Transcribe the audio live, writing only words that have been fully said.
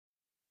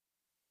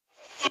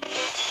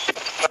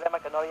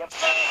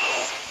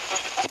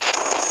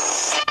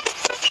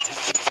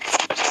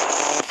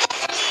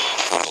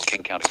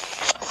King County.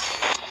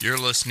 You're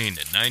listening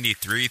to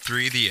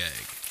 93.3 The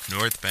Egg,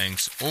 North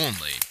Bank's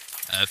only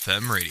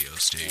FM radio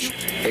station.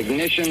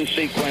 Ignition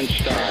sequence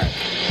start.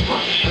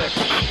 6,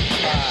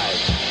 5,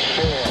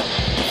 4,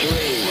 3,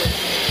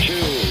 2,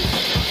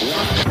 1.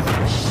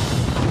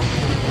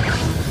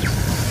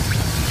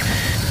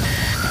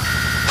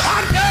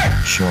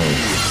 Hunter! Show.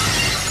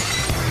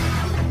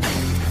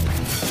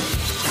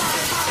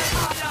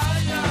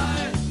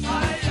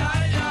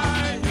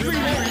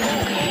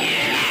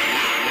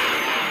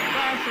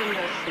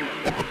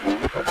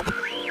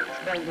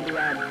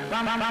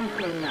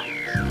 Bumping night.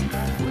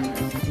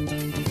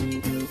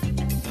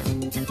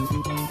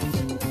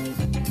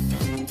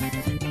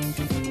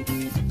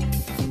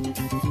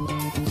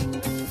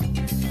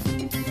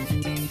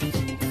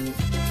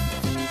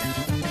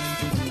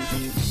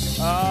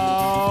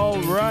 All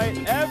right,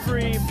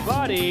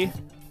 everybody.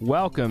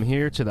 Welcome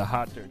here to the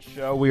Hot Dirt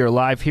Show. We are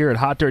live here at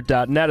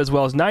hotdirt.net as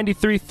well as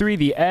 93.3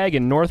 The Egg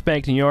in North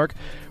Bank, New York.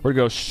 We're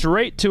going to go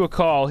straight to a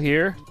call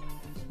here.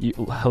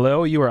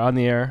 Hello, you are on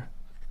the air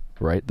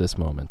right this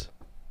moment.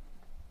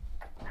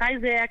 Hi,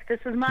 Zach.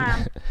 This is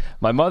Mom.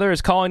 My mother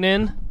is calling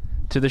in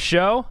to the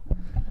show.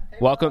 Hey,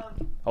 welcome.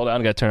 Mom. Hold on,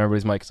 I got to turn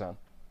everybody's mics on.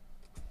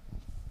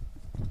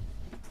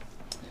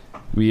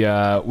 We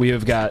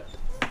have got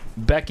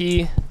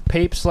Becky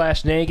Pape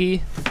 /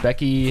 Nagy,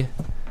 Becky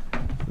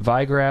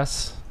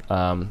Vigrass.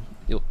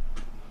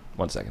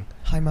 One second.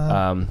 Hi,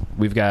 Mom.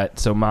 We've got,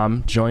 so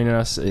Mom, joining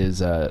us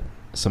is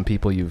some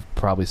people you've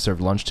probably served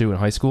lunch to in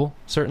high school,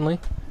 certainly.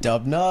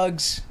 Dub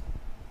Nugs.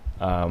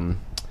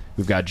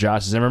 We've got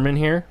Josh Zimmerman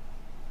here.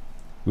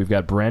 We've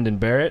got Brandon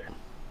Barrett.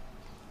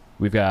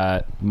 We've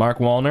got Mark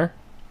Wallner.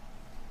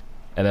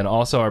 And then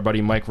also our buddy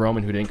Mike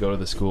Roman, who didn't go to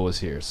the school, is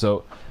here.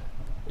 So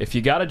if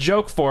you got a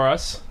joke for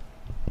us,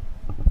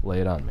 lay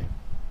it on me.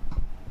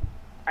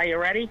 Are you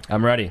ready?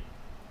 I'm ready.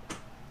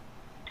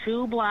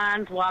 Two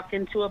blondes walk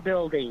into a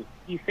building.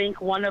 You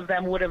think one of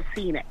them would have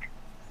seen it.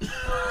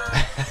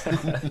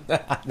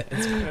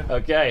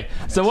 Okay,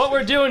 so what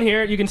we're doing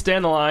here, you can stay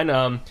on the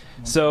line.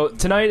 So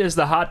tonight is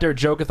the Hot Dirt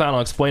Joke-a-thon. I'll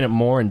explain it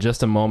more in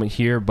just a moment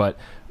here, but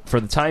for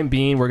the time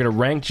being, we're going to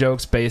rank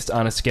jokes based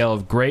on a scale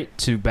of great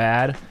to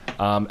bad.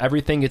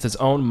 Everything gets its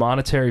own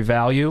monetary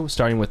value,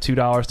 starting with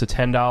 $2 to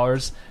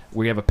 $10.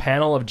 We have a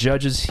panel of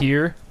judges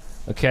here,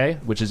 okay,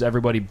 which is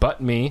everybody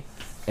but me,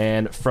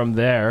 and from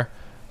there,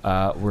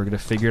 we're going to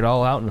figure it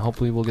all out, and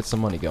hopefully we'll get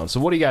some money going. So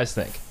what do you guys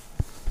think?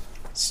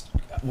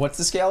 What's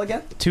the scale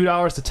again?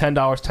 $2 to $10.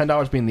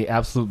 $10 being the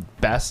absolute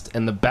best,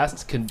 and the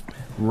best can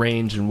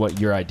range in what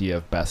your idea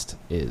of best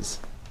is.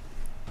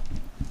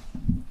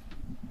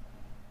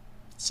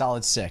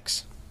 Solid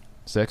 6.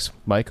 6.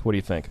 Mike, what do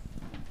you think?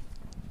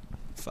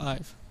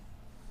 5.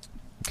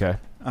 Okay.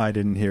 I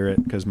didn't hear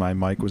it because my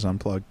mic was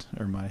unplugged,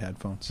 or my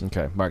headphones.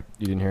 Okay, Mark,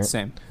 you didn't hear it?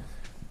 Same.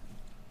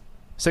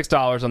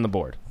 $6 on the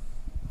board.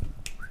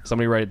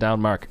 Somebody write it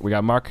down, Mark. We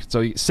got Mark.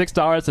 So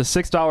 $6. It's a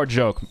 $6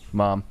 joke,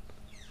 Mom.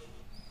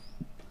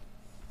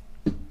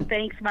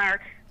 Thanks,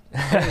 Mark.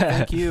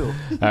 Thank you.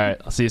 All right,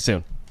 I'll see you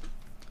soon.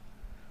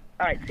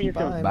 All right, see you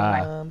soon.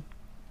 Bye. Mom.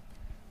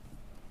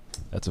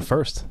 That's a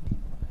first.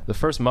 The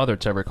first mother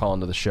to ever call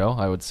into the show,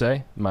 I would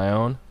say. My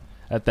own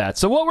at that.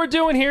 So what we're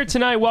doing here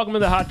tonight, welcome to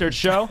the Hot Dirt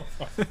Show.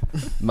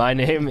 My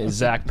name is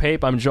Zach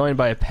Pape. I'm joined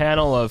by a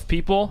panel of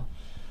people,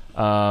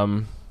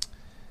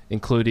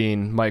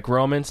 including Mike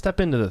Roman. Step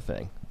into the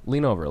thing.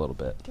 Lean over a little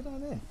bit. Get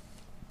on in.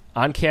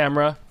 On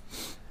camera.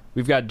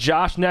 We've got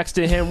Josh next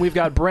to him. We've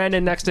got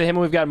Brandon next to him.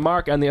 And we've got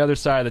Mark on the other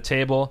side of the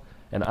table.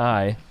 And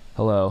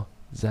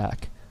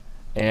Zach.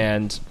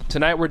 And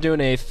tonight we're doing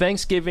a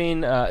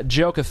Thanksgiving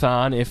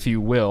joke-a-thon, if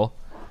you will.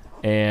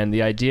 And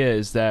the idea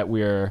is that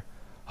we're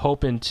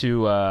hoping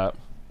to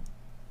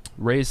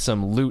raise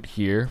some loot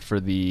here for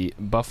the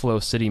Buffalo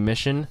City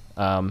mission.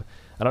 I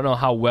don't know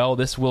how well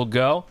this will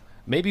go.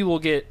 Maybe we'll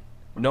get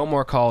no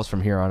more calls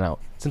from here on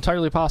out. It's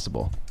entirely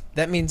possible.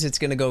 That means it's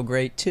going to go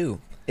great, too.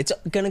 It's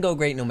going to go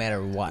great no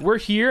matter what. We're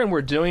here and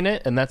we're doing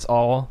it, and that's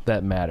all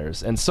that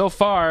matters. And so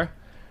far,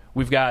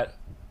 we've got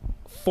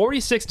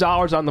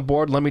 $46 on the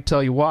board. Let me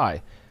tell you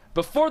why.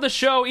 Before the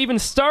show even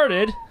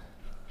started,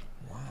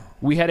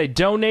 we had a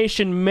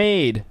donation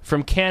made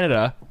from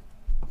Canada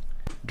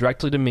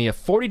directly to me, a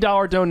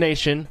 $40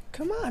 donation.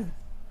 Come on.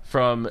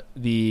 From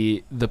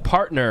the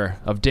partner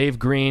of Dave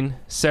Green,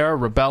 Sarah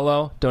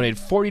Rebello, donated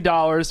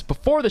 $40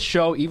 before the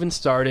show even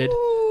started.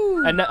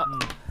 Ooh. And now,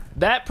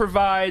 that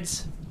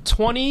provides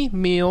 20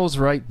 meals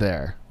right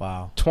there.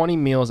 Wow. 20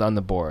 meals on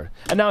the board.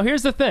 And now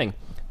here's the thing.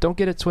 Don't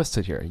get it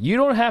twisted here. You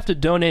don't have to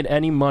donate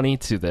any money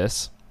to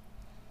this.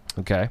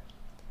 Okay?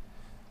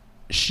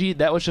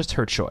 That was just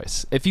her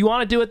choice. If you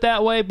want to do it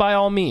that way, by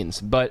all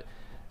means. But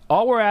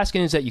all we're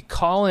asking is that you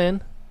call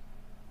in,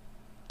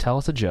 tell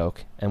us a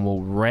joke, and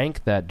we'll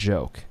rank that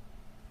joke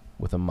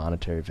with a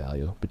monetary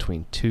value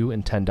between $2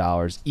 and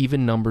 $10,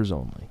 even numbers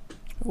only.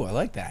 Ooh, I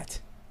like that.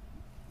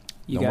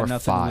 You no got more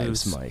nothing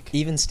fives, to lose. Mike.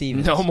 Even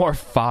Stevens. No more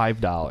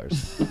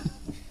 $5.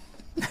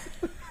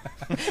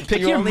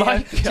 Pick your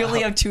mic Do you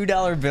only have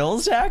 $2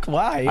 bills, Zach?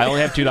 Why? I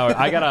only have $2.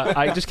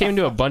 I just came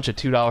into a bunch of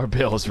 $2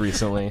 bills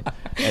recently,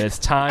 and it's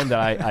time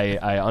that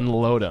I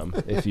unload them,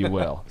 if you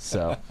will.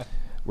 So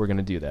we're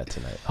gonna do that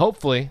tonight.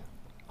 Hopefully.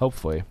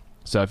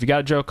 So if you got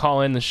a joke,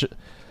 call in.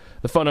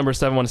 The phone number is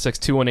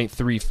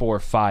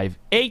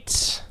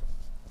 716-218-3458.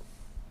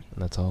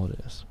 And that's all it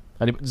is.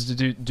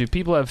 Do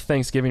people have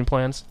Thanksgiving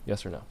plans?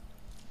 Yes or no?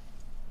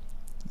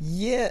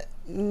 Yeah,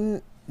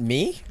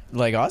 me?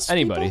 Like us?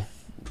 Anybody? people?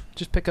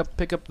 Just pick up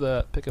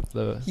the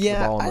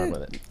ball and run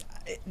with it.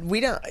 We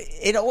don't.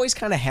 It always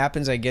kind of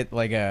happens. I get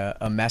like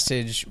a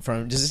message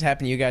from. Does this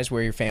happen to you guys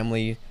where your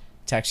family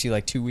texts you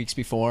like 2 weeks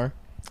before?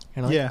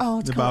 And like, Yeah, oh,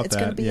 it's about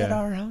going to that, be at yeah.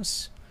 our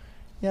house.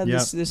 Yeah,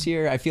 Yep. this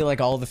year. I feel like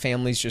all the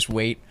families just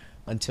wait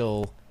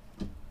until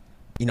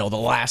the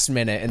last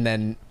minute, and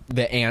then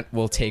the aunt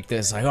will take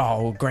this. Like,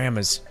 oh,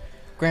 grandma's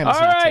All not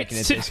right, taking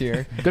it this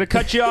year. Gonna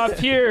cut you off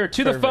here.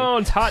 To the Perfect.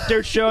 phones. Hot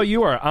Dirt Show.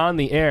 You are on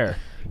the air.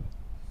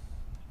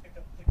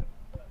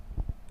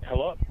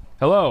 Hello.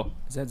 Hello.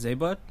 Is that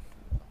Zaybud?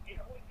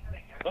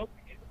 Hello.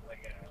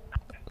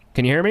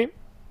 Can you hear me?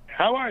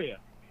 How are you?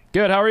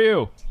 Good. How are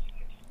you?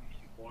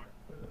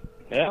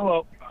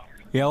 Hello.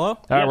 Yellow?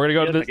 All right, we're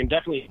gonna go to I can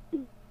definitely.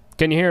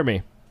 Can you hear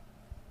me?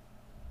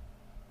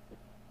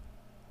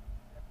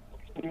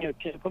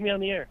 Put me on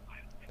the air.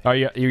 Are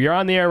you? You're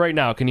on the air right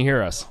now. Can you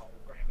hear us?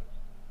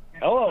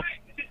 Hello.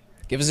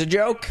 Give us a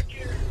joke.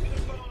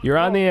 You're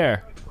on the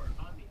air.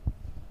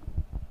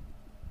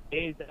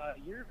 Is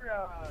your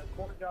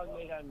corn dog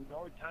made on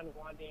North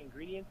Tonawanda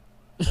ingredients?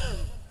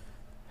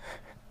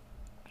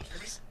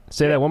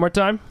 Say that one more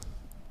time.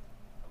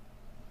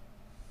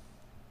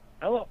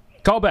 Hello.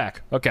 Call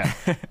back. Okay.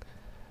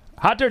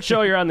 Hot Dirt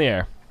Show. You're on the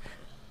air.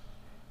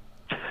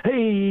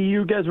 Hey,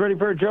 you guys ready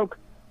for a joke?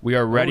 We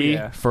are ready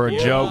for a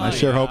joke. I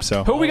sure hope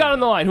so. Who we got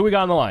on the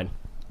line?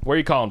 Where are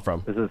you calling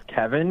from? This is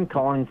Kevin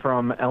calling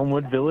from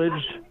Elmwood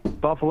Village,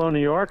 Buffalo, New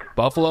York.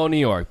 Buffalo, New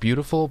York.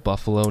 Beautiful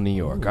Buffalo, New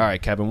York. All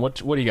right, Kevin. What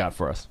do you got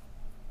for us?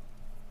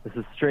 This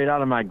is straight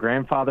out of my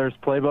grandfather's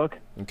playbook.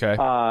 Okay.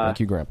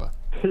 Thank you, Grandpa.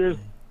 Here's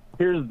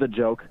the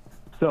joke.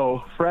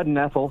 So Fred and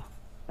Ethel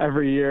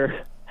every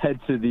year head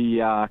to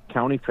the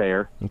county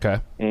fair. Okay.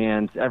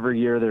 And every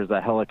year there's a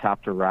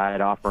helicopter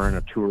ride offering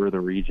a tour of the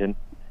region.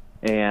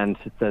 And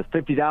it says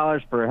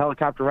 $50 for a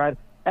helicopter ride.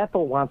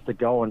 Ethel wants to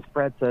go, and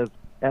Fred says,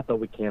 Ethel,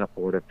 we can't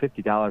afford it.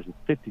 $50 is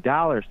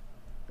 $50.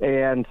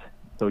 And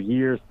so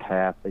years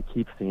pass. They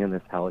keep seeing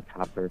this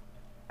helicopter.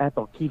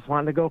 Ethel keeps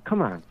wanting to go.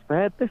 Come on,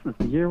 Fred, this is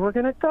the year we're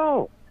going to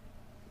go.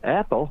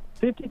 Ethel,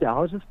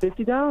 $50 is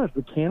 $50.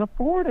 We can't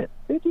afford it.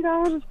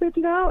 $50 is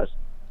 $50.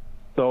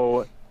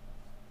 So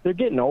they're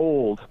getting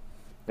old,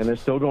 and they're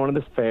still going to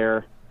this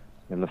fair,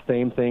 and the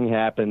same thing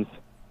happens.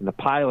 And the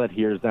pilot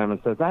hears them and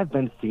says, I've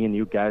been seeing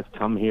you guys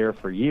come here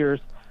for years.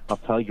 I'll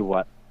tell you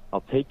what,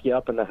 I'll take you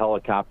up in the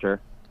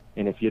helicopter,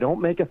 and if you don't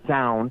make a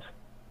sound,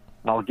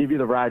 I'll give you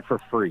the ride for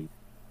free.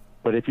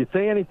 But if you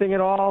say anything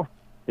at all,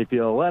 if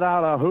you let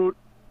out a hoot,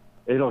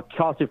 it'll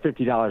cost you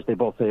 $50. They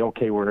both say,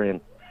 okay, we're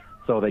in.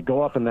 So they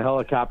go up in the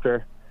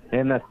helicopter,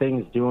 and the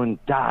thing's doing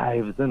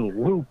dives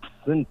and loops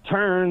and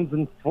turns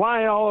and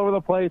flying all over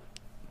the place.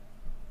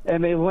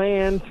 And they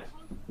land,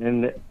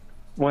 and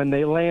when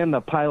they land,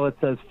 the pilot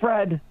says,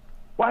 Fred,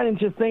 why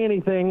didn't you say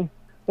anything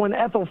when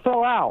Ethel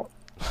fell out?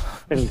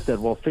 And he said,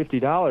 well,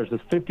 $50 is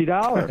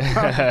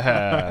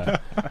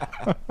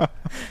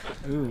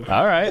 $50.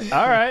 All right.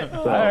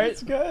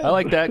 I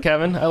like that,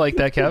 Kevin. I like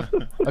that,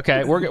 Kev.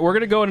 Okay, we're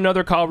gonna go to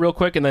another call real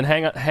quick, and then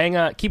hang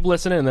on, keep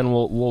listening, and then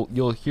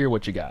you'll hear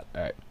what you got.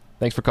 All right.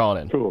 Thanks for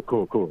calling in. Cool.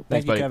 Thanks,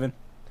 Thank you, buddy. Kevin.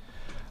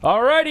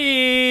 Alrighty,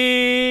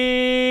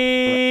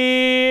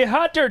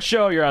 Hot Dirt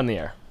Show. You're on the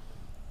air.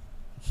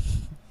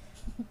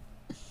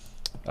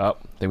 Oh, I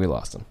think we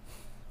lost him.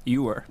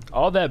 You were.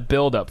 All that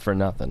build up for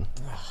nothing.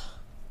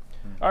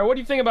 All right, what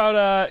do you think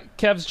about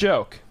Kev's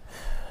joke?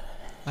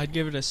 I'd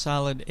give it a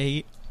solid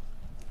 8.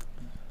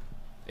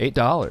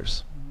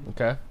 $8.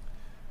 Okay.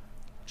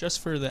 Just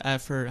for the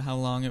effort, how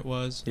long it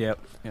was. Yep.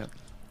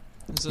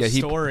 It's a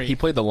story. He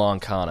played the long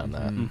con on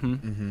that.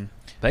 Mm-hmm.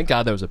 Thank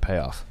God there was a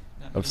payoff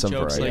of some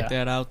jokes variety. like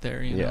that out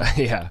there, you know.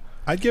 Yeah.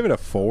 I'd give it a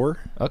 4.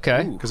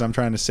 Okay. Because I'm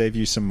trying to save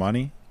you some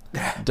money.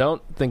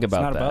 Don't think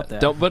about not that.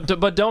 about that.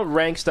 Don't don't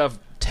rank stuff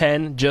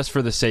 10 just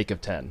for the sake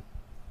of 10.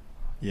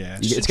 Yeah.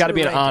 It's got to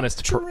be an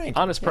honest ranking.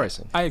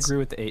 pricing. I agree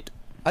with the 8.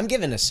 I'm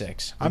giving a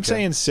 6. I'm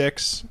saying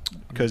 6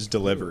 because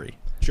delivery.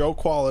 Joke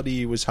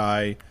quality was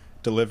high.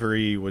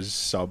 Delivery was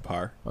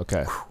subpar.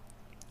 Okay.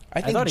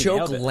 I think thought he joke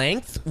nailed it.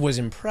 length was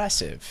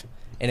impressive,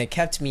 and it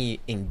kept me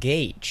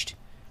engaged.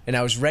 And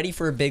I was ready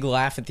for a big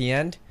laugh at the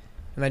end,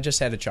 and I just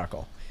had a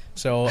chuckle.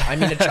 So, I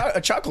mean,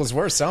 a chuckle is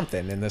worth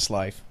something in this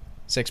life.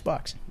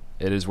 $6.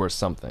 It is worth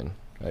something.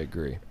 I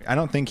agree. I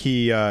don't think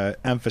he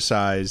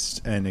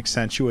emphasized and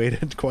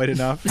accentuated quite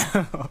enough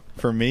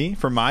for me,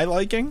 for my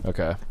liking.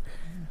 Okay.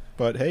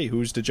 But hey,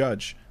 who's the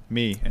judge?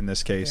 Me in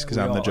this case, because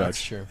I'm the judge.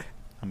 That's true.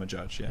 I'm a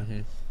judge, yeah.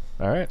 Mm-hmm.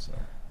 All right.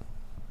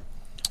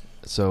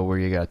 So where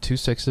you got 2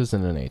 6s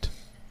and an 8.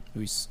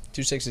 2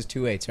 6s,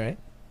 2 8s, right?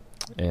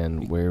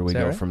 And where do we Is that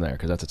go right? from there?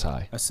 Because that's a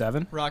tie. A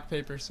 7? Rock,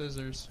 paper,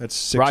 scissors.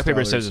 That's Rock,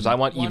 paper, $6 scissors. I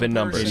want One even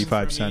numbers. person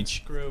 85 from cents.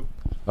 each group.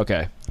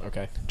 Okay.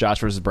 Okay. Josh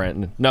versus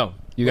Brandon. No,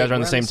 you guys Wait, are on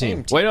we're the same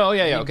team. team. Wait, oh,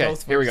 yeah, We okay.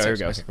 both Here we go, won here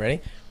six. goes. Okay,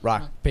 ready?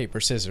 Rock, paper,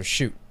 scissors,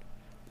 shoot.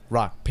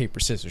 Rock, paper,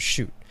 scissors,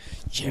 shoot.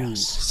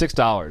 Yes.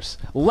 $6.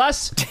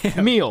 Less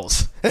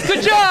meals.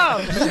 Good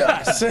job!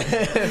 Yes.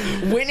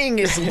 Winning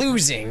is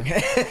losing.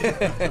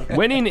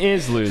 Winning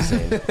is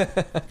losing.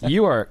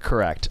 You are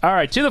correct. All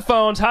right, to the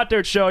phones. Hot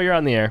Dirt Show, you're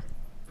on the air.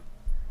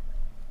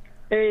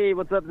 Hey,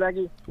 what's up,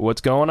 Zachy?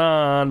 What's going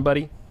on,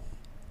 buddy?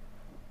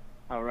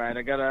 All right,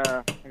 I got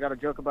a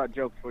joke about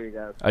jokes for you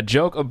guys. A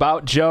joke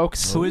about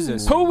jokes. Who is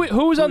this?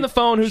 Who's on the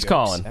phone? Who's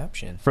calling?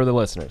 Jokeception. For the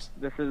listeners.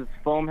 This is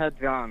Foamhead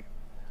John.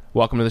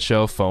 Welcome to the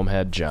show,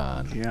 Foamhead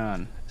John.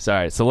 John.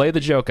 Sorry, so lay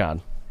the joke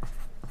on.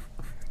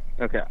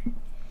 Okay.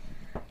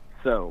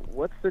 So,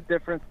 what's the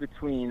difference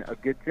between a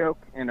good joke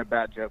and a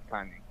bad joke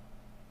timing?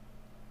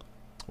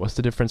 What's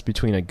the difference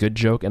between a good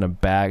joke and a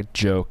bad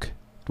joke?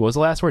 What was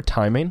the last word?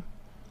 Timing?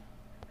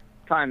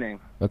 Timing.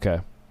 Okay.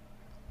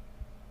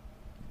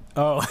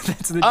 Oh,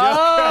 that's the joke.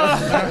 Oh!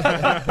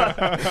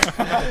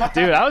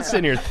 Dude, I was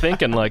sitting here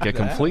thinking like a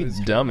complete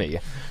dummy.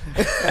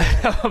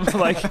 I'm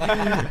like,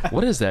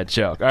 what is that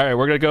joke? All right,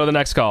 we're going to go to the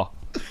next call.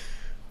 All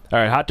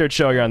right, Hot Dirt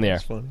Show, you're on the air.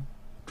 That's funny.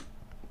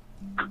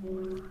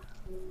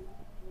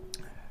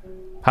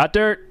 Hot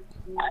Dirt?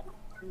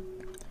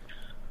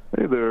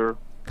 Hey there.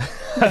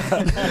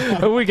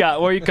 Who we got?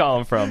 Where are you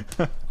calling from?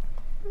 My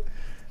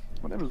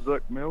name is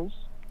Zach Mills.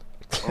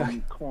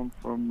 I'm calling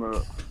from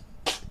North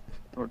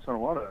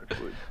Tonawanda,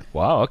 actually.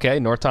 Wow, okay.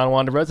 North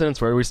Tonawanda residents,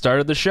 where we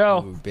started the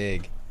show. Ooh,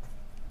 big.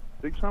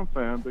 Big time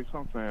fan.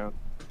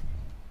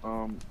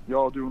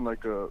 Y'all doing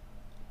like a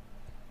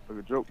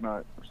joke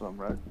night or something,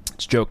 right?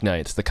 It's joke night.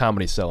 It's the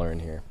Comedy Cellar in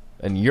here.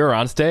 And you're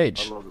on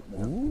stage. I love it,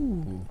 man.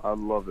 Ooh. I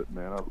love it,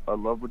 man. I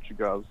love what you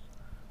guys.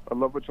 I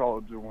love what y'all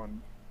are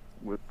doing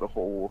with the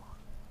whole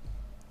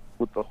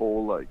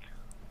like,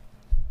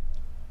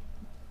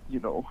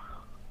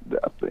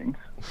 that thing.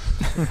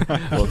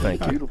 Well,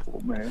 thank you.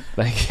 Beautiful, man.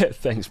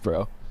 Thanks,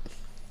 bro.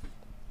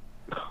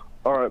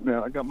 All right,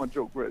 man. I got my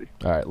joke ready.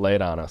 All right, lay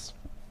it on us.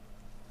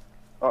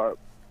 All right.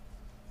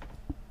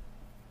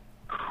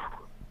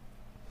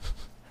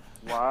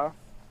 Why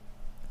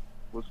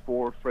was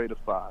 4 afraid of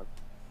 5?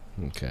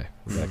 Okay,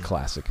 we got a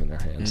classic in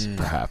our hands,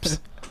 perhaps.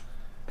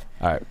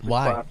 All right.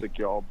 Why? Classic,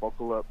 y'all.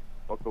 Buckle up.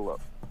 Buckle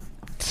up.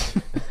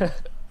 All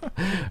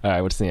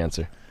right, what's the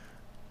answer?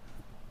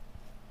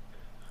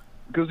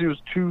 Because he was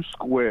too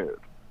squared.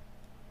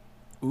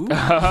 Ooh.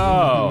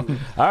 Oh,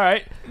 all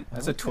right.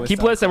 That's a twist.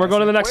 Keep listening. We're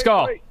going to the next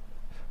call. Wait.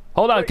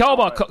 Hold on. Wait,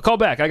 Call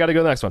back. I got to go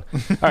to the next one.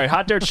 All right,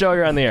 Hot Dirt Show,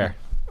 you're on the air.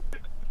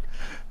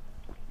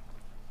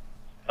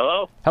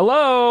 Hello?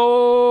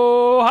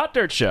 Hello, Hot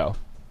Dirt Show.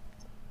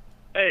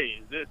 Hey,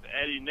 is this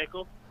Eddie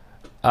Nickel?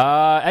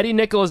 Eddie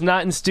Nickel is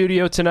not in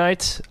studio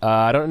tonight.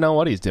 I don't know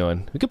what he's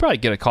doing. We could probably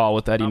get a call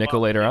with Eddie Nickel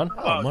later on.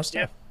 Oh, must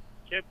have.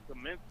 Kip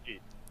Kaminsky.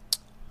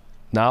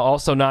 Now,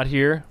 also not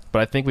here,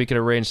 but I think we could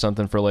arrange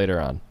something for later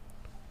on.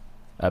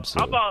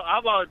 Absolutely. How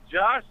about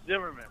Josh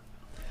Zimmerman?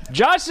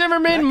 Josh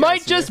Zimmerman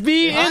might just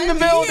be in the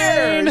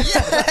building.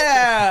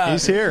 Yeah.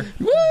 He's here.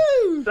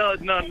 Woo. So,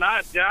 no,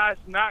 not Josh,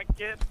 not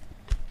Kip,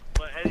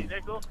 but Eddie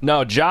Nickel?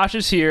 No, Josh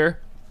is here.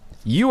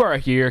 You are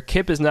here.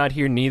 Kip is not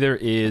here. Neither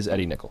is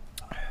Eddie Nickel.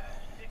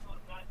 Nickel's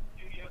not in the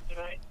studio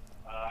tonight.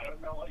 I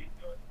don't know what he's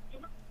doing.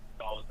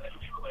 Call with Eddie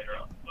Nickel later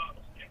on.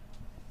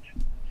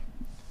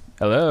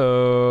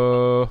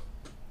 Hello.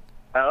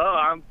 Hello,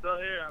 I'm still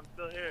here.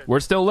 We're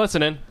still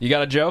listening. You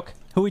got a joke?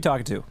 Who are we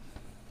talking to?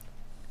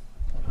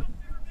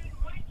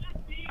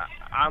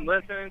 I'm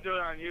listening to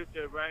it on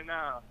YouTube right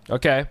now.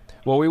 Okay.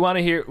 Well, we want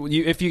to hear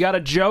you. If you got a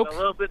joke, It's a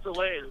little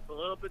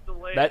bit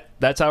delayed.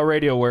 that's how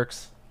radio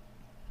works.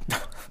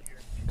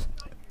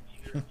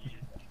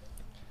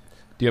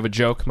 Do you have a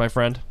joke, my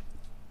friend?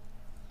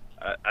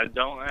 I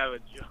don't have a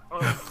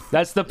joke.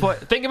 That's the point.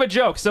 Think of a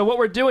joke. So what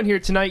we're doing here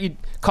tonight, you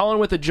call in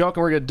with a joke,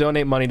 and we're going to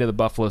donate money to the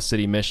Buffalo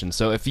City Mission.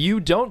 So if you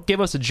don't give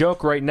us a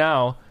joke right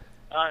now,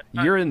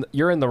 you're in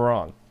the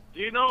wrong. Do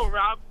you know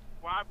Rob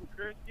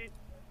Christie?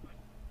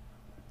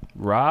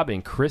 Rob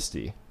and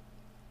Christy.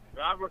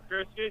 Robert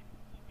Christie?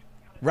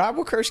 Rob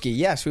Wikursky.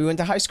 Yes, we went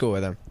to high school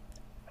with him.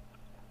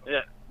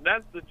 Yeah,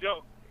 that's the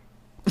joke.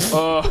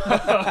 Oh,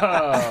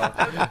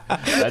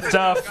 that's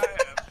tough.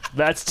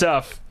 That's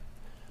tough.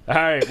 All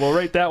right, we'll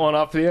rate that one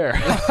off the air.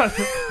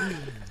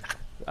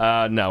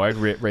 No, I'd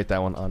rate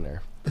that one on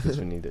there because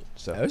we need it.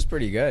 So That was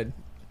pretty good.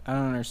 I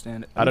don't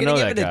understand it. I don't know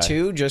that I'm gonna guy. give it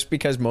a 2 just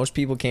because most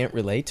people can't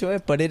relate to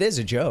it, but it is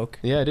a joke.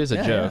 Yeah, it is a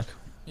Yeah, joke.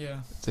 Yeah.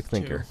 It's a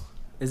thinker.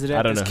 Is it I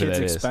at don't this know who kid's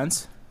that is.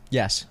 expense?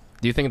 Yes.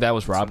 Do you think that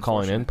was Rob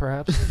calling in,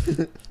 perhaps?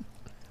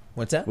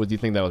 What's that? Would you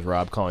think that was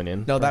Rob calling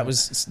in? No, that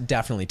was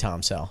definitely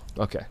Tom Sell.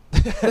 Okay.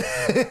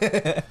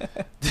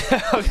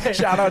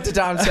 Shout out to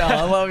Tom Sell.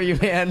 I love you,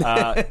 man.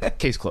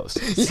 Case closed.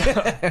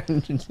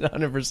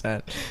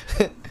 100%.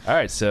 All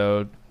right,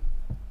 so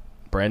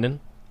Brandon,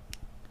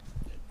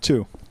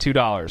 $2.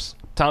 $2.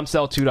 Tom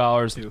Sell,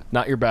 $2.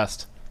 Not your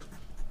best.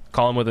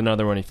 Call him with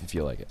another one if you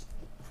feel like it.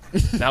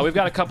 Now we've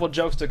got a couple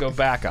jokes to go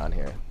back on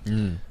here.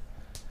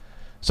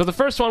 So the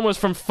first one was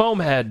from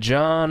Foamhead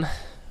John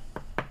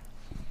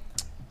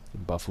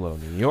in Buffalo,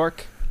 New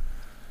York.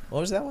 What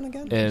was that one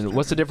again? And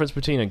what's the difference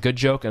between a good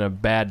joke and a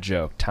bad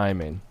joke?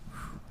 Timing.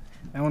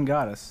 That one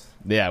got us.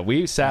 Yeah,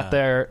 we sat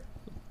there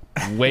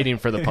waiting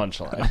for the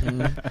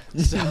punchline.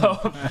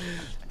 So,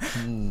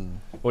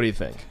 what do you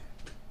think?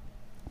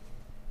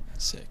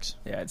 6.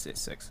 Yeah, I'd say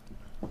 6.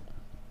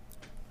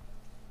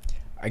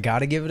 I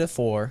gotta give it a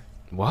 4.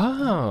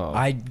 Wow.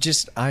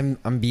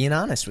 I'm being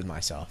honest with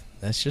myself.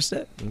 That's just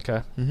it.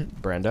 Okay.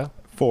 Brando?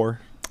 4.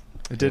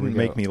 It didn't we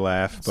make go. me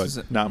laugh,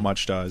 but not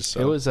much does. So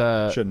It was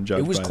shouldn't judge.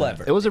 It was by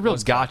clever. It was a real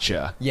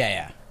gotcha.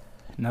 Yeah.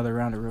 Another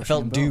round of Roche I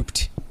felt and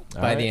duped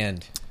All by right. the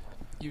end.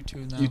 You two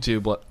now.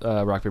 YouTube,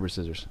 rock, paper,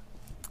 scissors.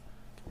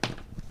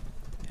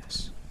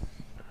 Yes.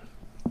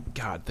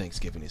 God,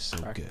 Thanksgiving is so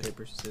Rock, good.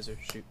 paper, scissors,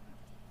 shoot.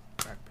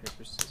 Rock,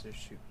 paper, scissors,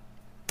 shoot.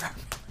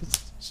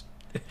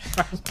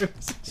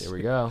 Here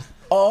we go.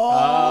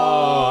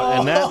 Oh,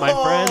 and that, my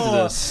friends, is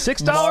a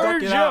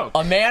 $6 joke.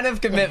 A man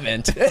of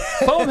commitment.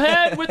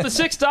 Foamhead with the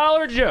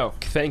 $6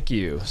 joke. Thank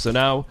you. So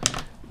now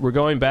we're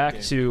going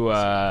back to.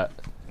 I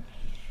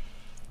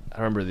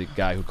remember the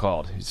guy who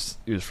called.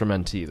 He was from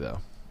NT though.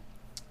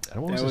 I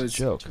don't know what That was his was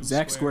joke.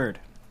 Zach Squared.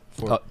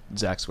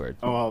 Zach Squared.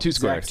 Oh, well, 2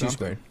 squared. Zach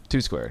something.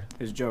 2 squared.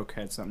 His joke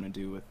had something to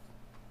do with...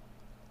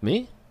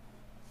 Me?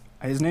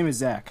 His name is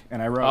Zach,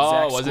 and I wrote Oh,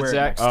 Zach was it Squared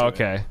Zach? next to Oh, it.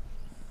 okay.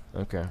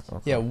 Okay.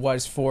 Yeah,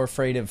 was 4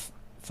 afraid of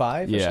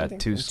 5? Or Yeah, something?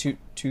 2 two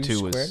two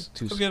squared. was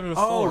 2. We'll give it a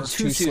 4. Oh,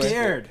 too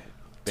scared.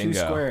 Bingo. 2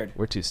 squared.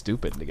 We're too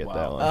stupid to get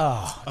that one.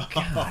 Oh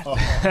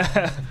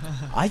God!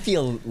 I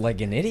feel like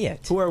an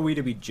idiot. Who are we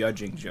to be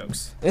judging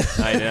jokes?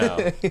 I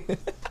know.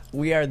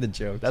 We are the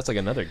joke. That's like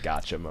another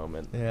gotcha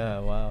moment. Yeah.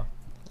 Wow.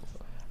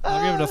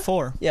 I'll give it a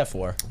 4. Yeah,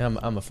 4.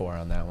 I'm a 4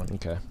 on that one.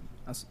 Okay.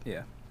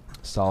 Yeah.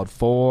 Solid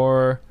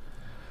 4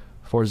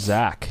 for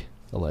Zach,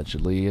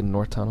 allegedly in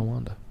North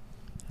Tonawanda.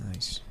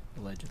 Nice.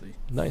 Allegedly.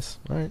 Nice.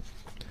 All right.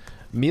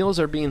 Meals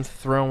are being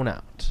thrown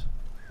out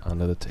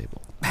onto the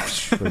table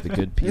for the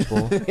good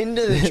people.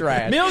 Into the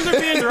trash. Meals are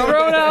being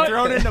thrown out.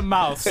 Thrown into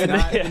mouths,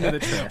 not into the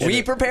trash.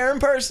 We prepare them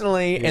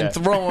personally Yeah. and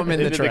throw them in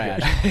the Into the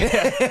trash.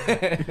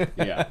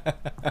 Yeah.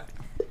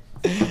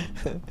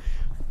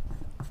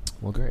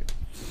 Well, great.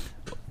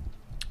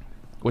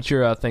 What's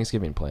your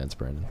Thanksgiving plans,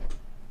 Brandon?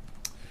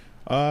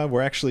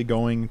 We're actually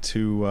going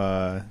to.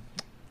 How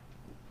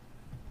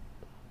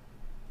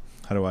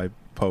do I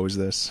pose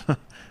this?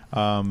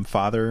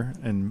 Father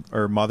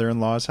or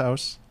mother-in-law's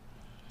house.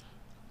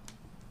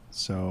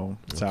 So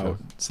it's Okay. out.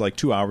 It's like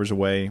 2 hours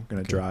away. I'm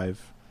gonna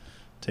drive,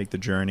 take the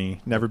journey.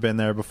 Never been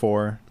there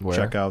before. Where?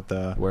 Check out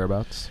the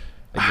Whereabouts?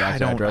 I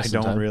don't address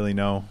and time? really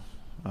know.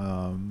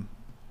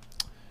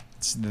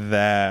 It's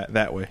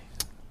that way.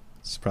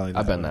 It's probably.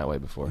 I've been that way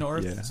before.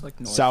 North? Yeah. It's like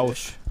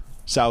north-ish.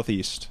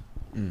 Southeast.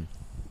 Mm.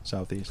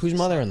 Southeast. Who's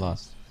mother-in-law?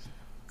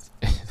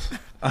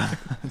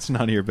 It's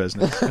none of your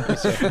business.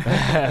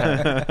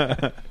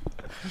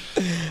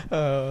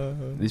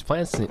 These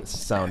plans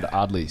sound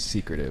oddly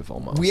secretive,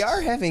 almost. We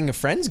are having a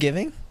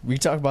Friendsgiving. We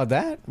talk about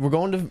that. We're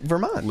going to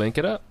Vermont. Link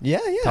it up. Yeah.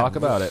 Talk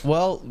about it.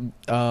 Well,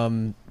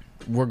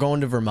 we're going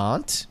to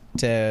Vermont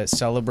to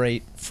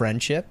celebrate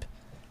friendship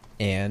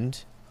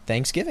and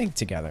Thanksgiving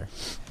together.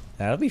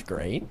 That'll be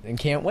great, and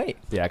can't wait.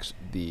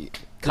 The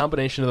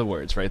combination of the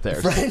words right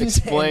there. Friends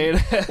Explain.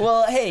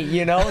 Well, hey,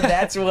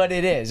 that's what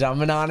it is.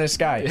 I'm an honest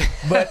guy.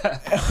 But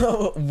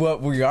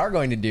what we are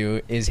going to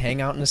do is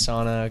hang out in the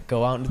sauna,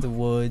 go out into the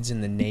woods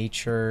in the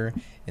nature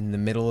in the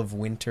middle of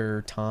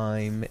winter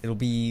time. It'll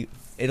be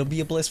a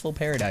blissful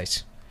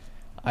paradise.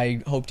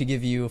 I hope to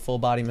give you a full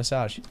body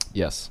massage.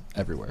 Yes,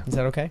 everywhere. Is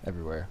that okay?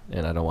 Everywhere.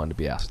 And I don't want to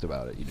be asked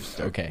about it. You just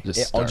start, Okay. Just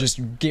I'll start.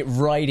 just get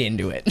right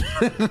into it.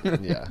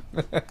 Yeah.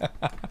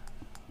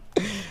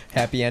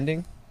 Happy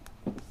ending?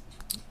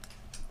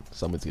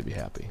 Someone's gonna be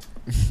happy.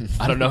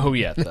 I don't know who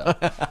yet, though.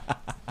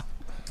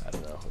 I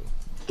don't know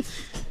who.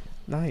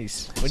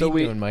 Nice. What So are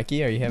you doing,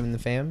 Mikey? Are you having the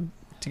fam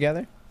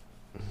together?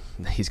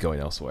 He's going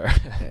elsewhere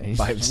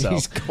by himself.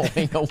 He's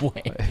going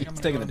away. I'm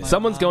gonna go to my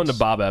Someone's going to mom's.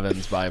 Bob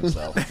Evans by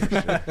himself.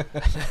 For sure.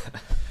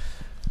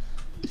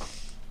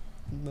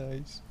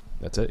 Nice.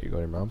 That's it. You're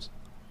going to your mom's.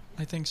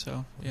 I think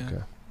so. Yeah.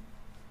 Okay.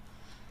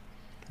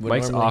 Would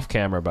Mike's normally- off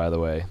camera, by the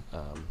way.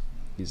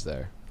 He's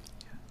there.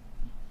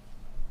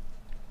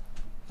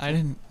 I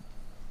didn't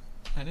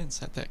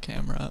set that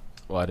camera up.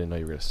 Well, I didn't know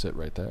you were gonna sit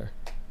right there.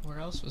 Where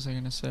else was I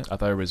gonna sit? I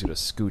thought everybody was gonna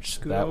scooch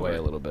Scoot that over. way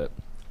a little bit.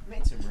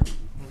 Made some room.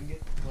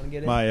 Want to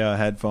get in? My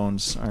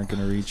headphones aren't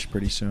going to reach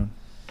pretty soon.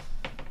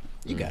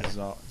 You got This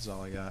it. is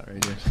all I got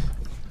right here.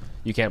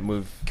 You can't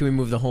move. Can we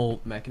move the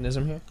whole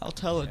mechanism here? I'll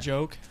tell a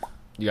joke.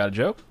 You got a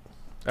joke?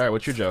 All right.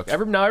 What's your joke?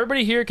 Now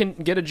everybody here can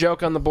get a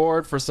joke on the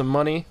board for some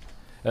money,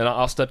 and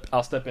I'll step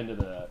into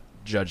the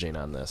judging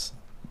on this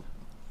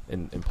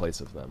in place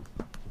of them.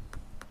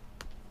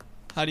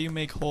 How do you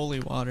make holy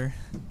water?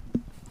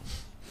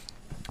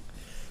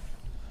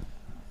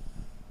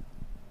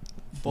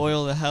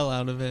 Boil the hell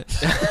out of it.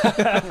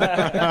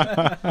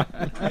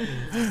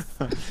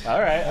 All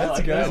right, I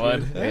like that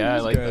one. That Yeah, I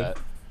was like good. that.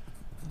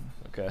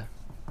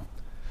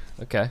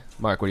 Okay,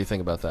 Mark, what do you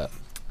think about that?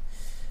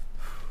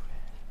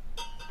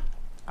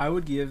 I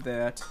would give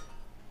that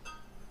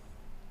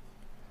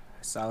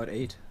a solid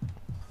 8.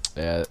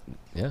 Yeah.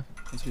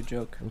 That's a good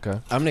joke. Okay.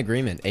 I'm in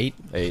agreement. 8.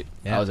 8.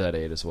 Yeah. I was at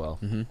 8 as well.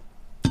 Mm-hmm.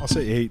 I'll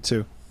say 8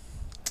 too.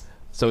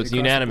 So it's Across the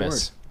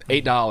unanimous.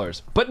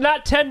 $8, but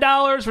not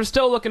 $10. We're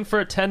still looking for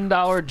a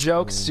 $10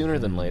 joke sooner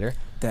than later.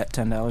 That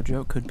 $10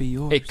 joke could be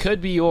yours. It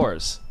could be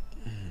yours.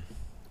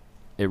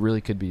 It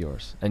really could be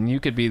yours, and you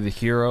could be the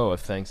hero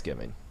of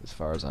Thanksgiving, as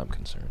far as I'm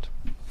concerned.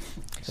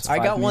 I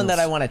got one that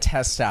I want to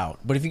test out,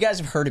 but if you guys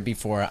have heard it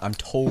before, I'm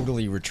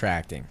totally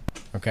retracting.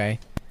 Okay?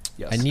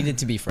 Yes. I need it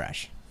to be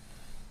fresh.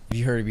 If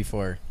you heard it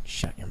before,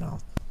 shut your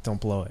mouth.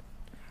 Don't blow it.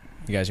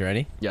 You guys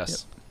ready?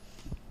 Yes.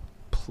 Yep.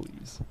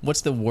 Please.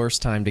 What's the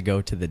worst time to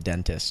go to the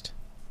dentist?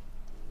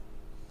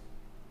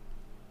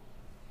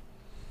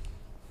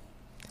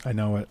 I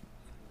know it.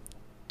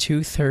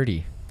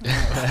 2:30.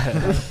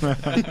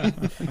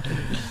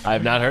 I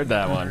have not heard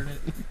that one.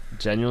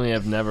 Genuinely,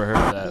 I've never heard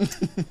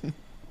that.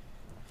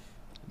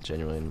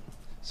 Genuinely.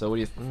 So what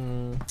do you?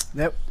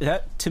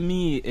 That to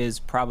me is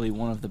probably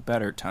one of the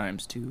better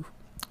times to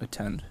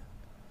attend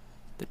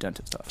the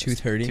dentist office.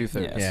 2:30.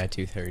 2:30. Yes. Yeah,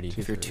 2:30.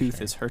 If your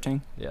tooth is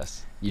hurting,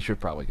 Yes, you should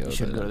probably go. you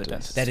should go to the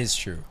dentist. That is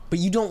true. But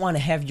you don't want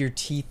to have your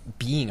teeth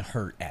being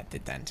hurt at the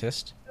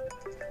dentist.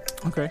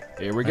 Okay.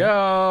 Here we go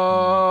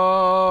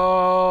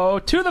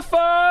to the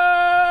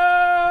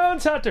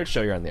phones. Hot Dirt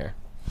Show, you're on the air.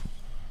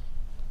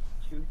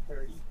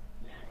 2:30.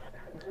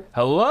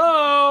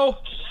 Hello.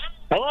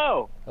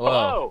 Hello.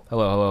 Hello.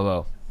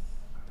 Hello.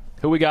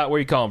 Who we got? Where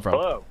you calling from?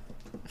 Hello.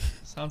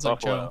 Sounds like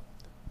Buffalo. Joe.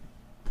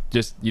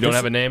 Just you don't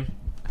have a name?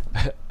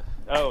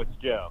 Oh, it's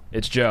Joe.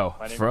 It's Joe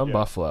My name is from Joe.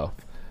 Buffalo.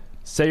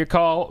 Say your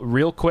call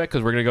real quick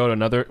because we're gonna go to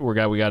another. We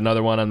got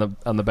another one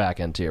on the back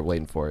end here,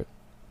 waiting for it.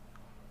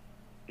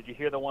 Did you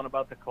hear the one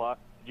about the Did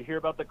you hear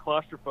about the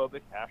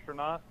claustrophobic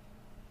astronaut?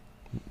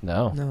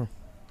 No. No.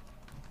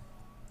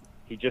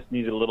 He just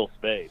needed a little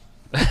space.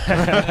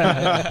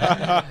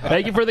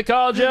 Thank you for the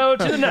call, Joe.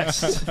 To the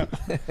next.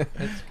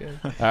 That's good.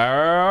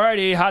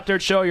 Alrighty, Hot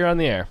Dirt Show, you're on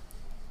the air.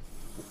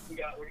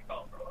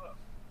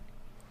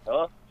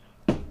 Hello.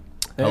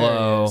 Hello.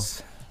 There it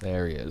is.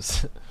 There he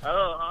is.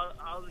 Hello.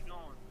 How's it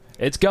going?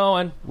 It's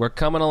going. We're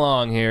coming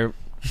along here.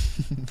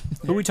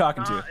 Who are we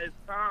talking to? It's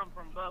Tom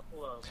from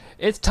Buffalo.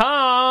 It's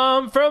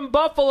Tom from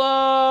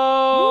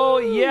Buffalo.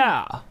 Woo!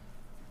 Yeah.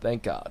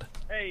 Thank God.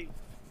 Hey.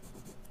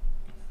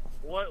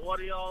 What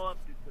are y'all up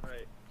to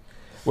tonight?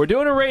 We're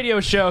doing a radio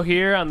show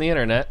here on the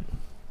internet,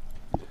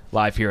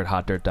 live here at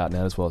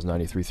hotdirt.net as well as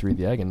 93.3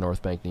 The Egg in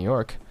North Bank, New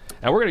York.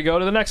 And we're going to go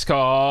to the next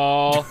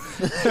call.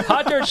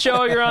 Hot Dirt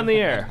Show, you're on the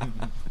air.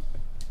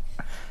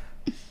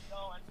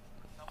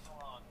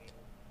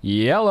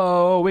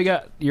 Yellow,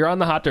 you're on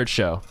the Hot Dirt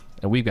Show,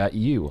 and we've got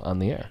you on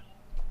the air.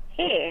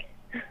 Hey.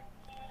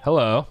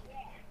 Hello.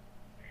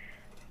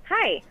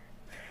 Hi.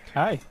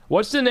 Hi.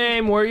 What's the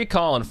name? Where are you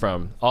calling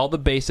from? All the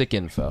basic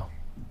info.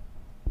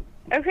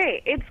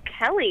 Okay, it's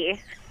Kelly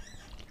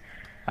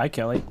Hi,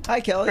 Kelly. Hi,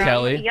 Kelly. from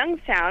Kelly.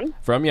 Youngstown.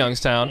 From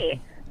Youngstown.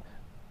 Hey.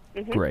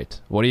 Mhm. Great.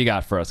 What do you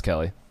got for us,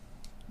 Kelly?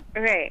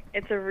 Okay,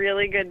 it's a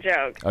really good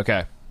joke.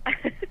 Okay.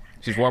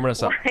 She's warming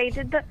us up.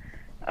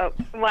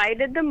 Why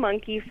did the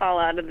monkey fall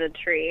out of the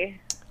tree?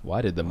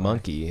 Why did the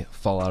monkey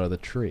fall out of the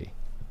tree?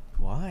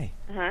 Why?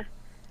 Uh-huh.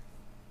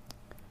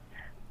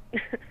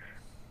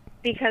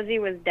 Because he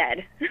was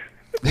dead.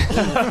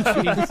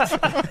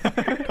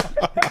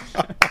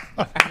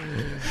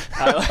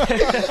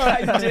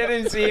 I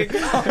didn't see it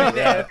coming.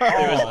 It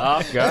was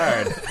off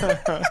guard.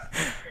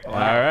 All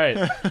right.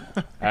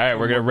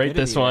 We're gonna rate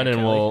this one,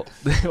 and we'll.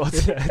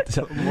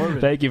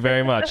 Thank you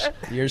very much.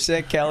 You're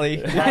sick, Kelly.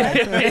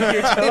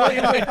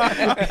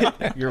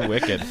 You're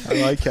wicked.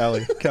 I like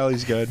Kelly.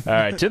 Kelly's good. All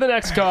right, to the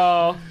next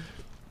call.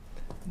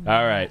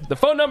 All right, the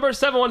phone number is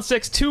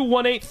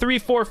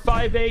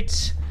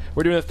 716-218-3458.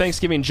 We're doing a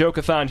Thanksgiving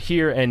joke-a-thon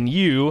here, and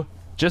you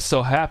just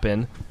so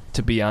happen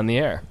to be on the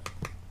air.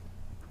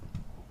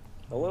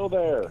 Hello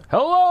there.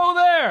 Hello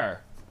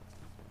there.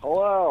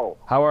 Hello.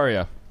 How are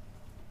you?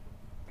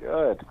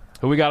 Good.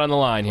 Who we got on the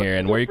line here,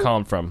 and where are you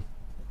calling from?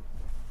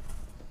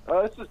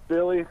 This is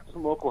Billy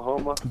from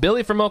Oklahoma.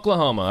 Billy from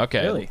Oklahoma.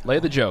 Okay, Billy. lay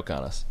the joke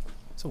on us.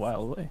 It's a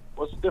while away.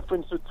 What's the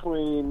difference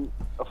between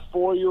a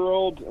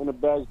 4-year-old and a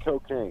bag of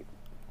cocaine?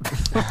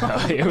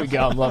 Oh, here we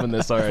go. I'm loving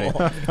this already.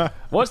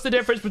 What's the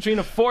difference between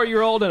a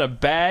 4-year-old and a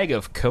bag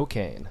of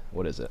cocaine?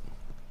 What is it?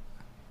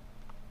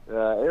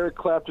 Eric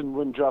Clapton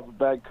wouldn't drop a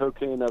bag of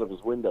cocaine out of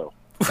his window.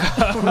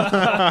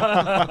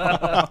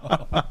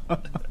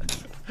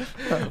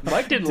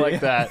 Mike didn't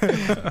like that.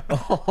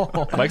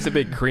 Mike's a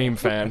big Cream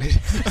fan.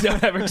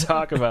 Don't ever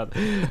talk about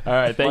it. All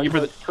right, thank you for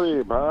the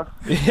Cream, huh?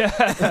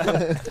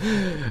 Yeah.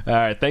 All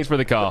right, thanks for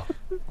the call.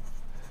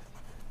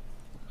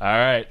 All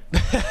right.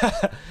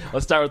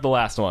 Let's start with the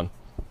last one.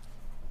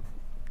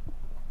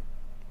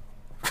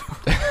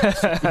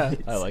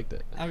 I liked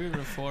it. I'll give it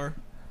a 4.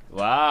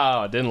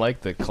 Wow, I didn't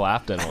like the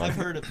Clapton one. I've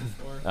heard it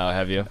before. Oh,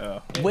 have you?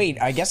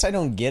 Wait, I guess I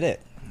don't get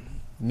it.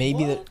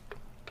 Maybe that.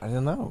 I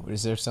don't know.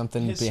 Is there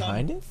something His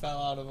behind son it?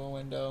 fell out of a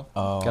window.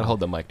 Oh. Gotta hold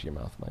the mic to your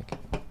mouth, Mike.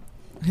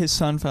 His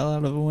son fell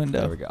out of a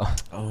window. There we go.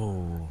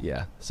 Oh.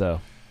 Yeah.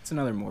 So. It's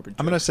another morbid.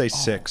 I'm gonna say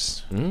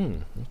 6.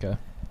 Okay.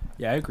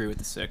 Yeah, I agree with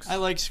the 6. I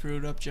like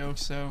screwed up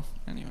jokes, so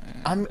anyway.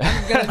 I'm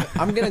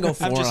gonna go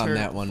 4 I've just on heard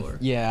that it one. before.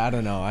 Yeah, I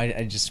don't know.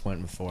 I just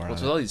went with 4. What's on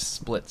with it. all these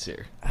splits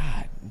here?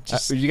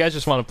 Just- you guys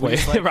just want to play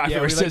rock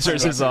paper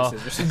scissors is all.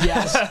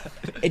 Yes.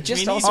 It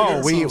just also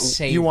Oh,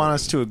 insane. you want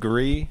us to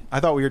agree? I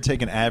thought we were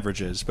taking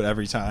averages, but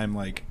every time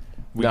like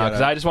we No, gotta-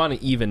 because I just want an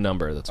even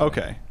number. That's why.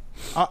 Okay.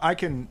 I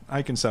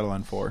can settle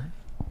on 4.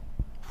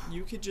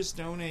 You could just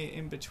donate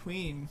in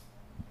between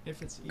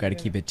if it's Gotta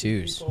even, keep it if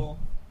twos. People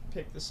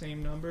pick the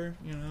same number,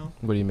 you know.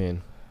 What do you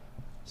mean?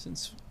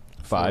 Since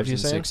 5, you and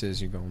saying?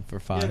 6s, you're going for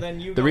 5. yeah, then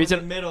you The go reason-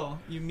 in the middle.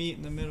 You meet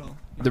in the middle.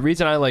 The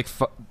reason I like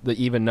the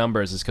even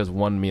numbers is because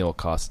one meal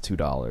costs $2.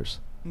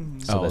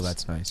 Mhm. So Oh,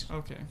 that's nice.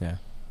 Okay. Yeah.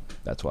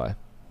 That's why.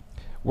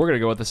 We're gonna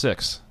go with the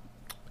 6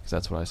 because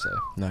that's what I say.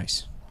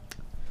 Nice.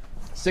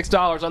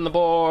 $6 on the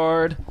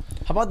board.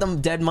 How about the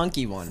dead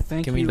monkey one?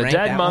 Can we The rank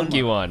dead that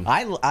monkey one.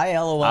 I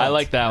LOL. I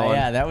like that one.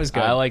 Yeah, that was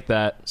good. I like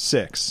that.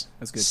 6.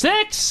 That's good.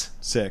 6.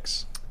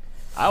 6.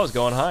 I was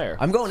going higher.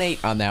 I'm going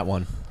 8 on that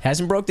one.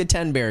 Hasn't broke the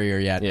 10 barrier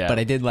yet, Yeah, but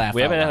I did laugh.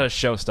 We out haven't had loud. a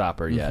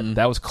showstopper yet. Mhm.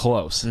 That was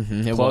close.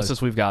 It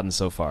Closest we've gotten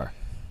so far.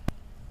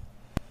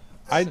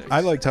 I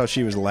liked how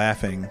she was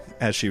laughing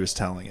as she was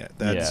telling it.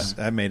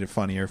 That made it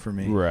funnier for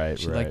me. Right,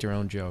 She right. liked her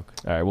own joke.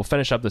 All right, we'll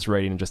finish up this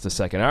rating in just a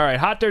second. All right,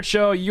 Hot Dirt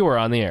Show, you are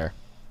on the air.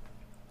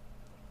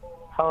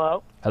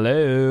 Hello.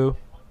 Hello.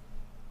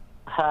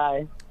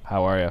 Hi.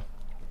 How are you?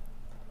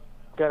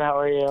 Good. How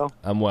are you?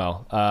 I'm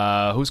well.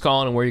 Who's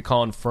calling and where are you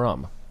calling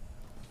from?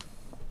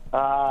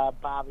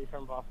 Bobby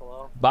from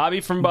Buffalo. Bobby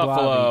from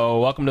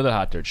Buffalo. Welcome to the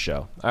Hot Dirt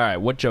Show. All right,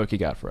 what joke you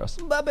got for us?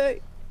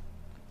 Bobby.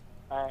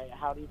 All right.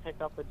 How do you pick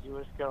up a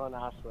Jewish girl in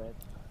Auschwitz?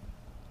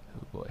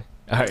 Oh boy.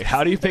 All right,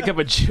 how do you pick up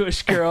a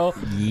Jewish girl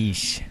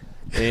Yeesh.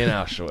 in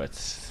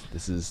Auschwitz?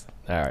 This is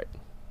all right.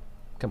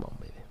 Come on,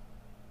 baby.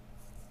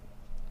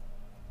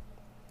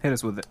 Hit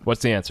us with it.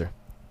 What's the answer?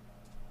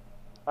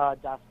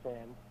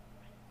 Dustpan.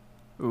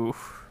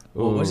 Oof.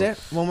 What was it?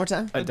 One more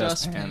time? A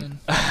dustpan.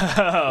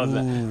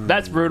 Oh,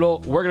 that's brutal.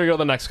 We're gonna go to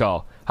the next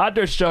call. Hot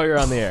Dirt Show, you're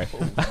on the air.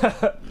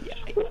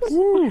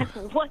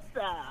 What's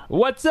up?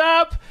 What's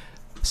up?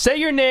 Say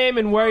your name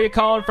and where you're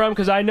calling from,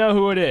 because I know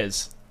who it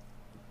is.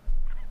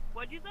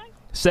 What'd you say?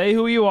 Say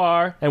who you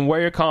are and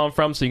where you're calling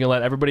from, so you can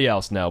let everybody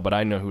else know. But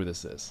I know who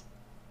this is.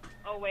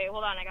 Oh wait,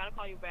 hold on. I gotta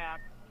call you back.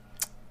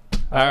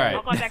 All right.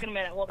 I'll call you back in a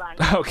minute. Hold on.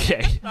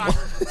 Okay.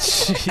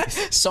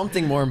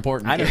 Something more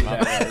important. I know came who up.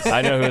 that was.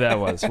 I know who that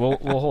was. We'll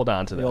hold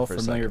on to The that old for a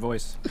familiar second.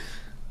 voice.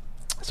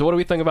 So what do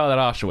we think about that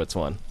Auschwitz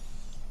one?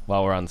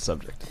 While we're on the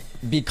subject.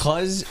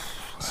 Because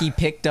he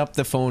picked up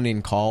the phone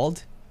and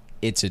called,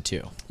 it's a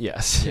 2.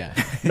 Yes. Yeah.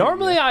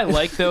 Normally I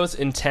like those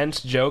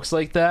intense jokes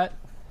like that.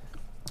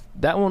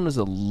 That one was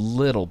a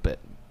little bit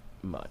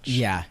much.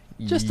 Yeah.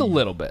 Just a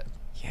little bit.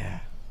 Yeah.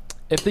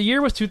 If the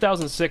year was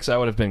 2006, I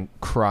would have been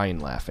crying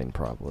laughing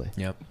probably.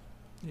 Yep.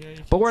 Yeah, you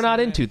But can we're see not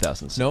in that.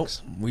 2006. Nope.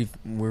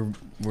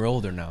 We're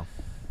older now.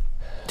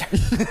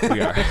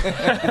 We are.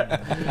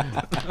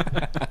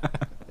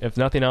 If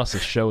nothing else, the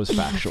show is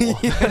factual.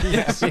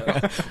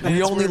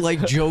 We only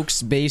like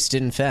jokes based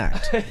in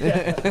fact.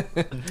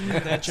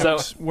 That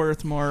joke's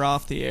worth more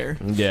off the air.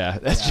 Yeah,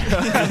 that's true.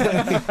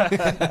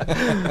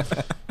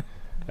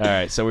 All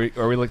right, so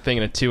are we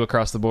thinking a 2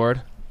 across the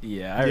board?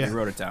 Yeah, I already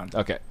wrote it down.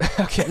 Okay.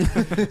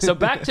 Okay. So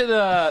back to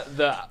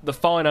the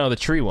falling out of the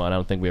tree one. I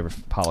don't think we ever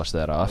polished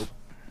that off.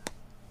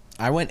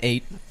 I went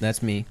 8.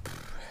 That's me.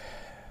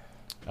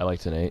 I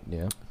liked an 8.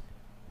 Yeah.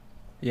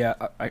 Yeah,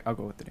 I'll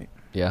go with an 8.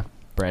 Yeah.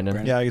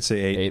 Brandon. Yeah, I could say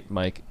 8. 8.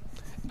 Mike.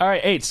 All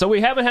right, 8. So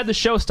we haven't had the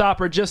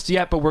showstopper just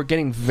yet, but we're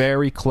getting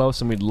very close,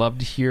 and we'd love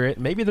to hear it.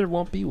 Maybe there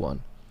won't be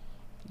one.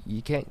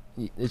 You can't.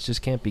 It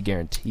just can't be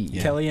guaranteed.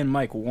 Yeah. Kelly and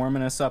Mike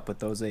warming us up with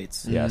those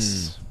 8s.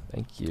 Yes.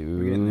 Thank We're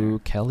getting you, there.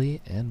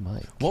 Kelly and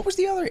Mike. What was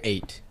the other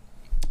 8?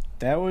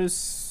 That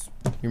was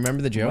You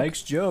remember the joke?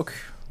 Mike's joke.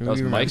 That was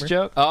You Mike's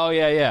remember? joke? Oh,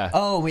 yeah, yeah.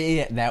 Oh,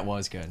 yeah, that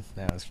was good.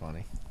 That was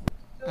funny.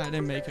 I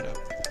didn't make it up.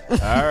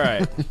 All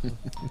right.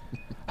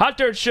 Hot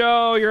Dirt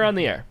Show, you're on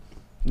the air.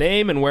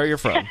 Name and where you're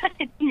from.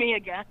 It's me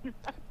again. All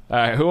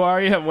right, who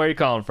are you and where are you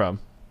calling from?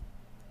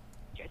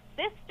 Your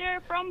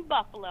sister from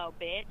Buffalo,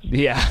 bitch.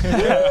 Yeah.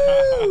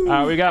 All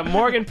right, we got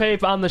Morgan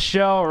Pape on the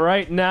show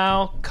right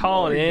now,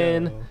 calling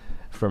in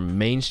from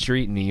Main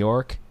Street, New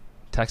York.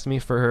 Text me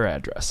for her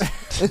address.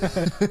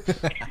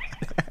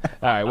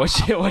 All right, what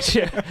do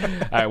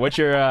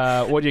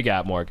you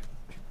got, Morg?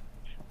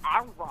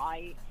 All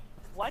right.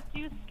 What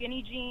do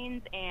skinny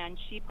jeans and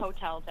cheap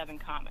hotels have in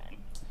common?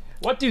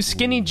 What do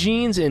skinny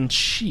jeans and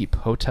cheap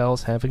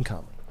hotels have in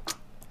common?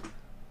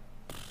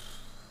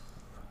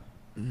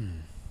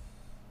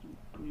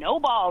 No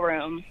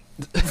ballroom.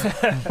 All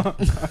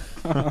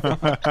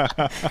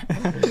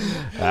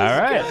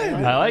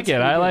right. I like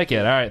it. All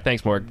right,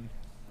 thanks, Morg.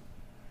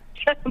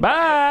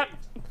 Bye.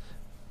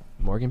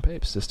 Morgan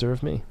Pape, sister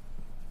of me.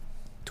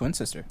 Twin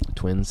sister.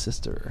 Twin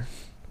sister.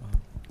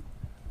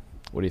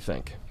 What do you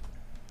think?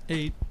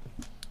 8.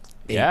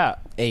 Yeah.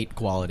 8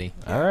 quality.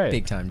 All right.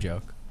 Big time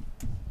joke.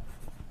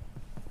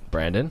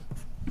 Brandon?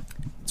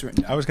 It's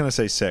written down. I was going to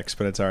say 6,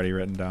 but it's already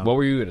written down. What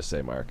were you going to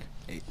say, Mark?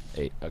 8.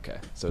 8. Okay.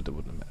 So it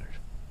wouldn't have mattered.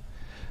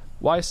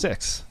 Why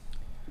 6?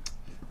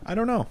 I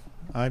don't know.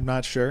 I'm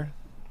not sure.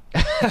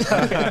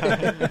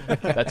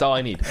 That's all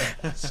I need.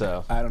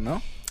 So I don't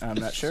know. I'm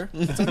not sure.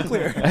 It's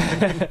unclear.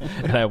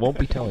 And I won't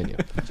be telling you.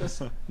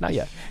 Just not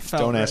yet.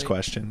 Don't ask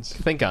questions.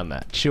 Think on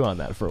that. Chew on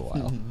that for a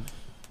while.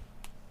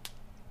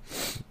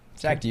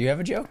 Zach, do you have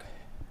a joke?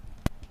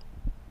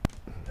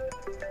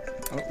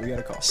 Oh, we got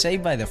a call.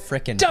 Saved by the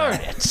frickin' Darn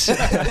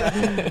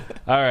it!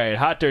 All right,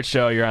 Hot Dirt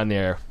Show, you're on the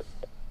air.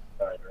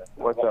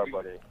 What's up,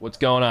 buddy? What's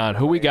going on?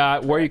 Who we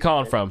got? Where are you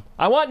calling from?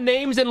 I want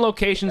names and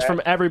locations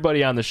from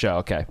everybody on the show.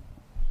 Okay.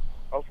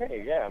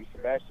 Okay, yeah, I'm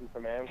Sebastian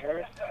from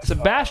Amherst.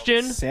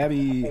 Sebastian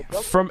Sabby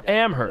from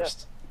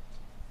Amherst.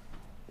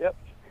 Yep.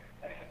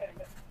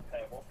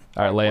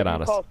 All right, lay it on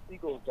What us. do you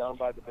call seagulls down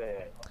by the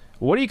bay?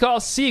 What do you call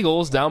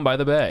seagulls down by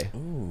the bay?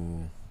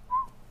 Ooh.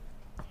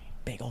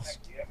 Bagels.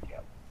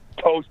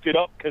 Toasted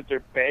up because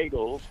they're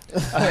bagels.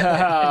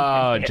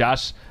 Oh,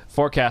 Josh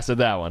forecasted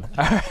that one.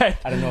 All right.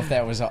 I don't know if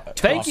that was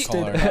Thank you.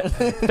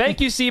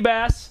 Thank you,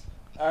 Seabass.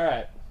 All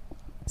right.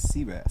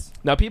 Seabass.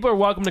 Now, people are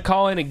welcome to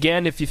call in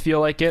again if you feel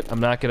like it. I'm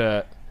not going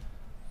to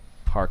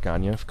hark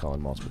on you for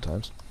calling multiple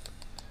times.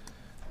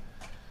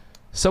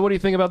 So what do you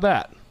think about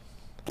that?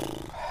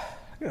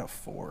 I got a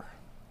 4.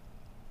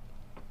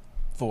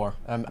 4.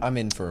 I'm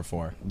in for a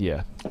 4.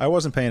 Yeah. I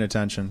wasn't paying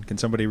attention. Can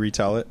somebody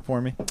retell it for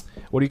me?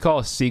 What do you call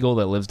a seagull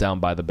that lives down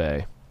by the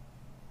bay?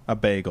 A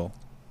bagel.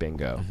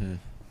 Bingo. Mm-hmm.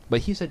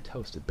 But he said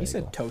toasted bagel. He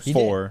said toasted.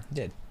 4. He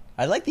did.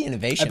 I like the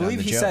innovation. I believe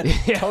on the he joke. said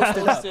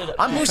toasted up.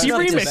 I'm boosting He it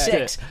up to remixed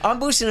 6. it. I'm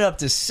boosting it up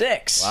to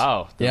 6.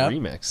 Wow, the Yep.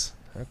 remix.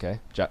 Okay.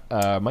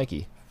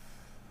 Mikey.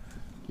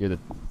 You're the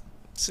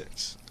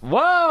 6.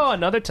 Whoa,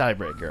 another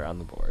tiebreaker on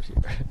the board here.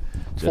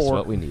 Just 4.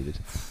 what we needed.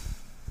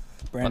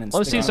 Brandon,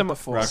 Let's see stick some on the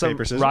 4. Rock,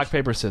 paper, scissors? rock,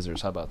 paper,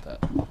 scissors. How about that?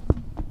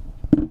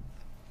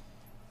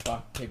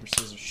 Rock, paper,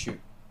 scissors, shoot.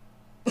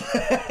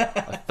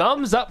 A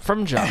thumbs up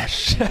from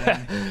Josh.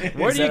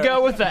 Where do you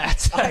go with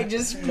that? I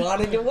just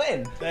wanted to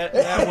win. That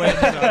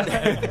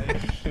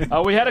wins.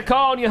 Oh, we had a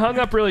call and you hung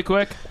up really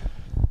quick.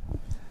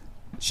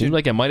 Seemed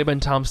like it might have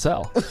been Tom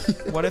Sell.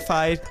 What if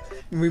I...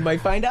 We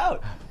might find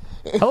out.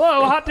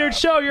 Hello, Hot Dirt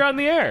Show. You're on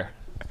the air.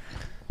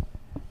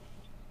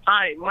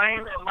 Hi,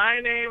 my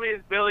name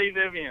is Billy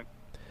Vivian.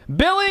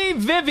 Billy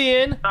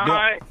Vivian.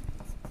 I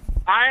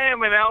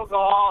am an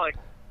alcoholic.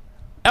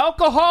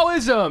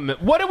 Alcoholism.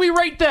 What do we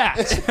rate that?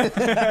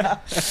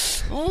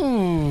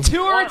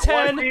 2 or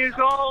 10. What do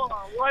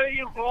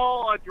you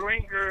call a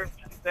drinker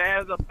that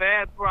has a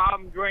bad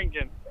problem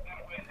drinking?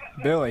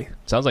 Billy.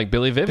 Sounds like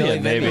Billy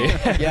Vivian, maybe.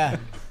 Yeah.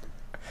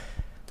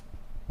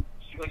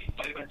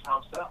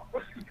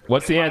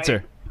 What's the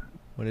answer?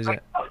 What is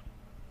it? Hello,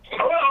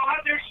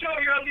 how's your show?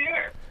 You're on the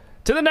air.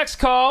 To the next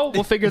call.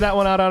 We'll figure that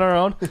one out on our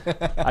own.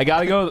 I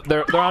gotta go.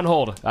 They're on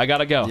hold. I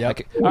gotta go. Yep.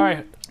 All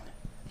right.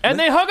 And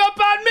they hung up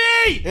on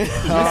me!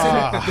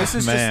 This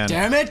is man. just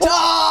Damn it,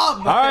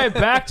 Tom! All right,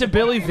 back to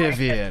Billy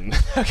Vivian.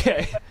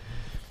 Okay.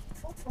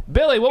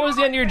 Billy, what was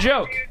the end of your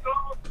joke?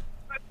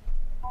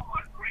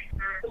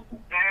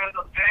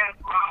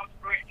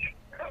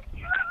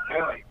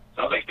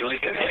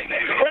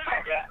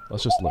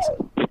 Let's just listen.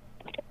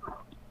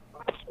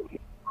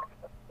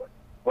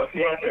 What's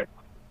the answer?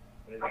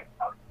 The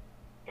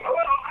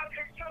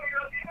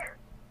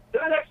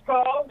next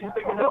call.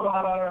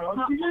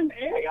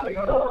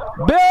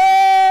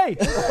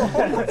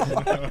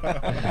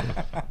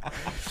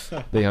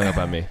 They hung up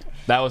on me.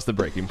 That was the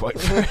breaking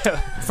point.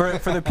 for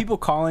the people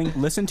calling.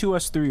 Listen to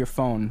us through your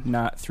phone,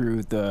 not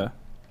through the.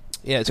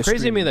 Yeah, it's the crazy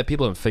to me streaming. that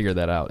people haven't figured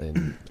that out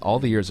in all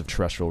the years of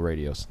terrestrial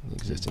radio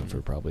existing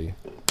for probably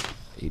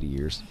 80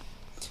 years.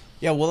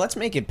 Yeah, well, let's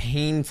make it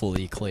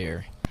painfully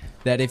clear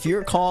that if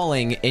you're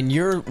calling and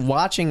you're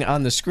watching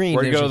on the screen,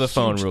 We're there's gonna go a to the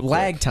phone huge real quick.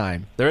 lag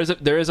time. There is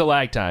a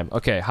lag time.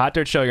 Okay, Hot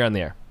Dirt Show, you're on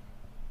the air.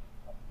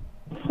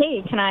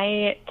 Hey, can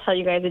I tell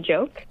you guys a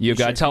joke? You've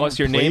got to tell us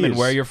your name and Please.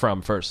 where you're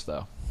from first,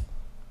 though.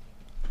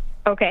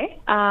 Okay.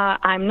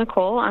 I'm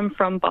Nicole. I'm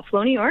from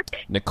Buffalo, New York.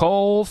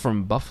 Nicole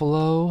from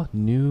Buffalo,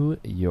 New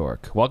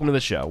York. Welcome to the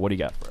show. What do you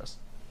got for us?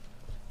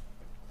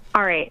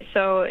 All right.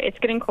 So it's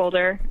getting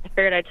colder. I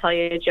figured I'd tell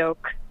you a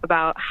joke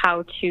about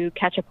how to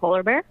catch a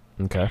polar bear.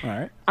 Okay.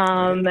 All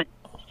right.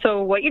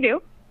 So what you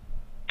do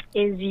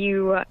is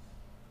you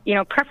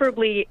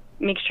preferably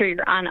make sure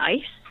you're on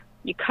ice.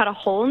 You cut a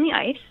hole in the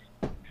ice,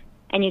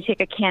 and you take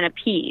a can of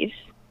peas,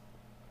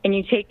 and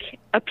you take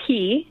a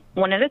pea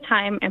one at a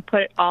time and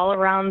put it all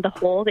around the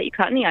hole that you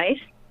cut in the ice,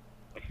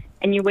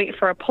 and you wait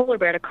for a polar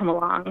bear to come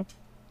along,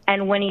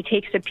 and when he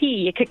takes a pea,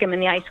 you kick him in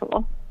the ice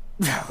hole.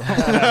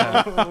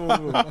 I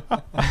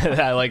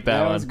like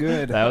that one. Was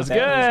good. That was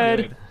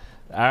good.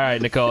 All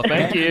right, Nicole.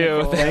 Thank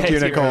you. Thank you, Thanks for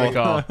your Nicole.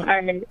 call. All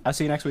right. I'll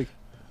see you next week.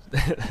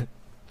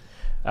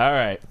 All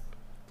right.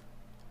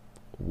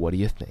 What do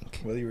you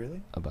think Will you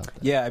really? about that?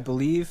 Yeah, I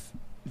believe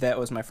that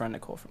was my friend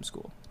Nicole from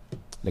school.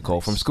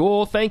 Nicole from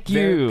school, thank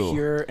Very you.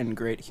 pure and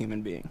great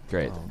human being.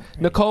 Great.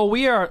 Nicole,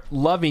 we are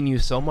loving you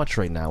so much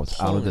right now. It's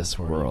out of this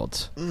Killing it.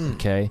 world. Mm.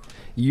 Okay?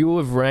 You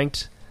have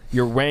ranked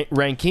your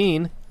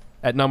ranking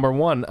at number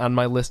 1 on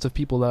my list of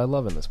people that I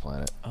love in this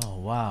planet. Oh,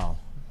 wow.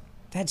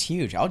 That's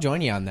huge. I'll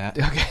join you on that.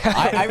 Okay.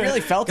 I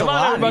really felt a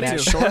lot in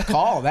that short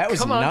call. That was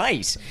Come on.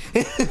 nice.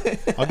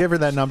 I'll give her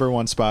that number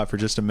 1 spot for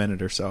just a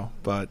minute or so,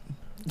 but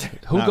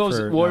Who not goes?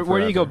 for- Where not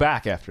do you go forever.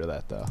 back after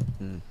that, though?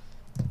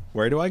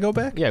 Where do I go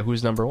back? Yeah,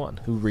 who's number 1?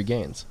 Who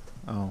regains?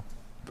 Oh,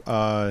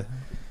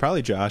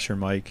 probably Josh or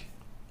Mike.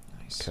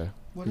 Nice. Okay.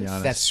 To be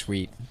honest. That's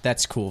sweet.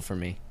 That's cool for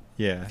me.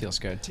 Yeah. Feels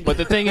good. But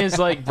the thing is,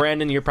 like,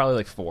 Brandon, you're probably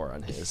like 4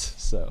 on his,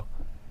 so.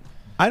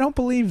 I don't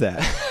believe that.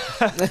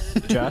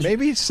 Josh?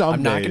 Maybe some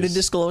I'm not going to days.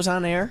 disclose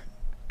on air.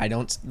 I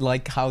don't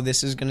like how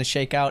this is going to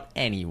shake out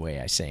anyway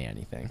I say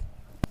anything.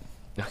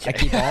 I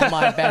keep all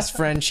my best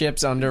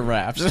friendships under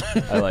wraps.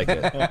 I like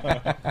it.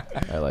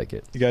 I like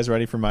it. You guys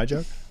ready for my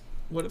joke?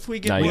 What if we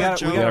get Now more you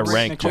jokes? gotta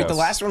rank Wait, the jokes.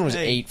 last one was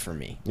Hey. 8 for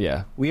me.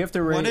 Yeah. We have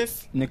to rate What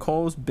if-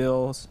 Nicole's,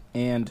 Bill's,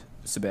 and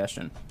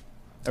Sebastian.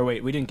 Or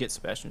wait, we didn't get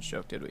Sebastian's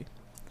joke, did we?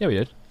 Yeah, we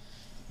did.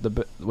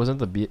 Wasn't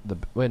the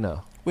wait,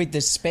 no. Wait, the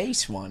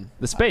space one.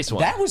 The space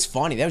one. That was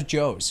funny. That was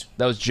Joe's.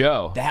 That was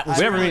Joe. That was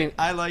We never funny. even-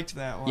 I liked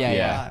that one. Yeah, a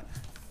yeah. lot.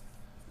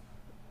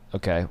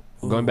 Okay.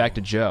 Going back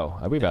to Joe.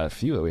 We've got a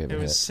few that we haven't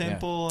It was hit.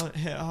 simple,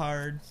 hit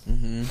hard.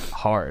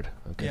 Hard.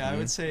 Okay. Yeah, I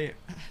would say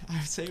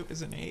it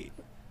was an 8.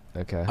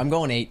 Okay. I'm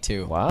going 8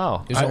 too.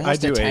 Wow. It was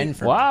almost a 10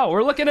 for me. Wow,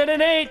 we're looking at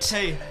an 8.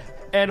 Hey,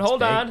 And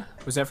hold on.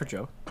 Was that for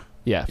Joe?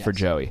 Yeah, for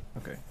Joey.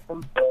 Okay.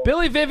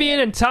 Billy Vivian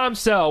and Tom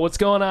Sell. What's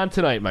going on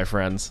tonight, my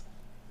friends?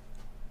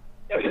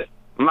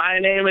 My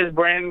name is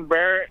Brandon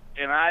Barrett,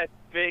 and I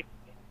fix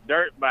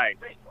dirt bikes.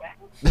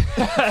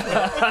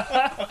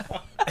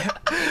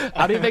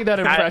 How do you think that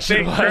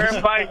impression I fix was?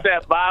 dirt bikes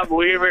at Bob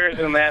Weaver's,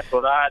 and that's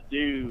what I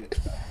do.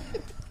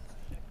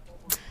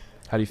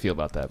 How do you feel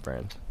about that,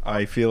 Brand?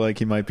 I feel like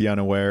he might be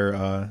unaware.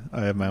 I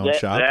have my own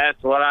shop.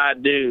 That's what I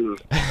do.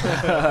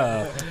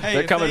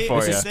 They're coming for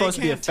This you. is supposed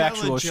to be a can't tell a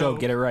factual show. joke.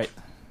 Get it right.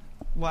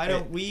 why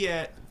don't we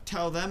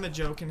tell them a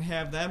joke and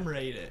have them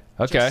rate it?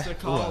 Okay. Just to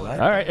call it.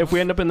 All right. If we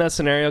end up in that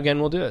scenario again,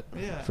 we'll do it.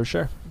 Yeah. For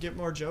sure. Get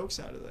more jokes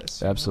out of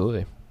this.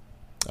 Absolutely.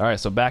 All right.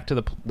 So back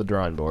to the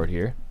drawing board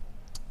here.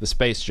 The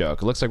space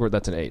joke. It looks like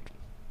that's an 8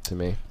 to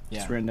me.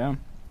 It's written down.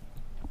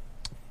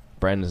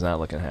 Brandon's not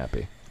looking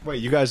happy.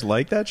 Wait, you guys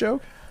like that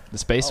joke? The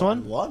space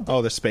one?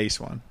 Oh, the space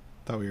one.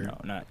 Thought we were. No,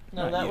 not.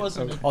 No, that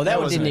wasn't. Oh, that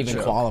one wasn't didn't a even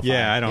joke. qualify.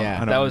 Yeah, I don't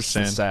That was the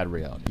understand. sad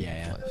reality.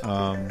 Yeah.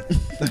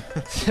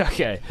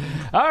 Okay.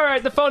 All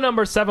right. The phone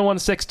number is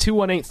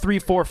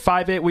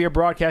 716-218-3458. We are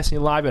broadcasting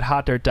live at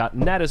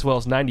hotdirt.net as well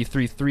as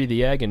 93.3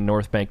 The Egg in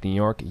North Bank, New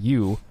York.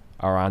 You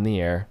are on the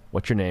air.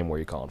 What's your name? Where are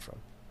you calling from?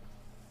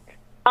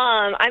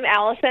 I'm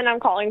Allison. I'm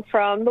calling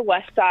from the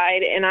West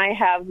Side, and I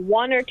have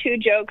 1 or 2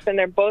 jokes, and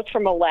they're both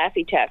from a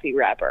Laffy Taffy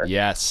rapper.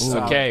 Yes. Ooh,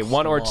 Okay.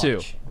 1 or 2.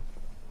 clutch.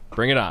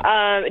 Bring it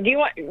on. Do you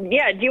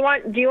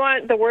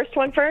want the worst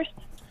one first?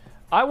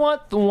 I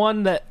want the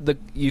one that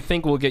you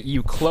think will get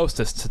you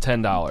closest to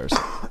 $10.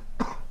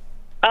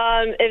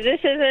 If this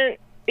isn't,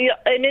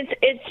 and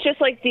it's just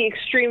like the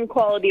extreme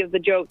quality of the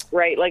joke,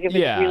 right? Like if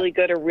Yeah. it's really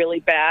good or really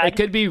bad. It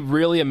could be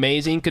really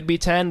amazing, could be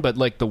 10, but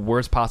like the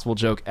worst possible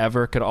joke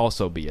ever could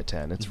also be a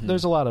 10.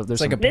 There's a lot of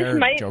It's like a This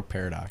might- joke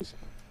paradox.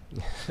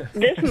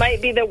 This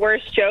might be the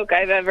worst joke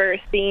I've ever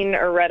seen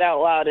or read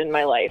out loud in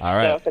my life. All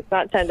right. So if it's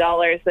not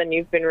 $10, then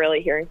you've been really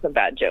hearing some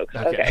bad jokes.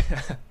 Okay.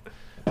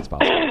 It's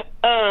possible.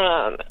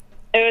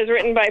 It was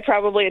written by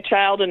probably a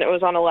child, and it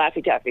was on a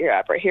Laffy Taffy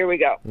rapper. Here we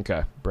go.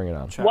 Okay, bring it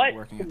on. What?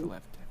 Working at the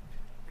left.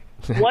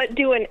 What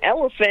do an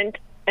elephant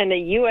and a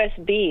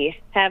USB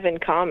have in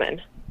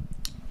common?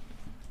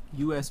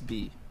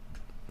 USB.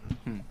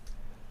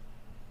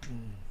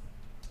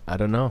 I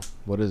don't know.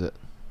 What is it?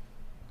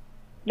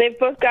 They've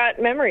both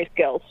got memory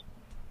skills.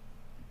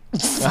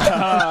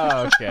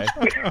 Oh, okay.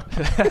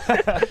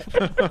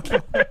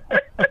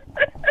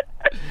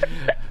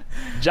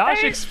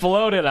 Josh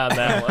exploded on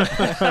that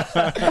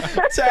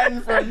one.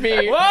 10 from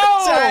me.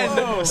 Whoa!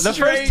 10. The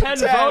Straight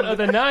first 10 vote of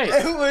the night.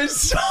 It was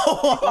so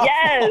awful.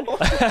 Yes.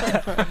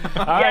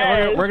 All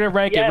right, we're going to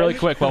rank it Yes. really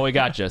quick while we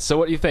got you. So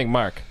what do you think,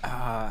 Mark?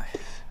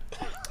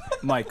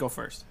 Mike, go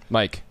first.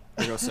 Mike,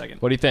 Or go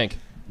second. what do you think?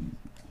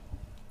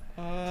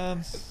 A lot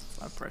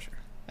of pressure.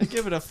 I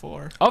give it a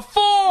 4. A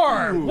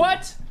 4!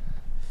 What?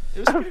 It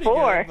was pretty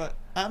 4. good, but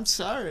I'm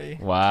sorry.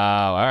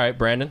 Wow. All right,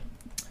 Brandon.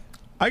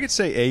 I could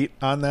say 8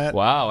 on that.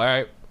 Wow. All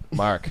right,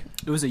 Mark.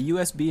 It was a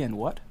USB and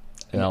what?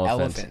 An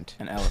elephant.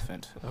 An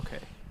elephant. Okay.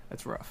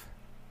 That's rough.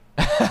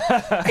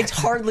 It's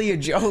hardly a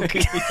joke.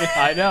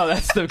 I know.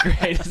 That's the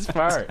greatest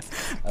part.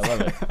 I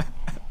love it.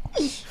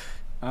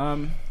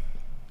 I'm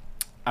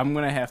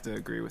gonna have to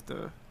agree with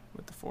the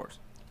force.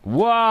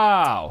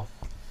 Wow.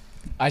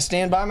 I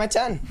stand by my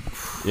 10.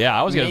 Yeah,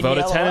 I was going to vote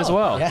a 10 as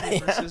well. Yeah,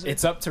 yeah.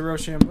 It's up to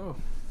Rochambeau.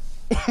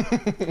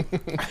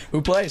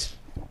 Who plays?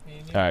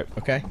 All right.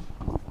 Okay.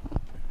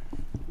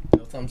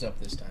 thumbs up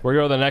this time. We're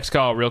going to the next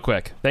call real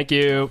quick. Thank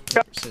you.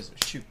 Paper, scissors,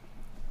 shoot.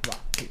 Rock,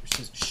 paper,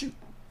 scissors, shoot.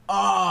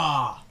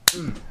 Ah!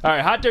 All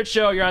right, Hot Dirt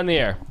Show, you're on the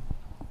air.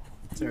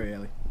 Sorry,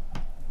 Ellie.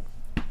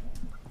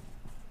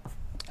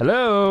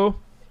 Hello.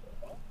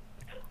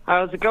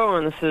 How's it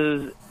going?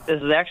 This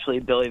is actually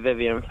Billy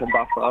Vivian from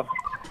Buffalo.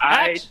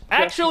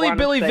 Actually,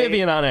 Billy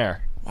Vivian on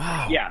air.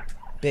 Wow. Yeah.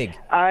 Big.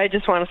 I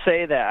just want to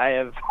say that I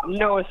have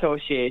no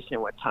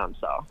association with Tom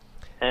Sell.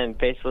 And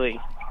basically,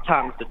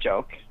 Tom's the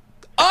joke.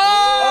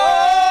 Oh!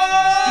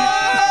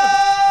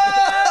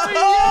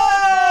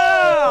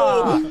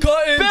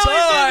 Cutting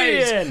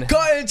ties!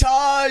 Cutting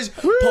ties!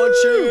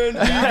 Punching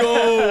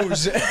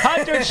egos!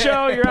 Hot Dirt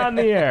Show, you're on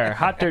the air.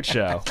 Hot Dirt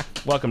Show.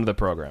 Welcome to the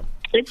program.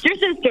 It's your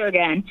sister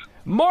again.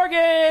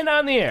 Morgan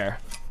on the air.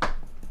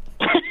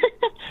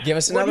 Give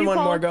us another one,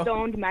 Morgo.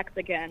 Stoned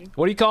Mexican.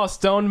 What do you call a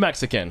stoned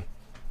Mexican?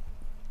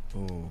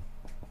 Ooh.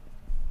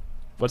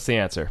 What's the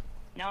answer?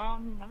 No,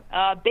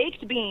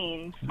 baked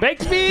beans.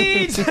 Baked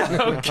beans!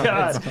 Oh,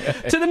 God.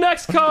 To the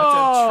next That's a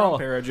call.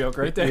 Trump era joke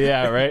right there.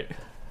 Yeah, right?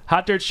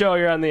 Hot Dirt Show,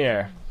 you're on the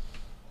air.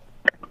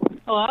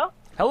 Hello?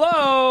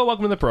 Hello.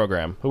 Welcome to the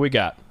program. Who we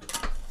got?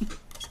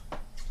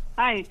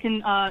 Hi,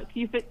 can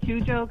you fit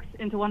 2 jokes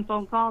into 1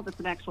 phone call? That's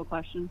an actual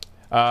question.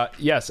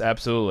 Yes,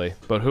 absolutely.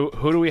 But who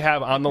do we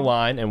have on the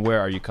line, and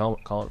where are you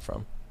calling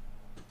from?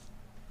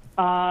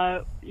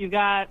 You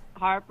got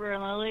Harper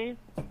and Lily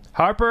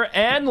Harper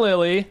and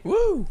Lily.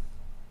 Woo!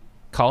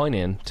 Calling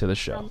in to the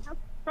show.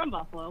 from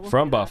Buffalo.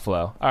 From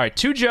Buffalo. All right,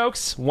 2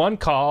 jokes, 1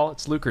 call.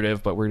 It's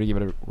lucrative, but we're gonna give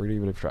it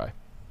a try.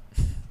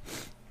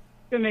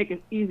 Gonna make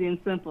it easy and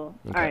simple.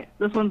 Okay. All right,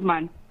 this one's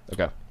mine.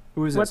 Okay.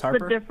 Who is What's this, Harper?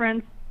 the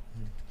difference?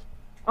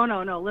 Oh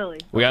no, Lily.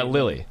 We got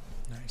Lily.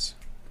 Nice.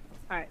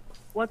 All right,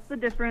 what's the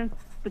difference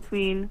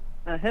between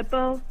a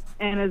hippo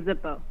and a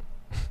zippo?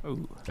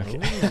 Ooh. Okay.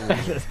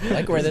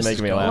 Like where this making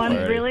is me going. laugh One's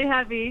already. really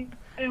heavy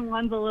and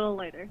one's a little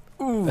lighter.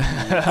 Ooh.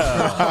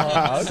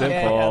 Okay,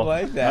 Simple. I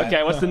like that.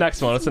 Okay, what's the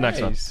next one? What's the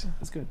next one? Nice.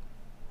 That's good.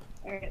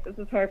 All right, this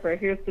is Harper.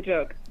 Here's the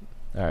joke.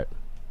 All right.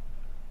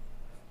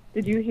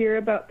 Did you hear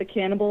about the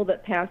cannibal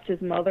that passed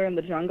his mother in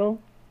the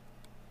jungle?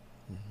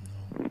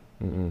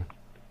 Mm-mm.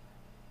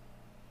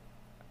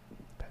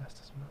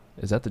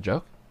 Is that the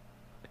joke?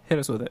 Hit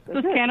us with it.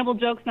 Does cannibal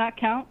jokes not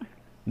count?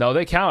 No,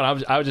 they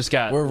count. I just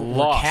got We're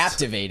lost.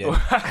 captivated.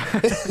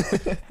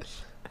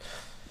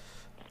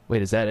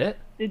 Wait, is that it?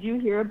 Did you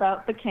hear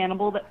about the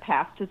cannibal that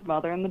passed his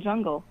mother in the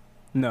jungle?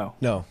 No.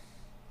 No.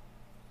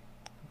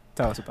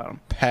 Tell us about him.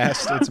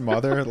 Passed its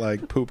mother,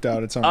 like pooped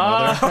out its own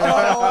mother.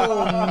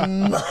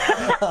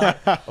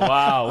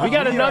 Wow, we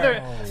got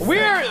another. We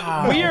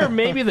are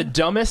maybe the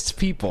dumbest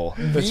people.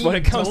 That's when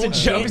it comes to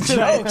jokes.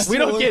 Tonight. We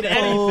don't get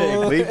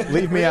anything.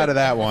 Leave me out of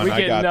that one. We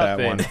I get got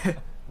nothing. that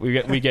one.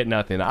 We get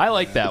nothing. I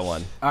like that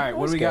one. All right,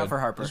 what do we got for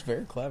Harper? That's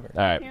very clever.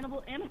 All right.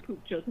 Cannibal and a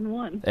poop joke in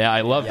one. Yeah,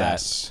 I love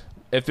Yes. that.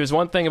 If there's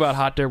one thing about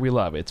Hot Dirt we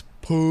love, it's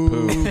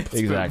poop.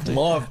 Exactly.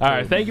 Love All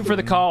right, thank you for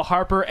the call,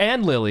 Harper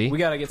and Lily. We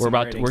gotta get we're some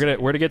about ratings.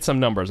 we're gonna get some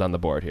numbers on the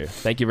board here.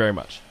 Thank you very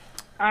much.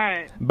 All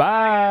right.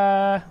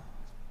 Bye. All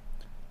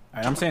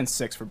right, I'm saying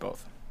 6 for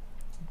both.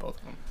 Both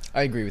of them.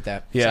 I agree with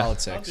that. Yeah.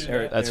 Solid 6.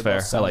 That's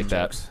fair. I like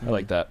that. I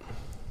like that.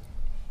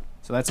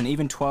 So that's an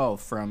even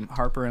 12 from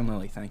Harper and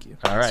Lily. Thank you.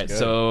 All right,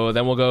 so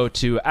then we'll go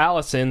to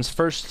Allison's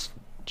first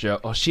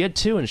joke. Oh, she had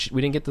 2, and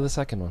we didn't get to the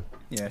second one.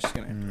 Yeah, she's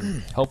gonna.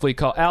 Hopefully,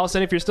 call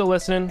Allison if you're still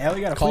listening. Ellie,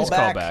 you gotta Please call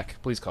call back. back.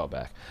 Please call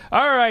back.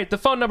 All right, the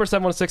phone number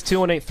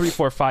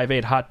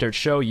 716-218-3458. Hot Dirt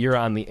Show. You're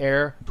on the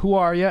air. Who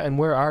are you, and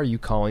where are you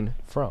calling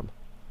from?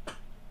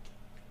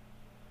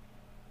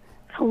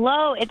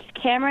 Hello, it's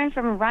Cameron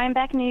from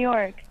Rhinebeck, New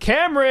York.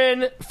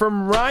 Cameron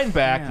from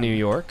Rhinebeck, New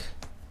York.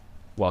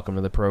 Welcome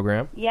to the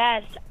program.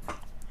 Yes.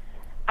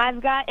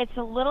 It's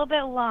a little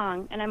bit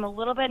long, and I'm a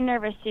little bit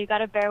nervous, so you got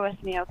to bear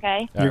with me,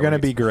 okay? You're gonna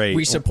be great.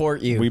 We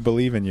support you. We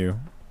believe in you.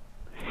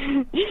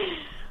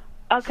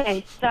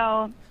 Okay,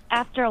 so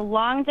after a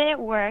long day at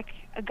work,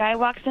 a guy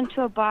walks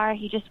into a bar.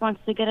 He just wants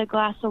to get a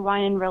glass of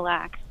wine and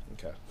relax.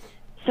 Okay.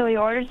 So he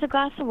orders a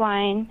glass of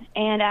wine,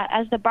 and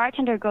as the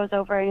bartender goes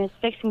over and is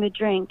fixing the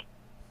drink,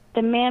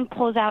 the man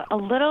pulls out a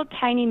little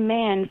tiny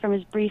man from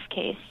his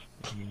briefcase.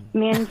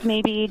 Man's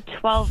maybe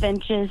 12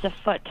 inches, a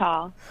foot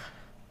tall.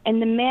 And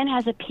the man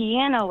has a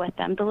piano with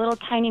him. The little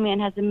tiny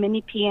man has a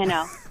mini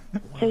piano.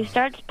 So he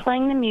starts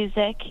playing the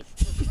music,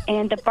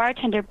 and the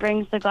bartender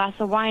brings the glass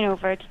of wine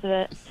over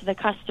to the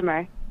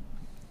customer.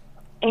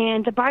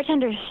 And the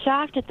bartender is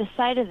shocked at the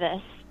sight of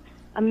this,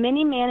 a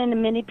mini man and a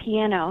mini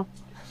piano.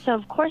 So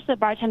of course the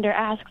bartender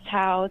asks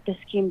how this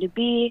came to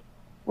be,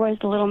 where's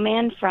the little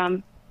man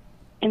from?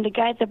 And the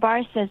guy at the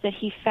bar says that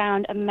he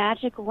found a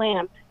magic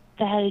lamp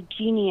that had a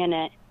genie in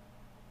it.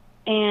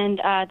 And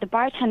the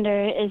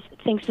bartender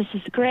thinks this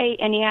is great,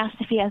 and he asks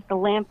if he has the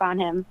lamp on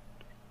him.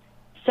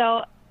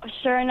 So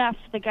sure enough,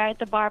 the guy at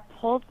the bar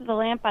pulls the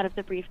lamp out of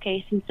the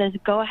briefcase and says,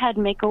 "Go ahead,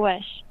 make a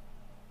wish."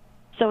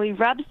 So he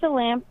rubs the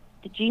lamp,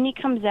 the genie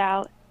comes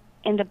out,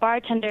 and the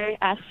bartender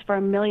asks for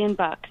 $1 million.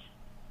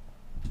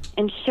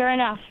 And sure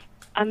enough,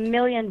 $1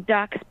 million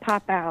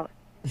pop out,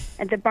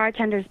 and the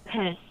bartender's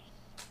pissed.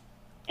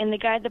 And the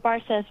guy at the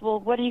bar says, well,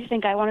 what do you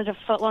think? I wanted a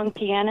foot-long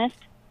pianist?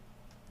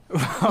 All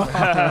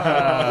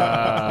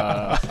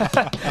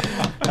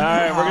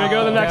right, we're gonna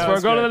go to the next one.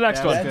 We're going to the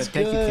next one. That's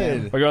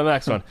good. We're going to the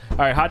next one. All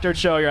right, Hot Dirt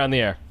Show, you're on the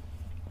air.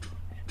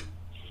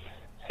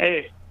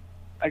 Hey,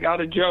 I got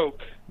a joke.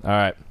 All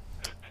right.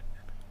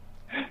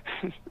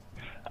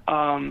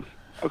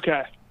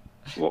 Okay.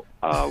 Well,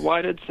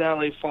 why did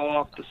Sally fall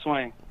off the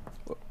swing?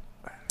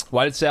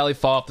 Why did Sally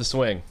fall off the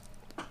swing?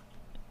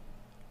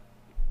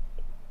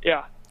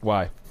 Yeah,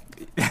 Why?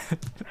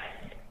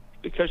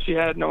 because she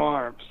had no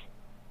arms.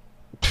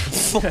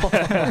 Who is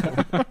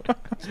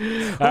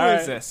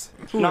this?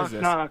 Who knock, is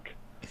this? knock.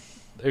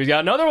 We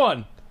got another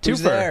one.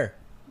 Who's Twofer. there?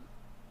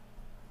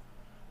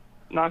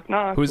 Knock,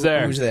 knock. Who's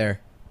there? Who's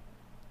there?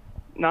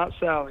 Not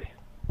Sally.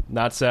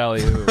 Not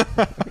Sally. Who?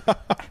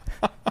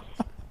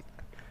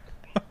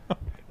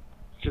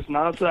 Just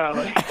not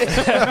Sally. That's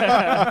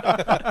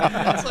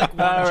like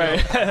one All right.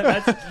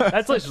 joke.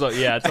 that's like,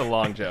 yeah, it's a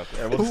long joke.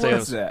 We'll Who say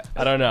was this- that?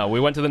 I don't know. We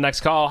went to the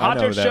next call. I Hot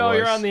know Dirt who that Show,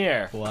 you're was. on the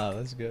air. Wow,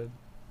 that's good.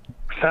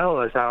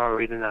 Fellas, how are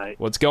we tonight?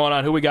 What's going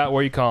on? Who we got?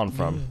 Where you calling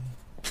from?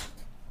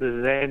 This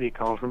is Andy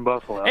calling from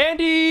Buffalo.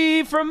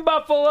 Andy from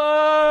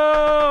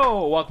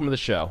Buffalo. Welcome to the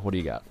show. What do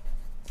you got?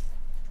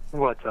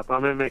 What's up?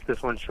 I'm going to make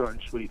this one short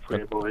and sweet for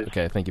you boys.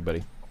 Okay, thank you,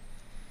 buddy.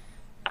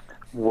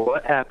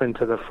 What happened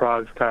to the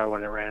frog's car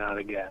when it ran out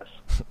of gas?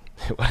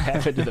 What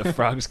happened to the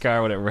frog's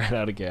car when it ran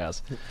out of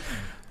gas?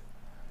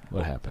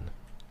 What happened?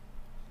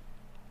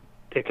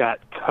 It got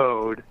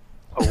towed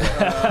away.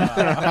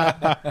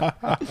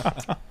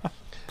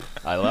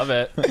 I love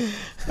it.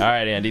 All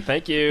right, Andy.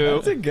 Thank you.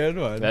 That's a good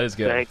one. That is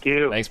good. Thank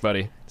you. Thanks,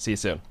 buddy. See you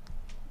soon.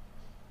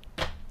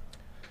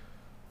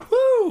 Woo!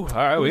 All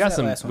right, we Who's got that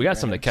some. last We one, got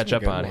something to Brandon? catch Some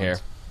up good on ones. here.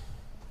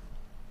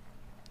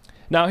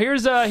 Now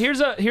here's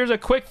a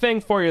quick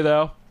thing for you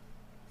though.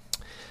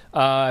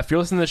 If you're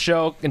listening to the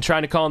show and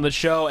trying to call in the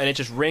show and it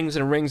just rings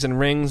and rings and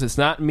rings, it's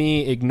not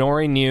me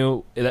ignoring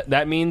you.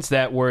 That means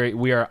that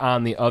we are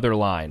on the other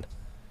line.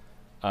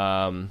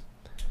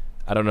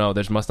 I don't know.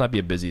 There must not be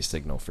a busy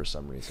signal for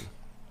some reason,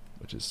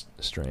 which is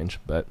strange.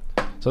 But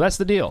so that's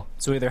the deal.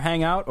 So either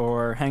hang out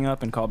or hang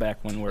up and call back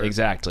when we're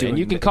Exactly. doing And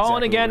you can call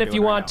in exactly again what if we're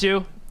you doing want right now.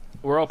 to.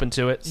 We're open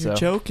to it. Your So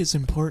joke is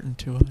important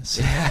to us.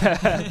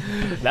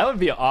 that would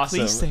be awesome.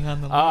 Please stay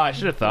on the Oh, line. I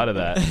should have thought of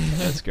that.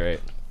 That's great.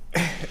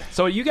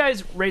 So you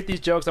guys rate these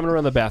jokes. I'm gonna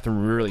run to the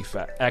bathroom really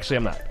fast. Actually,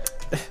 I'm not.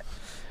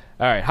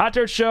 All right, Hot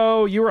Dirt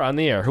Show. You were on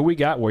the air. Who we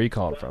got? Where are you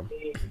calling from?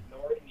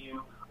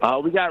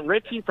 We got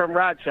Richie from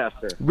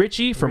Rochester.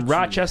 Richie from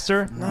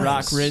Rochester.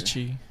 Rock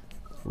Richie.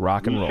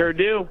 Rock and roll. Sure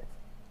do.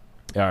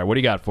 All right, what do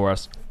you got for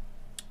us?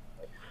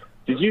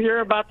 Did you hear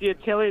about the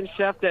Italian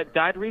chef that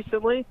died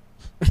recently?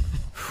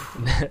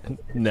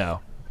 No.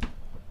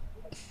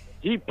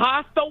 He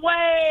passed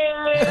away!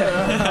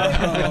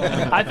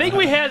 I think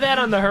we had that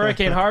on the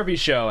Hurricane Harvey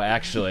show,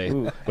 actually,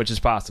 which is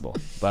possible,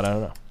 but I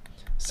don't know.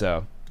 So,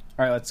 All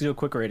right, let's do a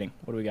quick rating.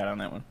 What do we got on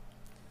that one?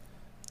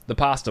 the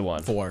pasta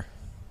one. 4.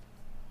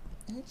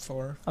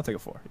 4. I'll take a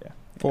 4. Yeah.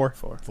 4.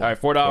 All right,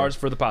 $4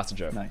 for the pasta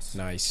joke. Nice.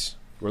 Nice.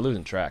 We're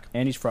losing track.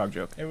 Andy's frog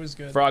joke. It was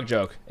good. Frog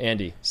joke.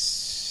 Andy.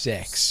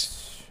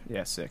 6.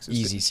 Yeah, 6.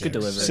 Easy Good, 6. good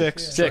delivery.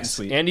 6. Short and 6.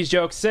 sweet. Andy's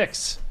joke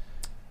 6.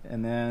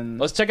 And then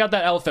Let's check out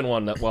that elephant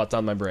one while it's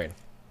on my brain.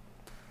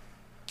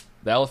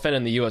 The elephant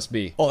and the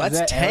USB. Oh, Is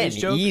that's that 10.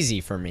 Andy's joke? Easy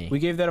for me. we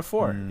gave that a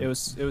 4. It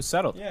was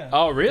settled. Yeah.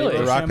 Oh, really? They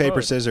Rock, Rochambeau.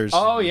 paper, scissors.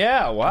 Oh,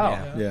 yeah.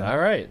 Wow. Yeah. All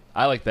right.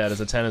 I like that as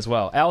a 10 as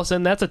well.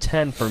 Allison, that's a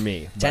 10 for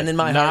me. 10 but in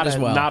my not heart as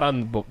well. Not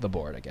on the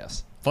board, I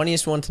guess.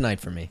 Funniest one tonight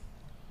for me.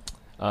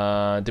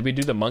 Did we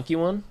do the monkey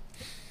one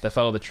that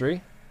fell out of the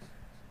tree?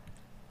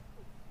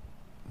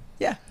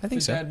 Yeah, I think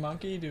The so. Bad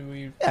Monkey? Do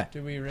we? Yeah.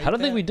 Do we rate I don't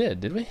think that? we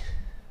did we?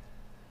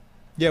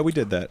 Yeah, we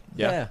did that.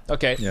 Yeah.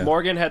 Okay. Yeah.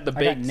 Morgan had the I got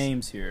baked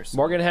names here. So.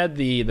 Morgan had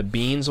the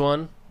beans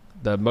one.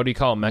 The what do you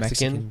call 'em?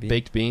 Mexican, Mexican bean-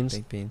 baked beans?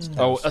 Baked beans.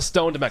 Oh, a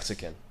stoned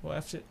Mexican. We'll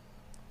have to.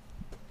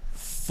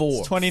 4.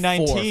 It's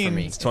 2019. 4 for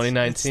me. It's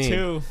 2019. It's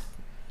 2.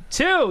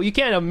 2. You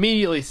can't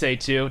immediately say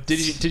 2.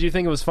 Did you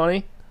think it was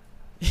funny?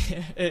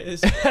 Yeah, it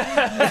is.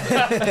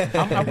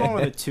 I'm going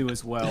with a 2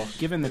 as well,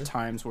 given the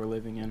times we're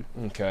living in.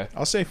 Okay.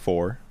 I'll say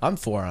 4. I'm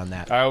 4 on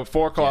that. All right,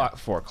 4 o'clock.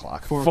 4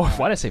 o'clock. Four Four- o'clock.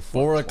 Why did I say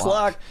 4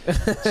 o'clock?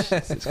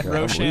 Jesus Christ,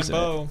 I'm losing it.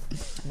 Rochambeau.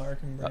 Mark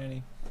and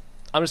Brandy.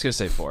 I'm just gonna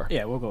say 4.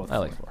 Yeah, we'll go with I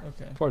like 4. 4.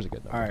 Okay. 4 is a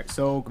good number. All right,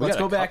 so We let's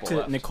got a go back couple to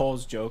left.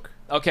 Nicole's joke.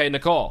 Okay,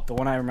 Nicole. The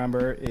one I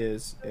remember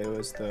is it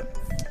was the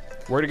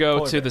We're to go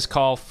Polar to bear. this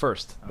call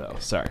first, though. Okay.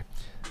 Sorry.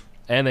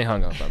 And they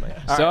hung up on me.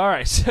 All So, right. all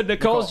right. So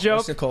Nicole's What's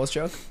joke. Nicole's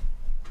joke?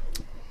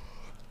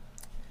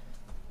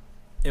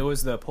 it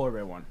was the polar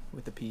bear one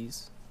with the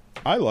peas.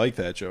 I like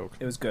that joke.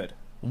 It was good.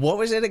 What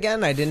was it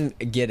again? I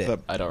didn't get it.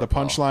 I don't The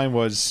recall. punchline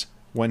was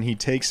when he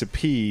takes a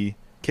pee,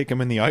 kick him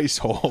in the ice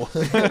hole.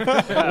 Wait,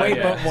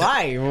 yeah. but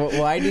why?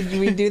 Why did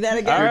we do that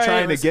again? You're right,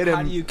 trying to was get how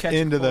him do you catch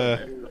into a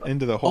polar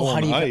the hole how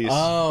in do the you? ice.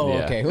 Oh,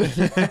 Yeah. okay.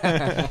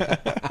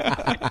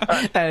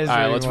 That is All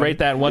right, really let's funny. rate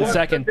that 1 What's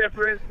second. the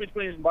difference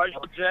between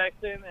Michael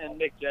Jackson and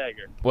Mick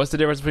Jagger? What's the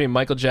difference between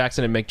Michael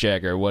Jackson and Mick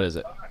Jagger? What is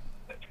it?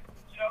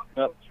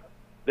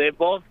 They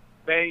both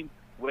Spain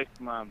with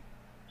Mom.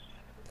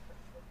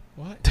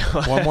 What?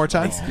 One more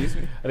time. Excuse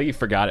me. I think you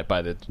forgot it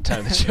by the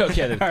time the joke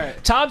ended. All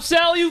right. Tom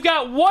Sell, you've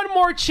got one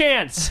more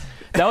chance.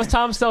 That was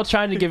Tom Sell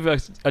trying to give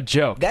us a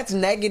joke. That's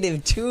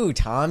 -2,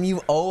 Tom.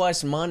 You owe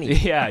us money.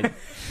 Yeah.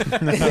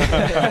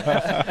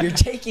 You're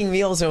taking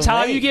meals away.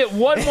 Tom, you get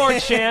one more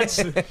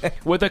chance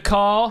with a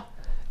call.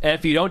 And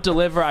if you don't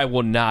deliver, I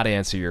will not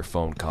answer your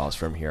phone calls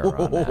from here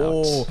on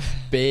out.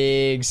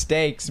 Big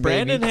stakes,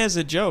 Brandon baby. has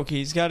a joke.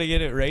 He's got to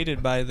get it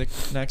rated by the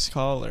next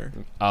caller.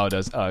 Oh,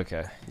 does? Oh,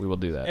 okay. We will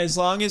do that. As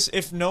long as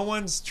if no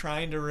one's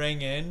trying to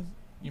ring in,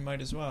 you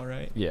might as well,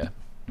 right? Yeah.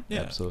 Yeah.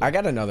 Absolutely. I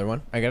got another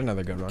one. I got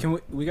another good one. Can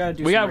we gotta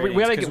do We some got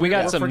ratings, 'cause we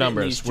got we're some forgetting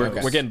numbers. these We're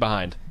jokes. getting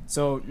behind.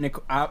 So, Nick,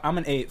 I'm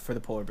an 8 for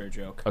the polar bear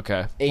joke.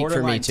 Okay. 8 for me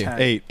Borderline too.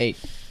 10. 8.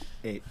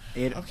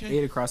 8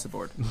 Okay. across the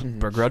board.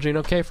 Begrudging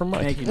okay from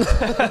Mike. Thank you.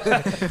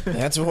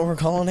 That's what we're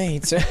calling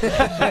 8s.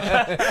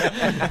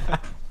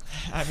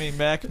 I mean,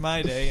 back in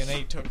my day, an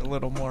 8 took a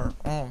little more.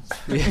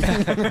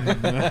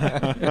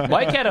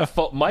 Mike had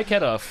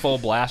a full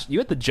blast. You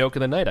had the joke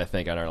of the night, I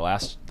think, on the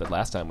last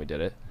time we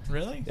did it.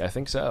 Really? Yeah, I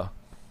think so.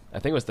 I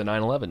think it was the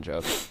 9/11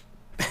 joke.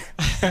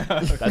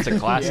 That's a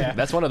classic. Yeah.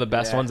 That's one of the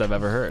best ones I've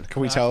ever heard.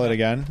 Can we tell it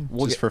again,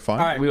 just for fun?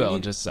 All right, We will in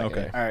need- just a second.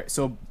 Okay. All right.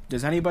 So,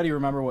 does anybody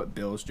remember what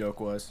Bill's joke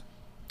was?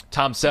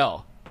 Tom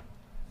Sell.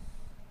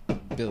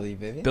 Billy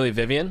Vivian? Billy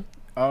Vivian?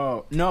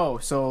 Oh no!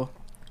 So,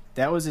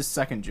 that was his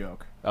second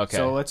joke. Okay.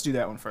 So let's do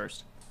that one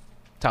first.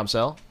 Tom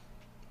Sell?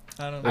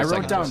 I don't. I know.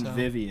 wrote down So.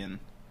 Vivian.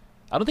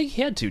 I don't think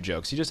he had 2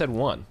 jokes. He just had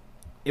one.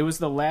 It was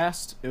the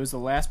last. It was the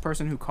last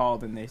person who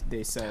called, and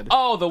they said,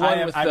 Oh, the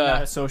one with I'm the-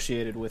 not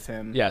associated with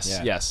him." Yes,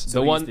 Yeah. yes. So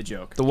the he's one. the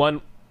joke. The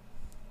one.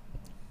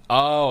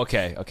 Oh,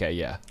 okay, okay,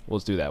 yeah.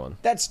 Let's do that one.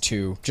 That's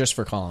 2, just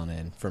for calling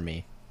in for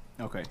me.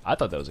 Okay. I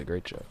thought that was a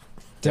great joke.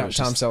 Tom, was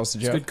Tom just- sells the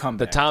It's a joke. good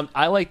comeback.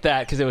 I like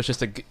that because it was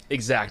just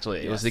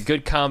exactly. It was a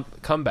good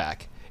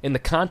comeback in the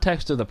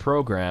context of the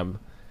program,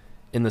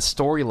 in the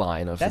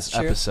storyline of That's this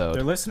true. episode.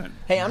 They're listening.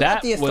 Hey, I'm That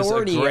not the was a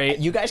authority. great-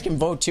 You guys can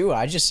vote too.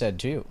 I just said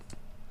 2.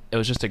 It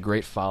was just a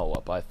great follow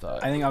up. I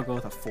thought. I think I'll go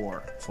with a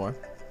 4. 4.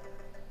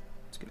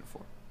 Let's get a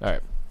 4. All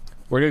right,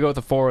 we're gonna go with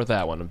the 4 with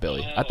that one,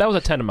 Billy. That was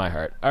a 10 in my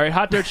heart. All right,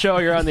 Hot Dirt Show,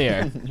 you're on the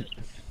air.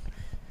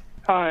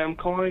 Hi, I'm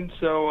calling,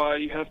 so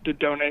you have to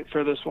donate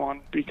for this one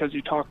because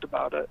you talked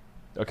about it.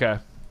 Okay,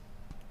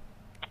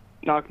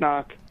 Knock,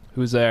 knock.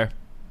 who's there?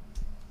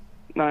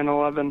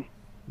 9/11.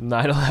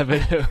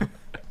 9/11.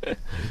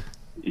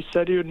 You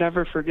said you would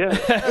never forget.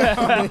 All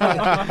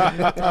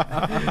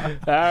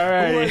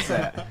right. Who was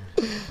that?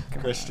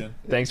 Christian.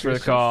 Thanks for the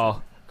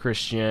call,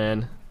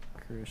 Christian.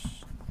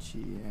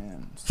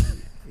 Christian.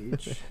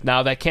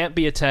 Now that can't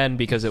be a 10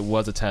 because it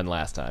was a 10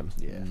 last time.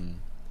 Yeah.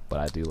 But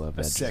I do love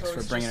A that. 6 So for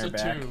it's bringing her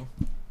just a back. 2.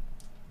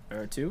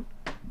 Or a 2?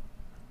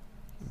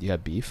 You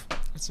got beef?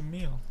 It's a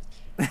meal.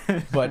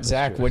 But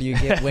Zach, what do you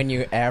get when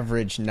you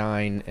average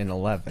 9 and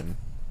 11?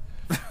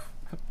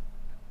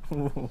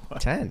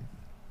 10.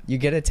 You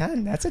get a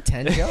 10. That's a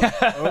 10 joke. I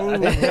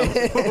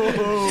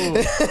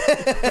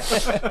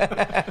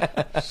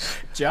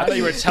thought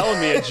you were telling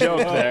me a joke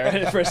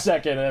there for a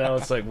second, and I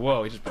was like,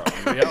 "Whoa, he just brought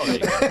me reality."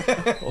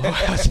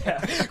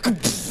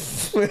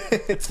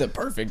 It's the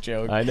perfect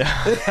joke. I know.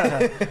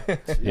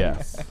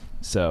 Yeah.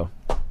 So,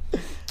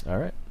 all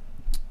right.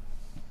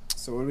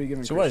 So what are we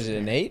giving? So what is it,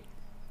 an 8?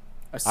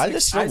 A 6, I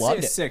just still I'd say loved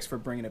a it. 6 for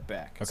bringing it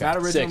back. It's Okay. not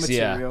original 6,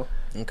 yeah. material.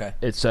 Okay.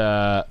 It's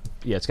yeah,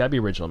 it's got to be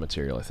original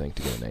material, I think,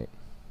 to get an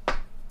 8.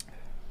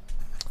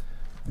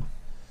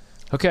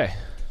 Okay.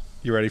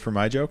 You ready for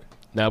my joke?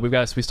 Now we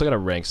still got to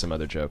rank some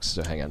other jokes,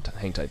 so hang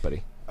tight,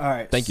 buddy. All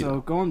right. Thank you.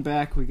 So going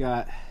back, we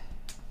got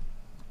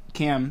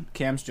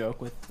Cam's joke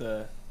with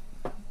the.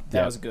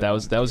 That was a good. That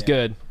was one. Yeah.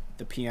 good.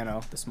 The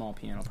piano, the small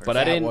piano. Person. But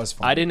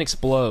I didn't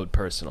explode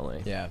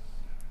personally. Yeah.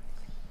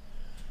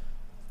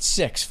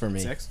 6 for me.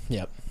 6?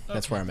 Yep.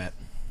 That's where I'm at.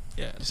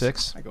 Yeah.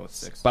 6? I go with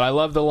 6. But I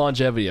love the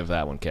longevity of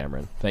that one,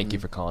 Cameron. Thank you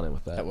for calling in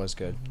with that. That was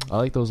good. I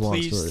like those long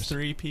Please, stories.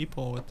 3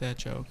 people with that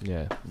joke.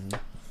 Yeah.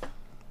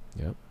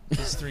 Yep.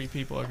 Because 3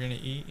 people are gonna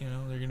eat. You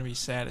know, they're gonna be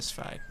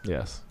satisfied.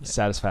 Yes. Yeah.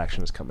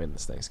 Satisfaction has come in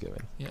this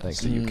Thanksgiving. Yes. Thanks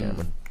to you,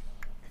 Cameron.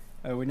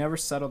 We never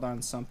settled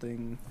on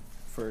something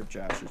for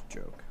Josh's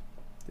joke.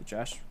 Did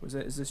Josh?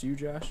 Is this you,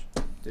 Josh?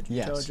 Did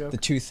you tell a Yes. joke? The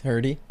tooth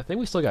hurdy. I think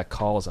we still got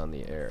calls on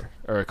the air,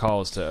 or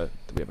calls that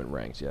we haven't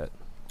ranked yet.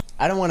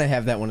 I don't want to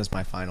have that one as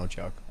my final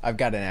joke. I've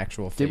got an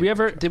actual. Did we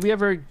ever give?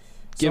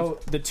 So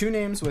the 2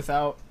 names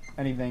without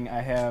anything,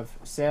 I have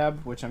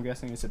Sab, which I'm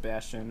guessing is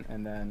Sebastian,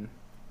 and then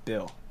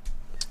Bill,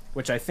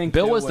 which I think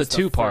Bill was the the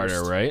two-parter,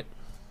 first. right?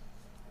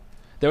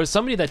 There was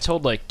somebody that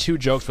told like 2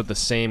 jokes with the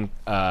same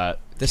The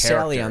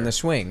Sally character. on the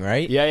swing,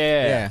 right?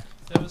 Yeah.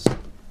 That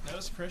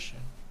was Christian.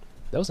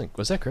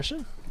 Was that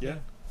Christian? Yeah.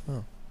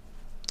 Oh.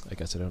 I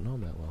guess I don't know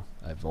him that well.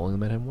 I've only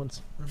met him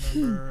once.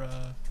 Remember?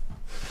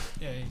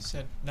 Yeah, he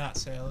said not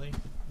Sally.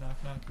 Knock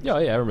knock. Yeah,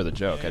 I remember the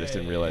joke. I just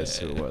didn't realize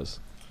who it was.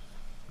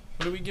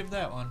 What do we give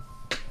that one?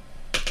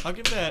 I'll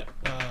give that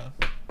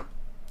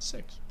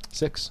 6.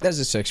 6. That's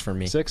a 6 for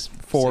me. 6.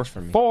 4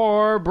 for me.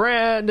 4.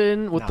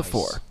 Brandon with the Nice.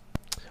 4.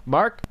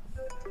 Mark.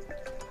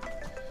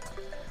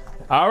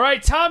 All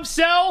right, Tom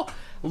Sell,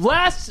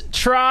 last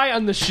try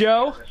on the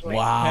show.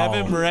 Wow. Have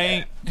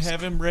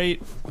him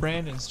rate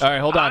Brandon's. All right,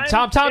 hold on.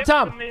 Tom.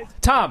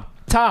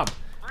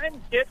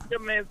 I'm Kit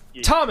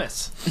Kaminsky.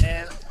 Thomas.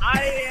 And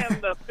I am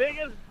the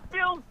biggest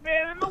Bills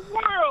fan in the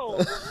world.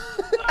 Not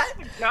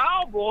the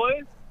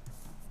Cowboys.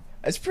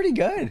 That's pretty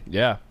good.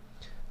 Yeah.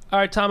 All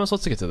right, Thomas,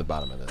 let's get to the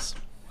bottom of this.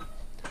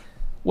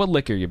 What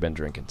liquor you been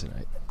drinking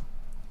tonight?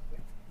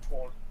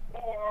 For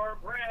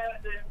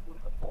Brandon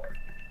with the four.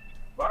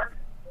 Mark.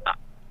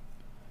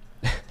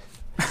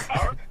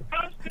 Our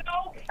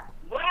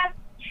last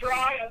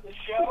try on the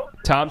show.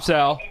 Tom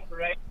Sell.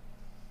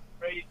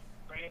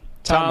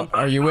 Tom,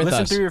 are you with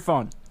Listen us? through your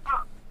phone.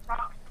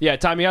 Yeah,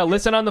 Tom, you gotta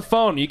listen on the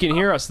phone. You can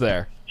hear us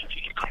there.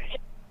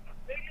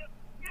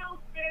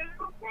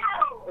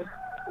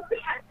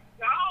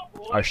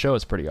 Our show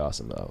is pretty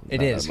awesome, though.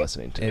 It I'm is.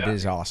 listening to It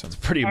is awesome. It's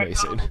pretty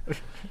amazing.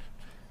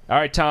 All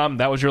right, Tom,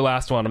 that was your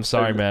last one. I'm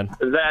sorry, man.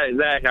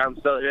 Zach, I'm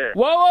still here.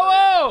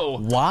 Whoa!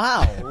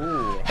 Wow.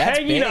 That's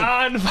Hanging big.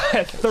 on by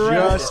a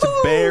thread. Just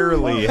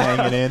barely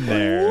hanging in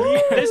there.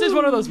 This is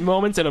one of those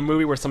moments in a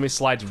movie where somebody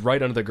slides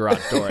right under the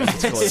garage door.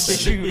 As it's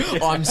closing.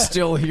 I'm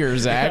still here,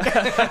 Zach.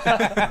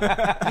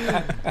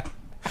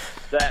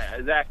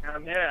 Zach,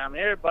 I'm here. I'm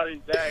here, buddy.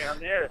 Zach,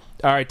 I'm here.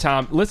 All right,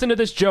 Tom, listen to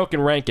this joke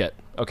and rank it,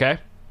 okay?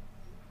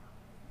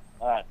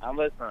 All right, I'm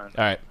listening. All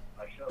right.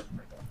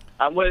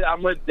 I'm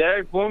with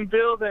Derek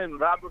Bloomfield and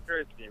Robert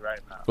Kirsty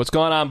right now. What's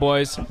going on,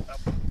 boys?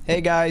 Hey,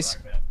 guys.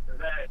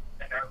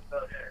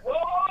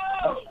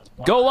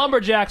 Go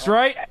Lumberjacks,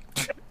 right?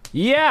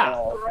 Yeah.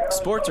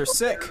 Sports are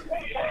sick.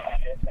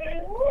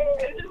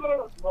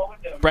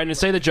 Brendan,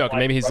 say the joke.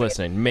 Maybe he's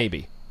listening.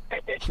 Maybe.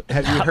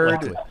 Have you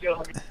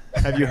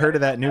heard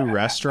of that new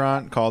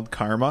restaurant called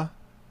Karma?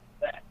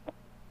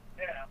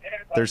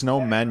 There's no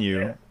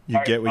menu. You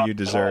get what you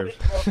deserve.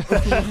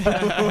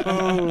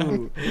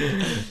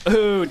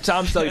 Ooh,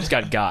 Tom Sell just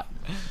got.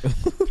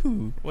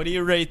 What do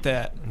you rate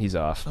that? He's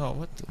off. Oh,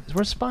 what? He's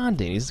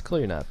responding. He's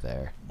clearly not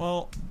there.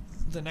 Well,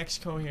 the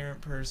next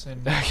coherent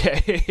person.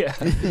 Okay, yeah.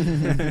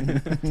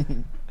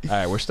 All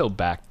right, we're still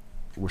back.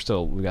 We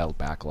got a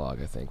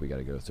backlog, I think, we got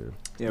to go through.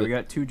 Yeah, we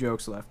got 2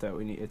 jokes left that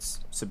we need. It's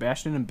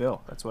Sebastian and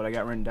Bill. That's what I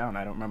got written down.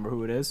 I don't remember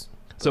who it is.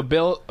 So,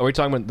 Bill, are we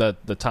talking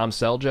about the Tom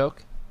Sell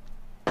joke?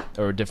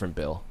 Or a different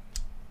Bill?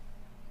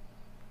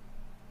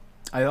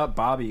 I thought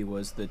Bobby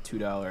was the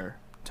 $2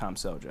 Tom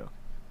Sell joke.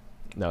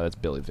 No, that's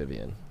Billy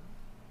Vivian.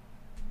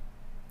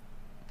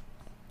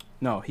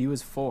 No, he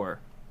was 4.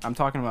 I'm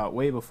talking about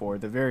way before.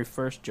 The very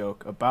first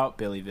joke about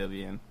Billy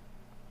Vivian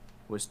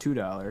was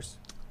 $2.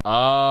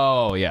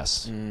 Oh,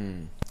 yes.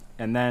 And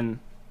then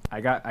I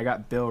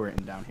got Bill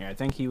written down here. I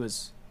think he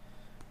was.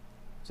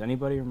 Does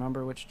anybody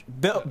remember which?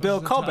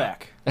 Bill, call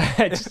back.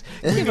 Just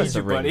give us a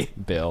you, ring, buddy.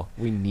 Bill.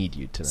 We need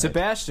you tonight.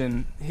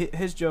 Sebastian,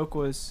 his joke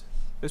was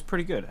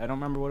pretty good. I don't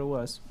remember what it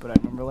was, but I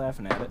remember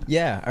laughing at it.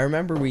 Yeah, I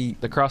remember the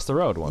Across the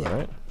Road one,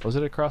 right? Was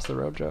it Across the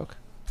Road joke?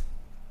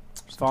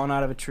 Falling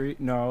out of a tree?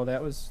 No,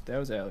 that was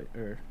Ellie,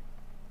 or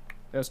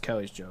that was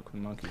Kelly's joke. The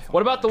monkey.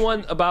 What about the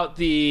one about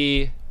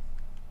the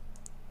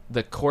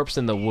corpse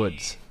in the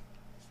woods?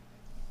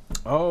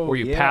 Oh, where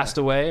you passed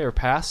away or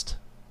passed?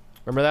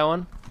 Remember that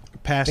one?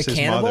 Past his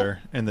mother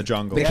in the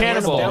jungle. The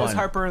cannibal. That was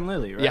Harper and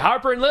Lily, right? Yeah,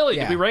 Harper and Lily.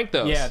 Yeah. Did we rank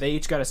those? Yeah, they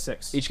each got a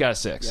 6. Each got a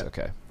 6. Yep.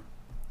 Okay.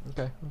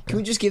 Can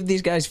we just give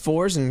these guys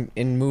 4s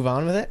and move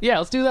on with it? Yeah,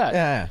 let's do that.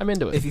 Yeah. I'm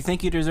into it. If you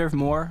think you deserve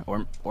more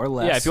or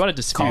less, yeah, if you want to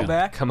dispute, call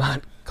back. Come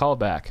on, call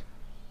back.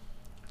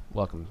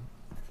 Welcome.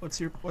 What's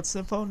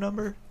the phone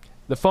number?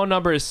 The phone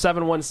number is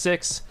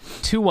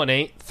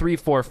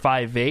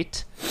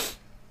 716-218-3458.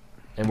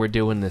 And we're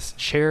doing this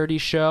charity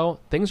show.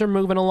 Things are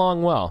moving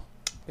along well.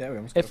 Yeah, we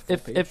almost got a full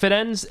page. If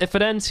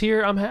it ends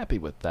here, I'm happy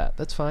with that.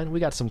 That's fine.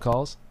 We got some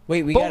calls.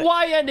 Wait,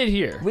 why end it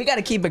here? We got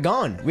to keep it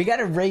going. We got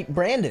to rate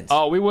Brandon's.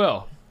 Oh, we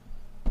will.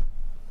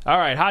 All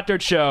right, Hot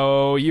Dirt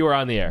Show, you are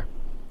on the air.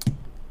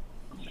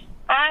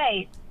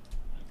 Hi.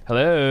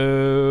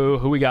 Hello.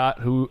 Who we got?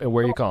 Who and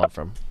where are you calling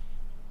from?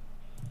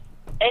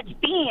 It's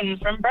Bean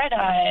from Bread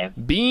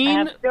Hive.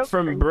 Bean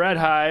from Bread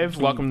Hive.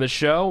 Welcome to the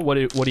show. What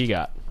do you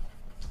got?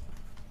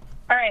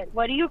 All right,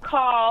 what do you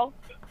call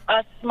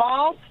a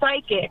small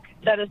psychic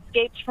that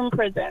escapes from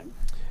prison?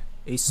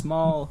 A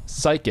small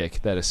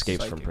psychic that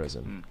escapes from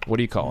prison. What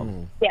do you call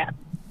him? Yeah.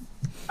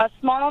 A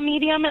small,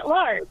 medium, at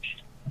large.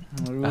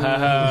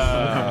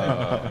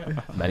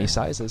 Many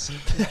sizes.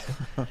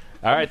 All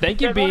right,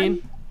 thank you,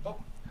 Bean.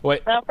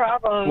 Wait. No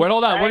problem. Wait,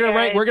 hold on. Bye, We're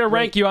gonna guys.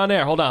 rank you on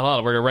there. Hold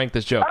on. We're gonna rank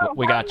this joke. Oh,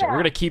 We got you. yeah. We're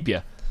gonna keep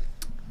you.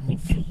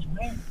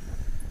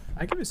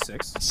 I give it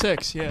 6.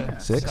 6, yeah.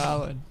 6?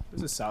 Solid. This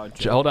is a solid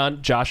joke. Hold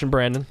on, Josh and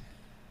Brandon.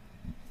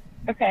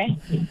 Okay.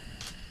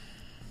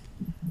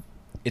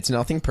 It's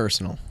nothing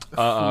personal.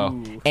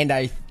 Uh-oh. And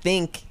I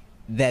think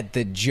that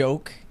the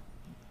joke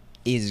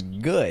is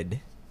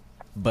good,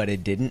 but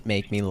it didn't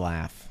make me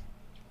laugh.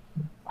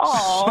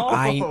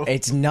 Oh.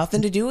 It's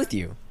nothing to do with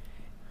you.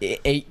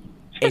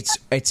 It's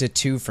a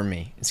 2 for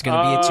me. It's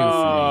gonna be a 2 for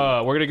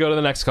me. We're gonna go to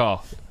the next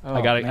call.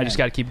 I just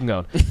gotta keep them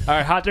going. All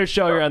right, Hot Dirt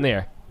Show, you're on the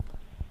air.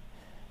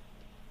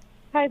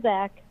 Hi,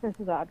 Zach. This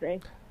is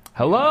Audrey.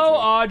 Hello,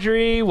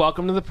 Audrey.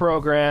 Welcome to the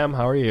program.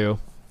 How are you?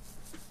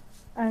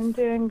 I'm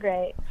doing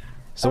great.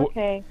 So,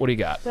 okay. what do you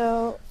got?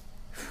 So,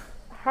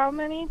 how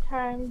many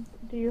times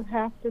do you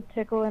have to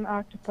tickle an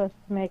octopus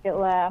to make it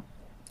laugh?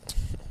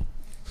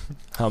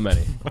 How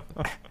many?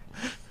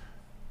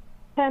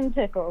 10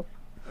 tickles.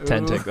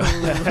 10 tickles.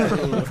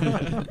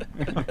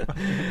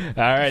 All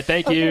right,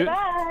 thank you. Okay,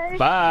 bye.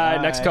 Bye.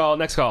 Bye. Next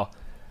call.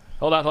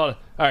 Hold on. All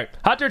right,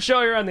 Hot Dirt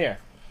Show, you're on the air.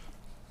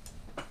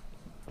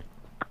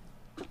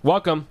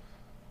 Welcome.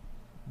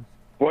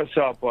 What's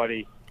up,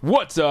 buddy?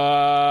 What's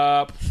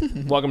up?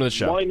 Welcome to the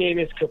show. My name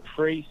is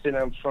Caprice, and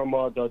I'm from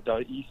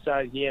the east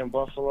side here in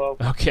Buffalo.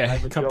 Okay. I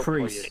have a joke for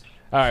Caprice. you.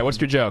 All right,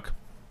 what's your joke?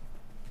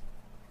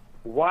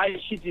 Why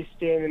should you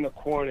stand in the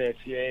corner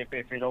if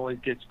it always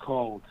gets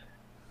cold?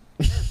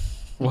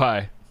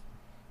 Why?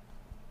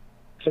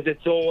 Because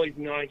it's always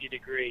 90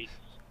 degrees.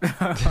 All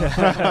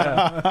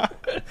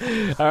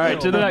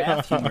right, to the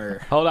next. Math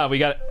humor. Hold on, we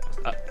got it.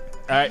 All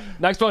right,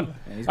 next one.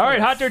 he's All right,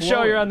 going Hot Dirt Show,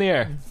 forward. you're on the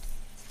air.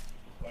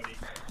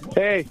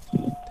 Hey.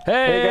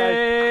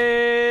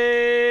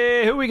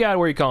 Hey, who we got?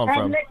 Where you calling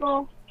from?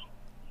 Nickel.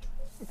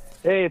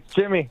 Hey, it's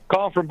Jimmy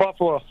calling from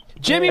Buffalo.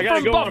 Jimmy I got a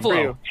from good one Buffalo.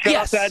 for you. Shout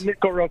Yes. out to Ed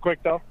Nickel real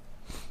quick, though.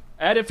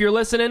 Ed, if you're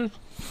listening,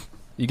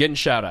 you're getting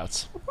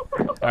shout-outs.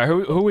 All right,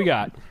 who we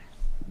got?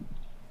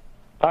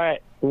 All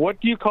right.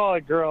 What do you call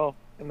a girl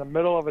in the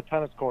middle of a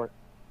tennis court?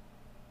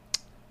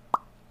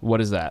 What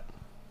is that?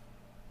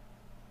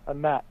 A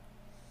net.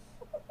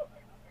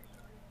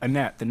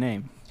 Annette, the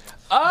name.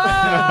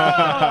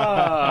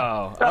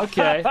 Oh,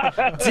 okay.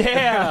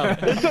 Damn.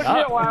 It took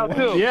me a while,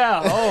 too.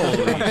 Yeah,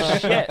 holy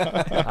shit.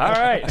 All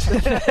right.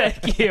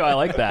 Thank you. I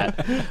like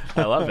that.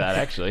 I love that,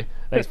 actually.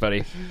 Thanks,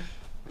 buddy.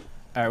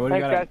 All right, what do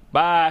we Thanks, got? guys.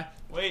 Bye.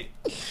 Wait.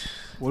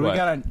 What do we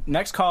got?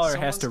 Next caller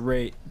has to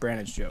rate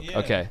Brandon's joke. Yeah.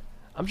 Okay.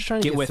 I'm just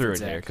trying to Get get with through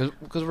it, it here Zach.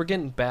 because we're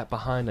getting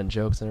behind on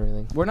jokes and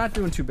everything. We're not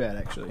doing too bad,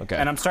 actually. Okay.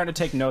 And I'm starting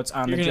to take notes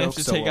on You're the gonna jokes.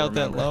 have to so take we'll out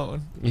that remember.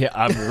 loan. Yeah,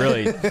 I'm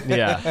really.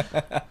 Yeah.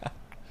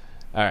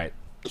 All right.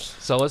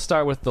 So let's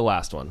start with the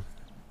last one.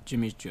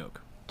 Jimmy's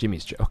joke.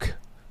 Jimmy's joke.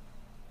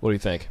 What do you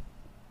think?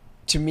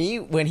 To me,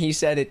 when he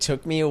said it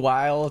took me a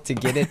while to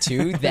get it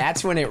to,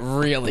 that's when it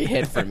really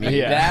hit for me.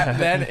 Yeah.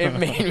 Then it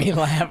made me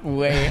laugh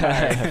way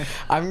hard.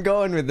 I'm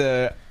going with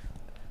the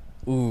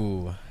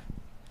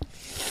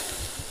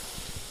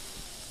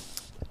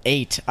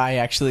 8. I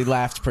actually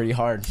laughed pretty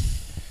hard.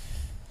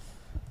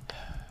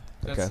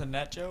 That's Okay. a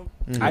net joke?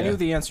 Mm-hmm. I knew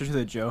the answer to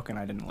the joke, and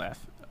I didn't laugh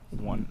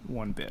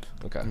one bit.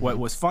 Okay. What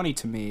was funny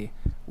to me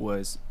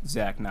was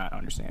Zach not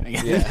understanding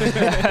it. Yeah.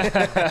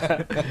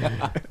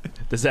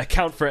 Does that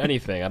count for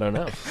anything? I don't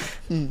know.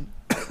 I'm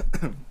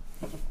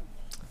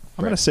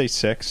gonna say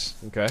 6.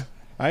 Okay.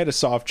 I had a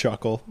soft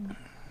chuckle.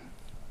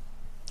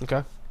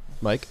 Okay.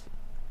 Mike?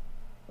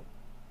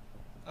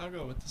 I'll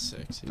go with the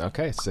 6. Yeah.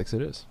 Okay, 6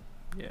 it is.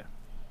 Yeah.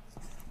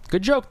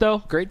 Good joke, though.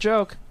 Great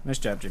joke. Nice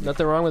job, Jimmy.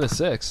 Nothing wrong with a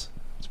 6.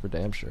 It's for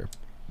damn sure.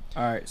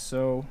 All right,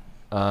 so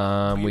We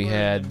were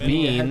had in the middle.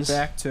 Beans head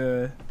back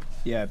to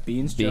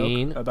Bean's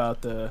Bean. joke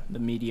about the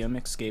medium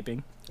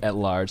escaping. at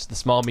large. The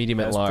small, medium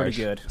at That's large. pretty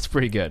good. It's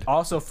pretty good.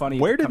 Also funny.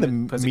 Where did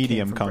because the it came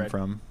medium come Brett.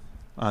 from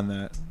on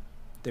that?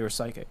 They were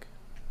psychic.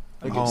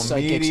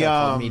 Psychics are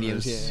called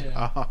mediums.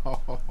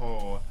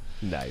 Oh.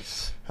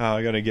 Nice.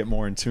 I got to get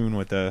more in tune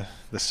with the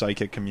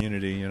psychic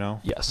community, you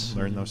know? Yes.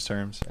 Learn those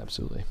terms.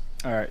 Absolutely.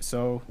 All right,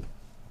 so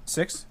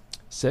 6?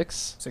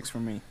 6? 6 for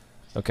me.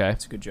 Okay.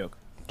 It's a good joke.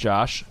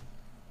 Josh?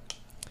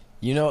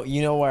 You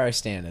know where I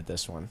stand at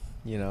this one.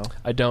 You know.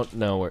 I don't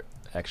know where,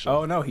 actually.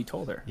 Oh, no, he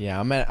told her. Yeah,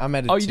 I'm at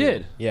a Oh, you 2.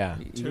 did? Yeah.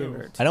 He gave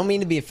her I don't mean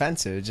to be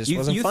offensive. It just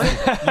wasn't you funny.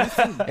 Think, you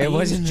think It Bean's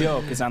wasn't-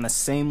 joke is on the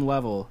same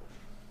level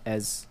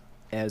as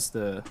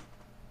the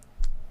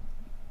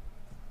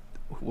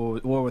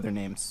what were their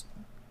names?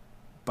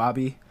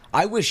 Bobby.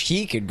 I wish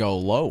he could go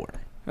lower.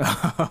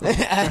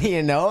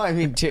 You know, I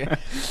mean,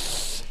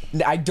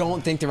 I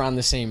don't think they're on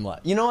the same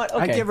level. You know what?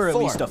 Okay, I'd give her at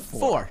 4. least a 4.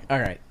 4. All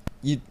right.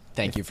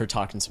 Thank you for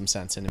talking some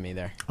sense into me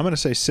there. I'm going to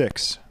say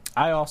 6.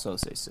 I also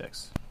say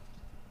 6.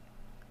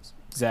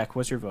 Zach,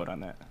 what's your vote on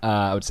that?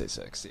 I would say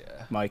 6,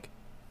 yeah. Mike?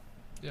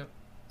 Yep.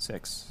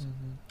 6.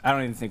 Mhm. I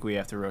don't even think we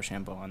have to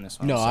Rochambeau on this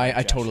one. No, so I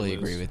Josh totally lose.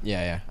 agree with.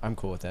 Yeah, I'm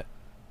cool with that.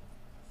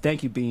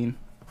 Thank you, Bean.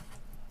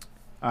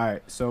 All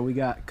right, so we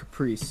got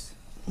Caprice.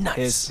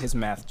 Nice. His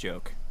math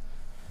joke.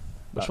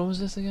 Which one was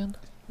this again?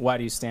 Why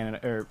do you stand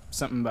in or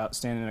something about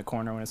standing in a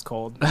corner when it's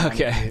cold?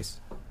 Okay. It's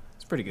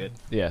pretty good.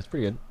 Yeah, it's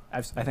pretty good.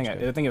 I think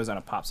it was on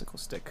a popsicle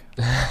stick.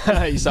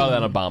 You saw that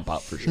on a bomb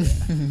pop for sure.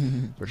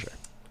 For sure.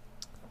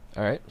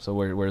 All right, so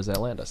where does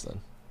that land us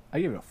then? I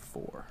give it a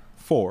 4.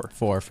 4.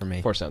 4 for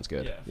me. 4 sounds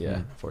good. Yeah.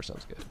 Yeah, 4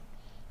 sounds good.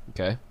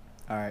 Okay.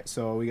 All right,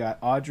 so we got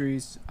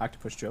Audrey's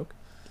octopus joke.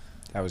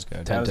 That was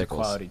good. That was tickles.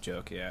 a quality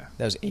joke, yeah.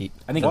 That was 8.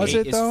 I think Was 8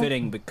 it, is though?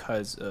 fitting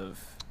because of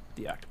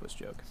the octopus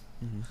joke.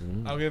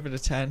 I'll give it a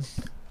 10.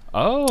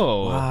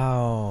 Oh.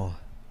 Wow.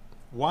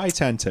 Why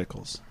 10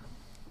 tickles?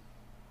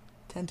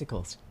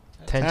 Tentacles.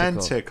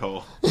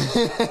 Tentacle.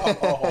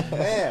 Oh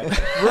man,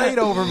 right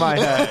over my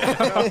head.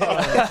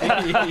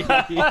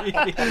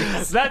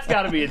 That's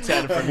got to be a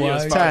 10 from you.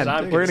 As far 10. as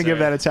I'm We're gonna give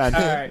that a 10.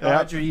 All right,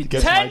 Yep. Audrey.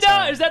 Gets my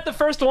 $10. Is that the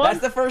first one? That's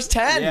the first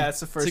 10. Yeah,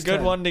 it's the first. It's a good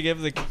 10. one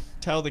to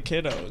tell the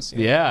kiddos. you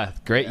know? Yeah,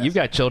 great. You've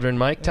got children,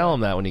 Mike. Tell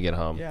them that when you get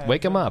home. Yeah,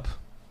 Wake them up.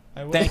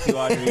 I will. Thank you,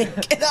 Audrey.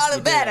 Get out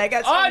of bed. I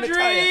got something to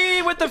tell you.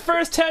 Audrey with the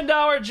first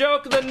 $10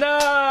 joke of the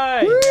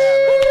night.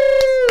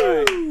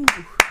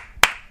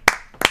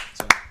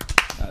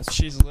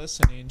 She's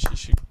listening. She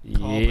should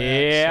call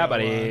Yeah, back so,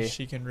 buddy.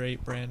 she can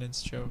rate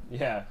Brandon's joke.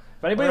 Yeah. If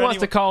anybody Or wants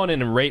to anyone- call in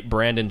and rate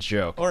Brandon's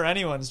joke. Or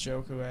anyone's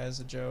joke who has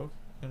a joke,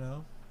 you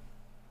know.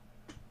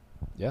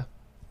 Yeah.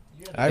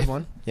 I have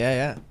one.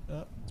 Yeah.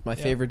 It's my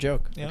favorite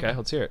joke. Yeah. Okay,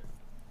 let's hear it.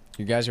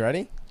 You guys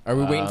ready? Are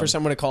we waiting for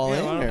someone to call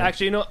in? or-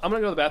 Actually, you know, I'm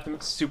going to go to the bathroom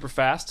super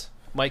fast.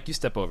 Mike, you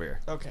step over here.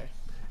 Okay.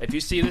 If you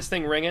see this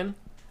thing ringing,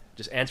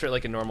 just answer it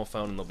like a normal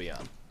phone and they'll be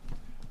on.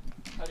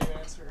 How do you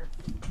answer?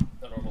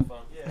 A normal phone?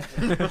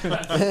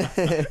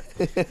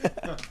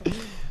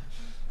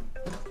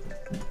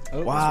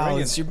 Oh, Wow,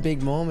 ringing. it's your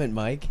big moment,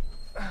 Mike.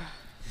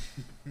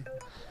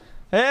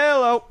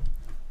 Hello.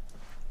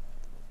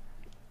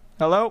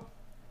 Hello.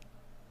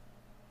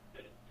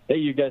 Hey,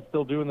 you guys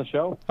still doing the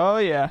show? Oh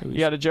yeah. You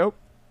got a joke?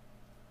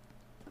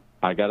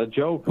 I got a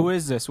joke. Who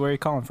is this? Where are you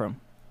calling from?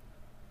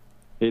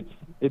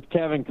 It's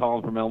Kevin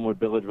calling from Elmwood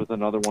Village with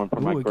another one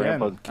from my Ooh, again,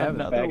 grandpa's Kevin.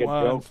 Another bag of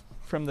one jokes.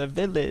 from the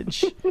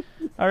village.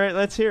 All right,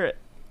 let's hear it.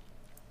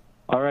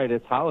 All right,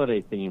 it's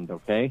holiday themed,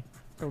 okay?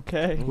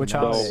 Okay. Which So,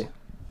 holiday?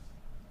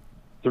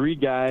 3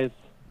 guys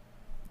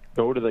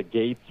go to the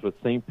gates with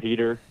St.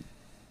 Peter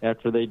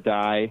after they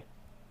die,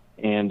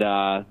 and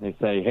they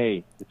say,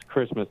 hey, it's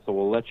Christmas, so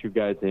we'll let you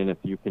guys in if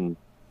you can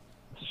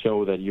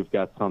show that you've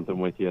got something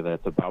with you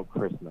that's about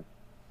Christmas.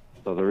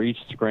 So they're each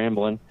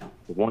scrambling.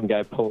 The one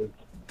guy pulls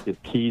his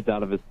keys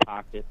out of his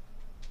pocket,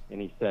 and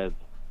he says,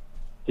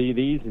 see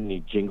these? And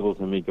he jingles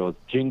them. He goes,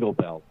 jingle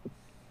bells.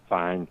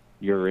 Fine,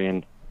 you're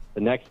in.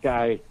 The next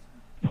guy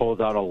pulls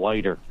out a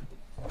lighter.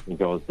 He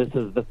goes, this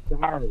is the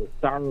star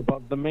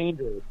above the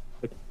manger.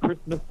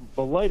 The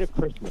light of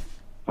Christmas.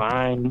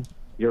 Fine,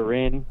 you're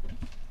in.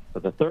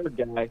 But the third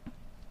guy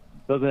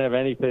doesn't have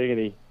anything, and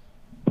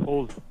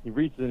he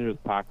reaches into his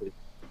pocket.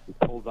 He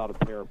pulls out a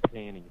pair of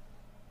panties.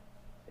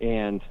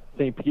 And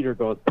St. Peter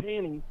goes,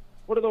 panties?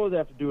 What do those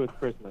have to do with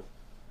Christmas?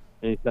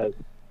 And he says,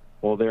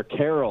 well, they're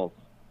carols.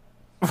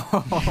 I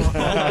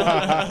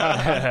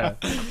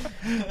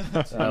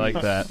like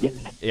that.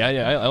 Yeah,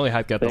 I only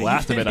got the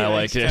last of it. I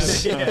like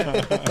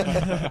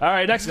it. All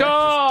right, next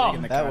call.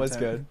 That was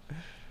good.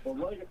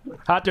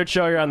 Hot Dirt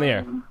Show, you're on the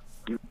air.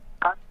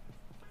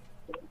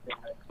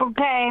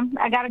 Okay,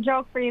 I got a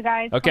joke for you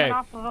guys. Okay. Coming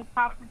off of a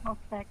popsicle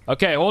stick.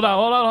 Okay, hold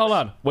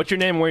on. What's your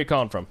name and where are you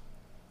calling from?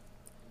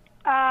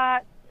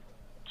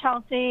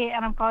 Chelsea,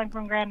 and I'm calling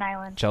from Grand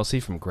Island. Chelsea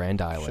from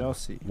Grand Island.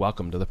 Chelsea.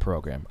 Welcome to the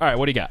program. All right,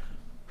 what do you got?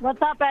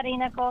 What's up, Eddie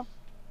Nickel?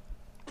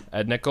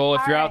 Ed Nickel,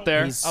 if you're out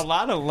there. A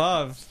lot of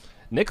love.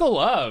 Nickel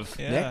Love.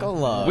 Yeah. Nickel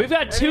love. We've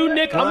got 2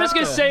 Nick. I'm just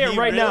going to say it He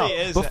right really now.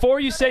 is. Before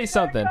you say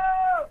something.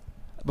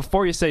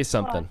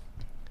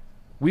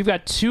 We've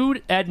got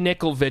 2 Ed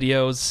Nickel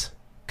videos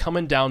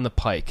coming down the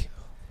pike.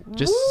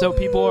 Just so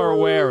people are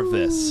aware of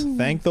this.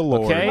 Thank the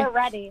Lord. Okay? We're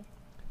ready.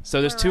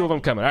 So there's 2 of them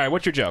coming. All right,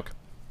 what's your joke?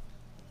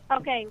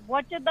 Okay,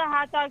 what did the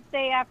hot dog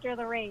say after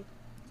the race?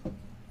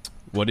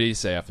 What did he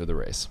say after the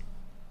race?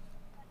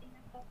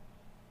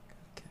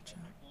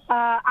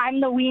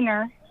 I'm the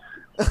wiener.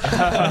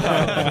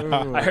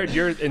 I heard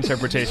your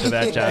interpretation of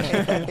that, Josh.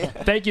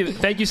 Thank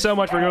you so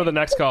much for going to the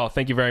next call.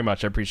 Thank you very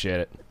much. I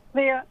appreciate it.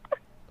 Yeah.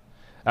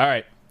 All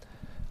right.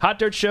 Hot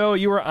Dirt Show,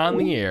 you are on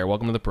the air.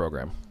 Welcome to the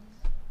program.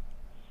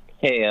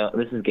 Hey,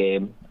 this is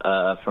Gabe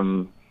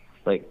from,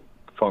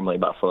 formerly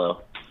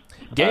Buffalo.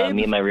 Gabe?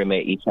 Me and my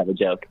roommate each have a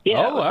joke.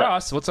 Yeah. Oh,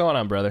 Ross, what's going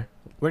on, brother?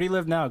 Where do you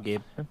live now,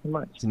 Gabe?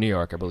 It's in New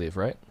York, I believe,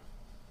 right?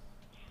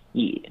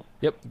 Yeah.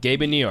 Yep,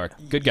 Gabe in New York.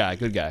 Good guy.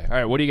 All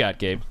right, what do you got,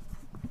 Gabe?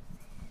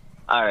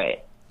 All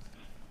right.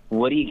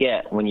 What do you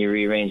get when you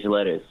rearrange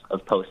letters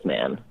of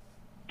Postman?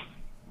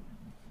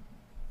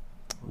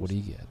 What do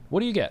you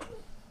get?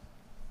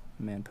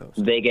 Man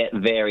post. They get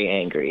very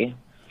angry.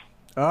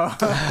 Oh.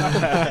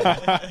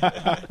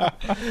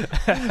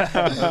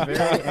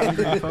 Very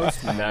angry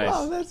postman. Nice.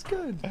 Oh, that's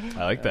good.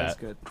 I like that. That's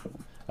good.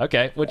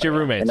 Okay, what's your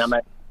roommate's?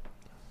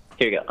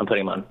 Here you go. I'm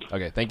putting him on.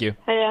 Okay, thank you.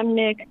 Hey, I'm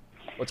Nick.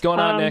 What's going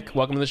on, Nick?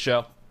 Welcome to the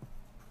show.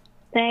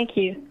 Thank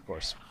you. Of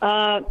course.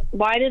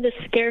 Why did the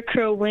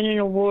Scarecrow win an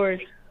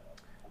award?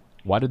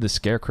 Why did the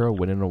Scarecrow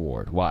win an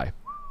award? Why?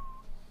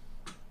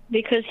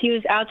 Because he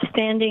was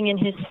outstanding in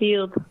his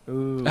field.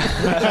 Ooh.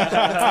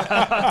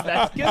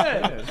 That's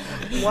good.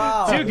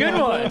 Wow. 2 good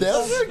ones.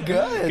 Those are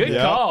good. Good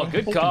Yeah. call.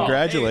 Good call.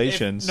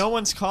 Congratulations. If no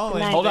one's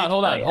calling. Hold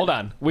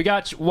on. We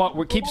got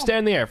we keep staying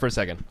in the air for a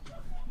second.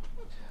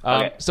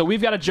 Okay. So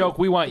we've got a joke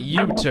we want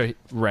you to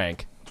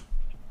rank.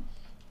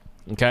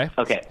 Okay?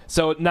 Okay.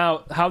 So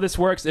now how this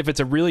works, if it's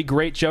a really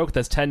great joke,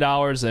 that's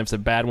 $10, and if it's a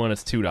bad one,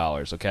 it's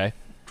 $2, okay?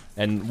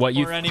 And what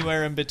you Or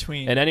anywhere in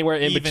between. And anywhere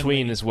in Evenly.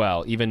 between as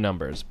well, even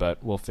numbers, but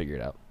we'll figure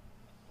it out.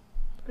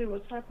 Wait,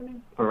 what's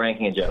happening? We're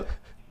ranking a joke.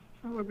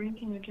 Oh, we're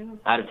ranking a joke.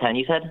 Out of 10,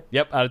 you said?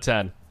 Yep, out of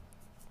 10.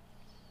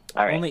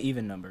 All right. Only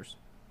even numbers.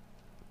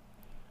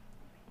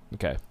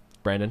 Okay,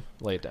 Brandon,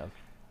 lay it down.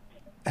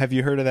 Have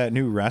you heard of that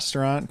new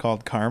restaurant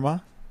called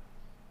Karma?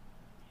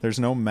 There's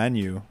no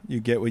menu. You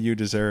get what you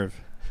deserve.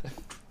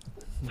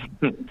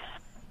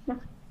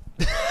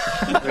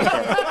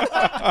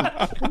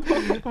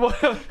 All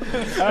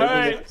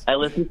right. I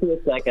listened to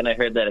a second. I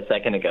heard that a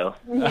second ago.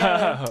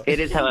 It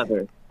is,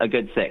 however, a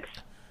good 6.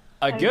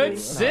 A good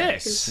 6.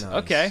 Nice.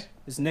 Okay.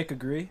 Does Nick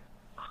agree?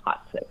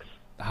 Hot 6.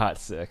 Hot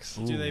 6.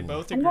 Do they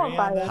both I'm agree going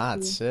by on that. that?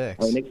 Hot 6.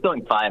 Oh, Nick's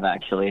going 5,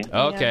 actually.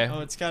 Okay. Oh,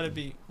 it's got to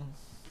be.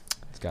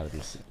 It's got to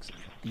be 6.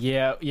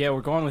 Yeah,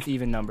 we're going with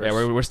even numbers. Yeah,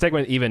 we're sticking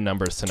with even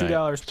numbers tonight.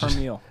 $2 per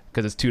meal.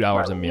 Because it's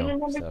 $2 a meal. Even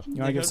numbers? So. You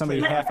want to give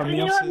somebody half a meal?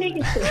 You know what? Make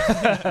it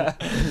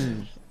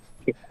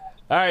 6.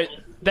 All right.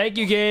 Thank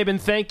you, Gabe,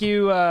 and thank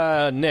you,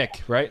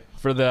 Nick, right,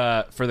 for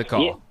the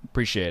call. Yeah.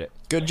 Appreciate it.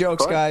 Good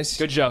jokes, guys.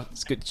 Good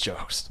jokes. Good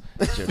jokes.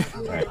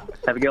 All right.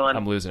 Have a good one.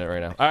 I'm losing it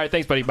right now. All right,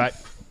 thanks, buddy. Bye.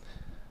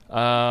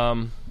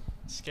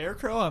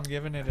 Scarecrow, I'm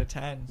giving it a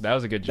 10. That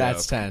was a good joke.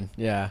 That's 10.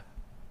 Yeah.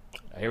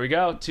 Here we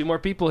go. 2 more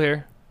people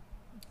here.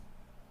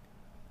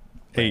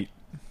 8.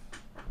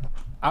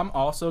 I'm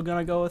also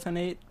gonna go with an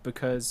 8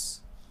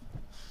 because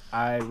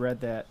I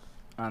read that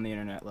on the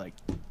internet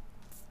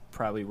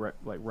probably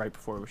right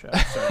before we started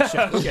the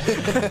show.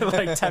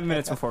 Like 10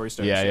 minutes before we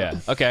started. the Yeah, show.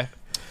 yeah. Okay.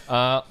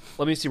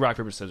 Let me see rock,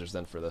 paper, scissors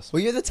then for this.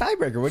 Well, you're the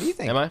tiebreaker. What do you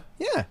think? Am I?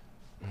 Yeah.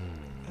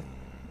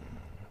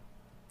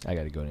 I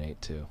got to go to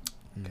 8 too.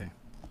 Okay.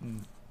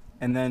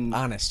 And then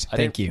Honest. I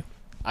Thank didn't- you.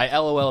 I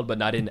LOL'd, but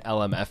not in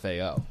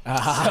LMFAO.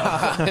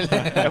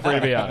 If we're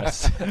to be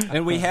honest.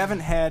 And we haven't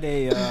had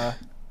a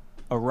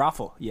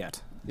raffle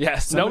yet.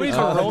 Yes, Somebody nobody's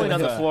come been up rolling with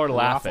on the a floor raffle.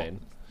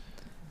 laughing.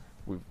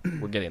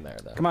 We're getting there,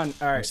 though. Come on.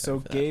 All right. So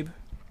Gabe,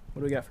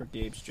 what do we got for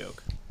Gabe's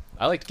joke?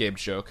 I liked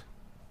Gabe's joke.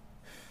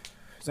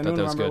 Does anyone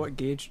that was remember good. what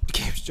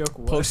Gabe's joke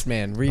was?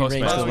 Postman.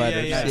 Rearrange Postman. the Oh, yeah,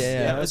 letters. yeah.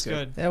 Yeah, That was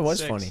good. That was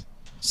 6. funny.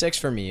 6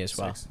 for me as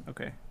well. 6.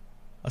 Okay.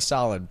 A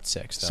solid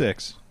 6. Though.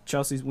 6.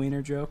 Chelsea's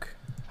wiener joke.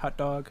 Hot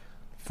dog.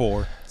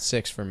 4.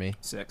 6 for me.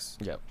 6.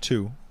 Yep.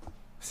 2.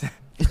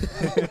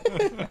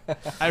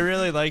 I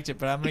really liked it,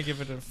 but I'm going to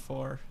give it a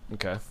 4.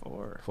 Okay.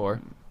 4.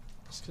 4.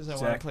 Just because I want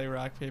Zach? to play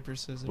rock, paper,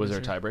 scissors. Was there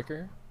a or-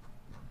 tiebreaker?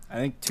 I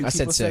think 2 I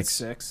people said said 6.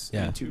 6.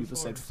 Yeah. And 2 Two people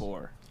said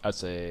fours. 4. I'd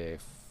say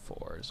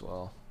 4 as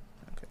well.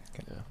 Okay.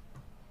 Yeah.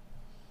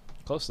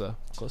 Close, though.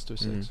 Close to a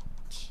 6. And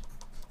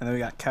then we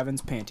got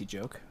Kevin's panty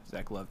joke.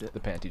 Zach loved it. The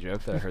panty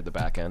joke that I heard the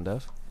back end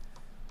of.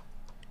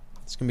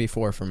 It's going to be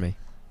 4 for me.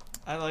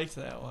 I liked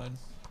that one.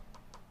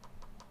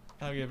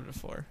 I'll give it a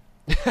 4.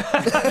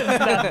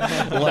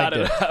 Not it.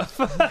 enough.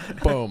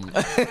 Boom.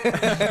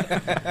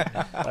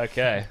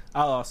 Okay.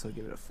 I'll also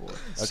give it a 4. Okay.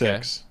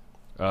 6.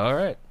 All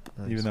right.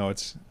 Even though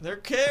it's They're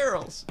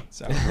carols.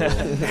 Yep.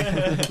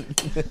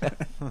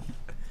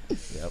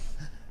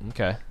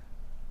 Okay.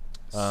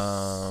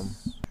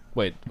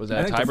 Wait, was I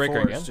that a think the tiebreaker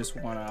 4 again? is just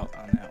one out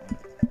on that one.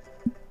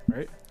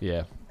 Right?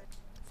 Yeah.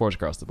 4's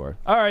across the board.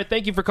 All right.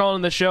 Thank you for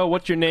calling the show.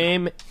 What's your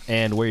name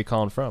and where are you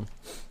calling from?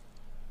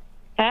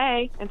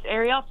 Hey, it's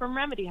Ariel from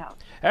Remedy House.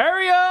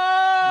 Ariel!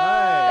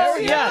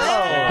 Nice.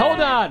 Yes.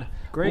 Hold on.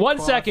 Great One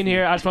coffee. second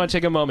here. I just want to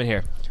take a moment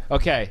here.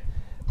 Okay.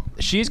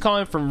 She's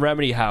calling from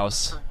Remedy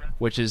House,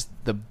 which is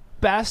the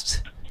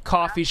best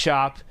coffee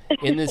shop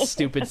in this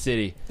stupid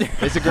city.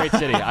 It's a great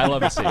city. I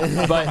love the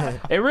city. But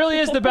it really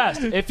is the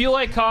best. If you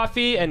like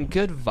coffee and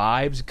good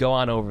vibes, go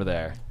on over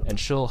there and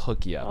she'll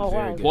hook you up. Oh,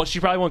 wow. Well, she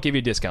probably won't give you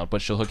a discount,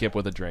 but she'll hook you up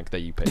with a drink that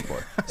you pay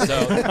for.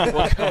 So we'll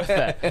go with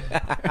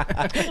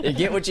that. You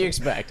get what you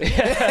expect.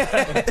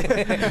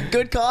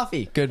 Good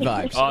coffee. Good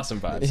vibes. Awesome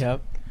vibes.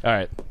 Yep. All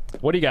right.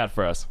 What do you got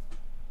for us?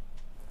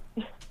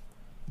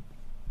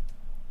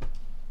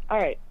 All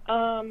right.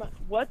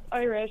 What's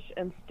Irish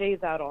and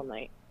stays out all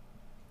night?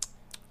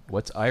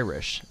 What's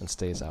Irish and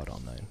stays out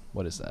all night?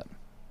 What is that?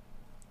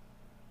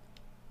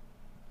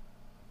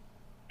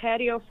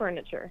 Patio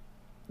furniture.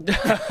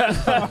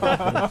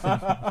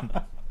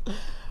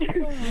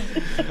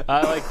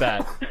 I like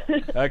that.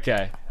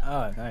 Okay.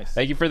 Oh, nice.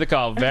 Thank you for the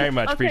call. Very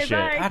much. Okay, Appreciate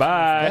bye. it.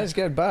 Bye. That's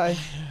good. Bye.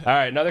 All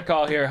right. Another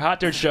call here. Hot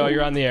Dirt Show.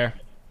 You're on the air.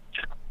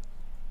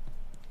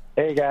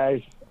 Hey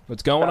guys.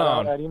 What's going Shout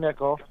on? out Eddie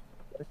Nickel.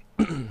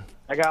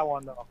 I got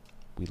one though.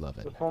 We love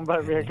it. This one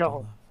better be a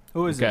go.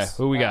 Who is Okay. this?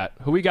 Who we got?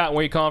 Who we got and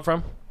where you calling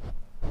from?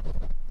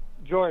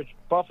 George,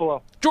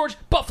 Buffalo. George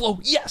Buffalo.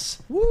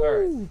 Yes.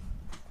 All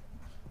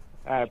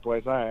right,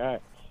 boys. All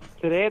right.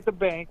 Today at the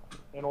bank,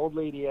 an old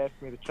lady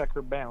asked me to check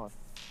her balance.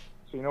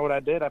 So you know what I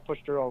did? I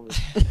pushed her over.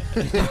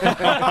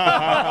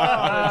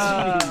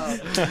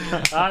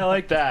 I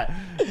like that.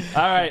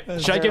 All right.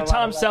 Should I give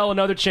Tom Sell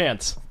another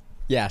chance?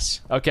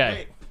 Yes.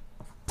 Okay.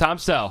 Tom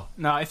Sell.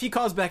 No, if he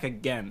calls back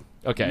again.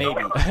 Okay.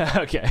 Maybe.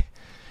 Okay.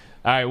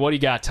 All right. What do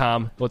you got,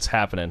 Tom? What's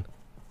happening?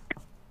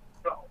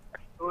 It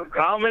was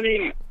How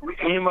many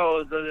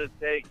emos does it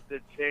take to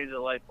change a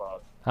light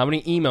bulb? How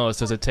many emos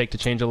does it take to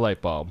change a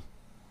light bulb?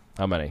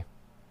 How many?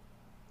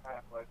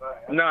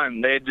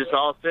 None. They just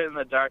all sit in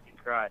the dark and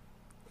cry.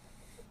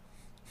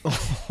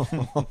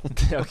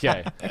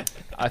 Okay.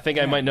 I think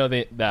I might know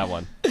that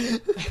one.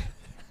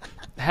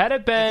 Had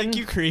it been... I think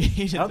you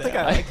created I don't think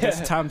I like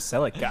this Tom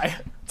Selleck guy.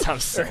 Tom Or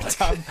Selleck.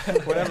 Tom,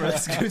 whatever.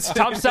 This dude's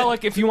Tom name.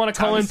 Selleck, if you want to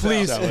call Tom in,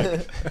 please.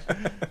 Selleck.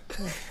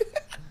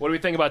 What do we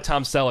think about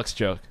Tom Selleck's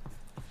joke?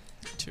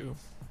 2.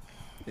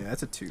 Yeah,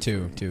 that's a 2.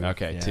 Two.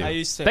 Okay, Yeah. 2. I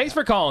used to- Thanks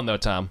for calling, though,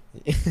 Tom.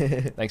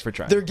 Thanks for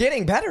trying. They're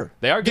getting better.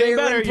 They are getting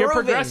They're better. You're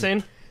improving.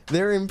 progressing.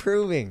 They're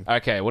improving.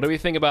 Okay, what do we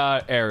think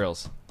about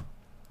Ariel's?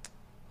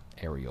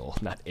 Ariel,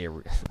 not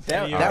Ariel.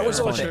 That was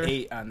Alright. okay.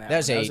 8 on that. That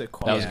was one. 8. a That was a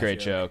quality great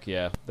joke.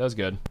 Yeah, that was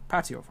good.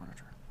 Patio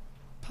furniture.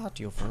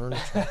 Patio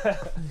furniture.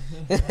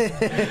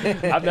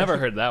 I've never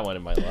heard that one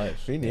in my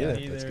life. Me neither.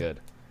 Yeah, that's good.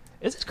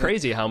 It's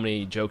crazy how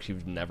many jokes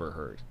you've never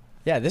heard.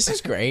 Yeah, this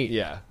is great.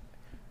 Yeah.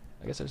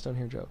 I guess I just don't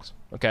hear jokes.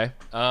 Okay.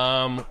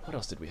 What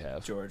else did we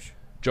have? George.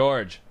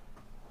 George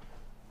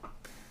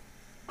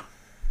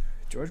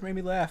George made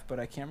me laugh, but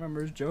I can't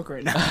remember his joke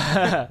right now.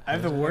 I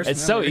have the worst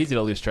It's so memory. easy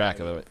to lose track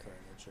of it.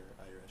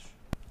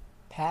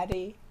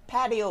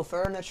 Patio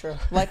furniture.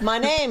 Like my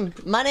name.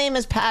 My name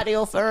is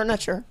Patio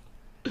Furniture.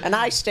 And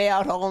I stay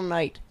out all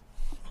night.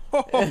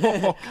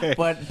 Okay.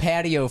 But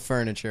patio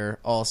furniture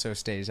also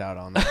stays out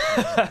all night.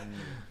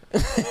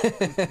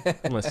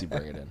 Unless you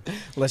bring it in.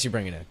 Unless you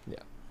bring it in. Yeah.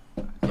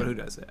 But who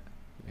does that?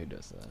 Who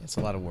does that? It's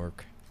a lot of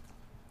work.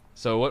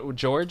 So what,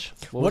 George?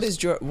 What is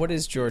George's What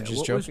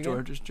joke was again?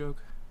 George's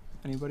joke?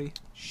 Anybody?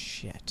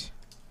 Shit.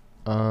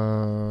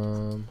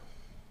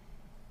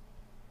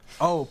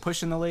 Oh,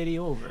 pushing the lady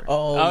over.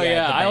 Oh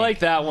yeah, I like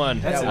that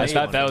one. That's I a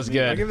thought that was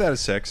good. I give that a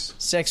 6.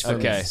 6 for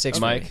Okay, me. 6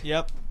 Mike. for me.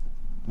 Yep.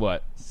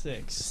 What?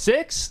 6.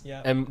 6?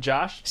 Yeah. And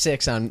Josh?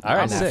 6 on. All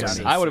right, on that 6. for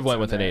me. I would have went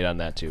on with an that. 8 on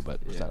that too, but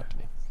it's not up to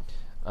me.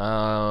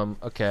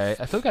 Okay.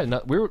 I feel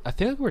like I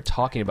think we were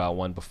talking about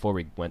one before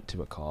we went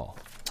to a call.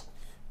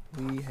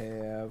 We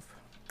have.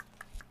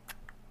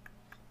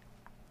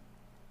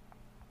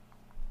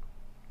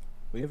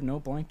 We have no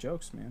blank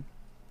jokes, man.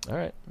 All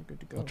right, We're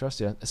good to go. I'll trust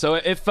you. So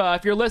if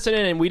you're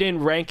listening and we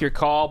didn't rank your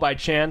call by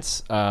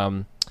chance,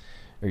 or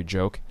your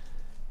joke,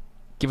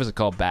 give us a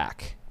call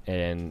back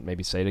and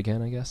maybe say it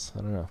again. I guess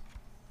I don't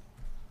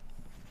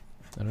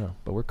know,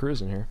 but we're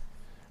cruising here.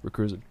 We're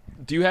cruising.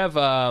 Do you have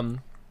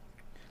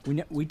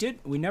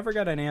We never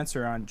got an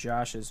answer on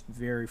Josh's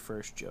very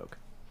first joke.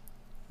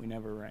 We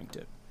never ranked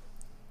it.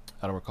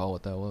 I don't recall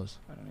what that was.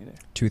 I don't either.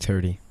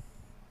 2:30.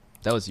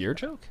 That was your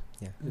joke?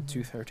 Yeah. The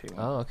 2:30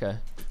 one. Oh, okay.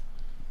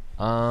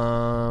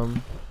 I'll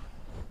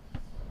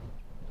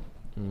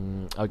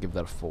give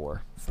that a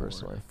 4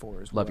 personally.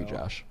 4 as Love you, well.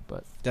 Josh,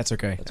 but That's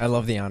okay. I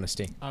love the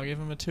honesty. I'll give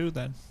him a 2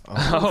 then.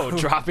 oh,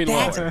 dropping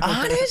That's lower.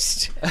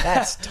 honest?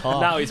 That's tough.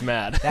 Now he's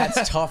mad.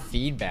 That's tough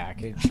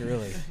feedback. It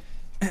truly.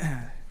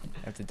 I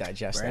have to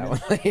digest Brandon?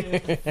 that one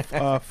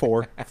later.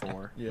 4.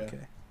 4. Yeah. Okay.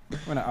 I'm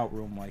gonna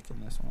outrule Mike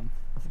in this one.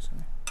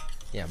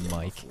 Yeah,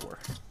 Mike. 4.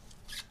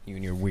 You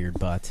and your weird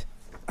butt.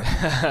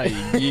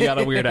 you got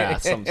a weird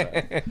ass. I'm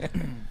sorry.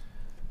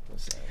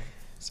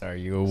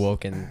 Sorry, you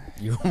awoke in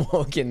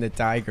the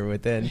tiger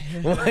within.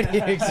 What do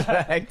you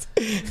expect?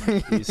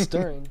 He's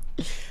stirring.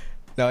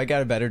 No, I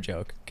got a better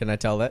joke. Can I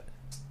tell that?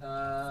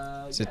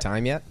 Is it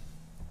time yet?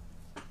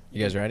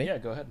 You guys ready? Yeah,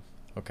 go ahead.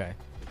 Okay.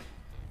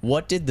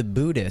 What did the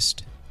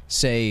Buddhist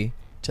say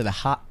to the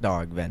hot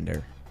dog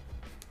vendor?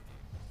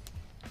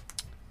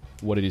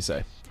 What did he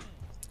say?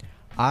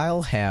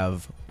 I'll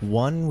have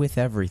one with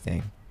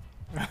everything.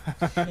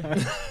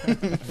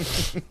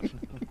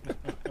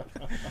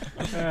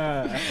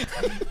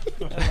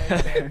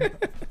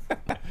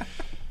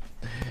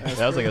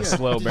 That was like a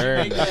slow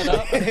burn.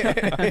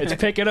 It's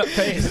picking up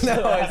pace.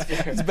 No,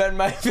 it's been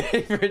my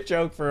favorite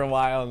joke for a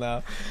while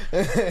now.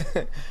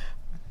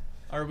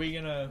 Are we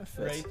gonna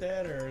rate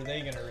that, or are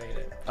they gonna rate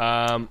it?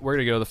 We're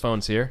gonna go to the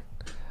phones here.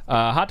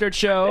 Hot Dirt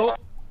Show,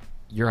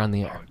 you're on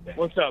the air.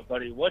 What's up,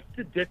 buddy? What's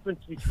the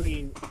difference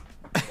between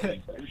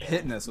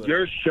Hitting us with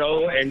your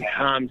show and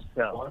Tom's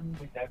Cell?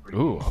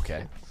 Ooh,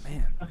 okay.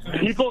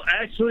 People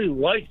actually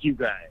like you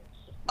guys.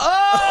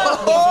 Oh,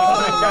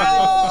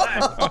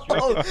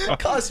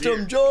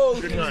 custom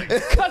joke.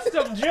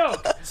 Custom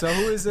joke. So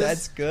who is this?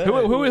 That's good.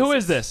 Who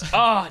is this?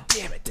 Oh,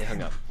 damn it. They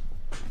hung up.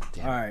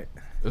 All right.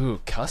 Ooh,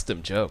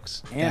 custom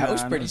jokes. And That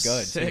was on pretty a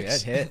good. Too.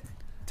 That hit.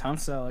 Tom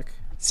Selleck.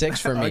 6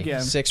 for me.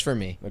 Again. 6 for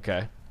me.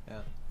 Okay.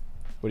 Yeah.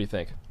 What do you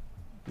think?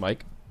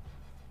 Mike?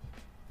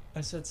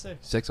 I said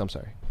 6. 6, I'm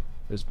sorry.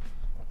 There's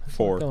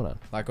 4. what's going on?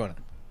 Not going on.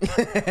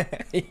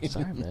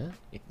 Sorry, man.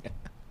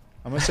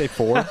 I'm gonna say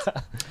 4.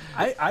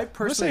 I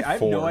personally, say I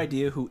have no 4.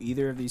 idea who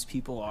either of these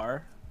people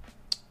are.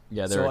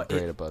 Yeah, they're So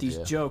great above these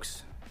you.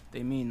 jokes,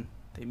 they mean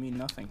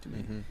nothing to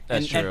me.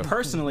 That's true. And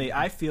personally,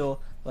 I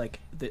feel like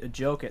a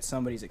joke at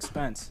somebody's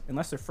expense,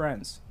 unless they're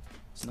friends,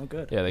 it's no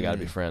good. Yeah, they got to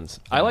be friends.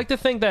 I like to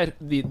think that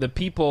the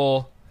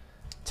people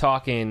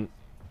talking,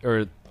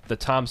 or the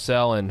Tom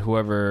Sell and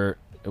whoever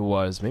it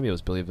was, maybe it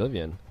was Billy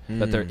Vivian,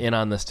 that they're in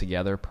on this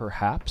together,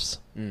 perhaps.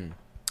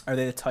 Are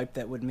they the type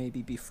that would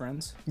maybe be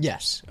friends?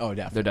 Yes. Oh,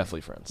 definitely. They're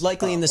definitely friends.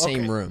 Likely in the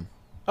same okay. room.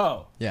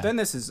 Oh, Yeah. Then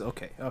this is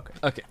okay.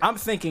 Okay. I'm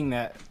thinking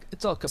that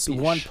it's all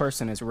one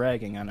person is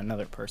ragging on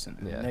another person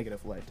in a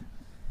negative light.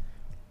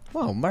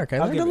 Wow, Mark, I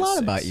I'll learned give a it lot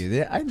 6. about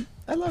you.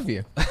 I love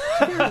you.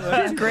 You're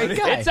a great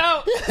guy. It's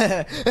out.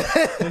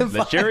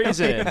 The jury's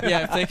in.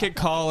 Yeah, if they could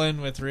call in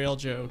with real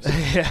jokes,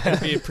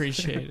 it'd be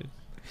appreciated.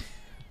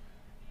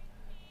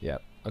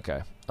 Yep.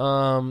 Okay.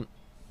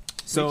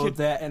 So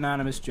that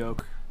anonymous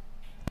joke,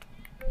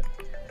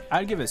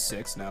 I'd give it a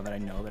 6 now that I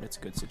know that it's a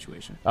good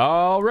situation.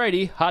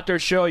 Alrighty, Hot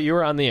Dirt Show, you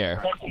were on the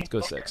air. Let's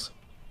go 6.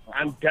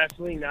 I'm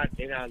definitely not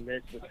in on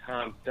this with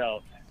Tom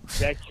Self.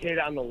 That kid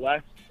on the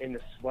left in the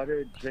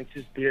sweater drinks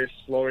his beer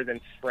slower than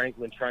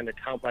Franklin trying to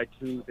count by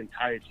twos and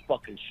tie his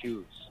fucking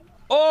shoes.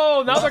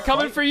 Oh, now they're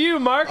coming for you,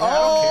 Mark.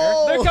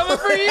 Oh, they're coming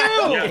for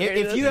you.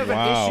 If you have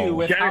an issue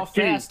with how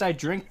fast I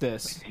drink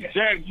this,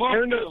 Jack,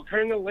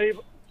 turn the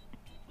label.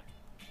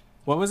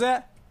 What was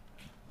that?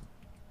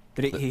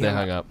 Did They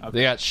hung up.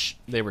 Okay.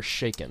 They were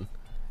shaken.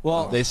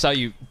 Well, they saw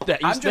you.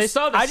 They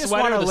saw the I just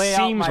sweater. wanna The lay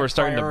out seams my were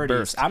starting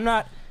priorities. to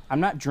burst. I'm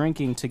not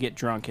drinking to get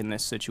drunk in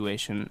this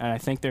situation, and I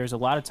think there's a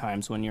lot of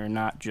times when you're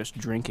not just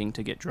drinking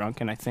to get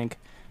drunk, and I think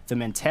the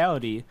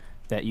mentality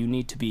that you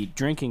need to be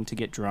drinking to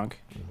get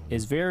drunk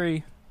is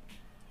very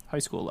high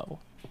school level.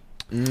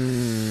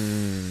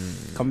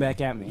 Come back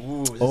at me.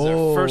 Ooh, this is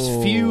our first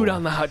feud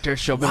on the Hot Dirt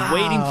Show. Been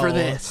waiting for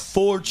this.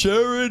 For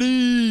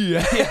charity.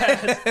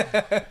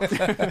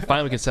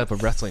 Finally, we can set up a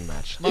wrestling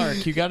match.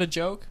 Mark, you got a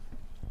joke?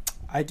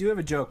 I do have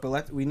a joke,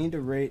 but we need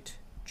to rate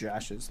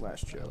Josh's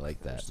last joke. I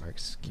like that. Mark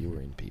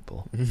skewering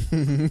people.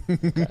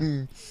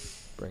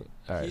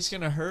 All right. He's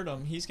gonna hurt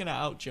him. He's gonna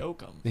out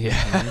joke him.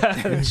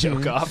 Yeah,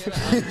 joke off.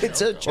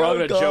 It's a We're all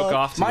gonna joke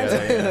off together.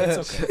 Yeah.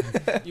 It's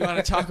okay. You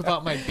want to talk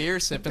about my beer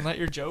sip and let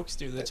your jokes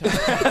do the time.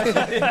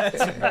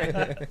 That's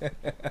right.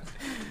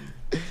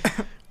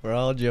 We're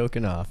all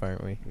joking off,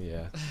 aren't we?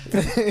 Yeah.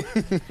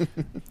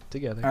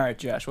 Together. All right,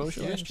 Josh. What was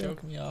your You last didn't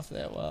joke? joke me off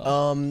that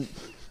well.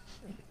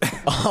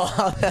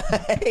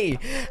 Hey,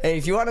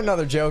 if you want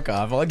another joke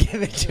off, I'll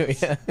give it to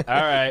you. All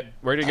right,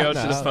 we're gonna go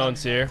to the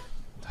phones here.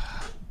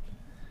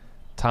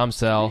 Tom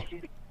Sell.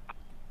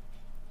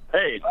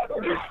 Hey,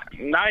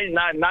 now you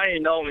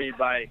know me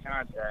by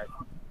contact.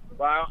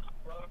 Well,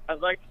 I'd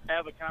like to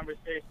have a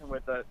conversation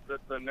with the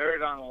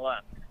nerd on the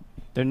left.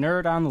 The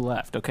nerd on the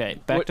left.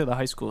 Okay, back to the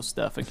high school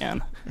stuff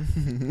again.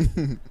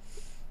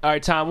 All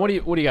right, Tom. What do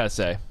you got to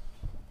say?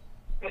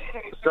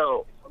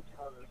 So,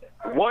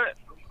 what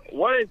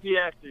is he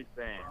actually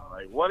saying?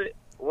 Like, what is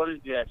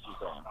he actually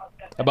saying?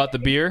 About the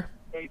beer?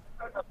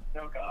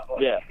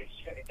 Yeah.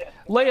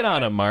 Lay it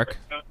on him, Mark.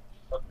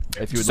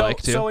 If you would like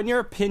to. So, in your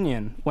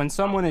opinion, when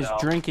someone is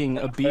drinking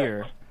a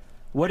beer,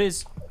 what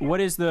is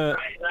the?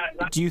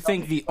 Do you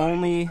think the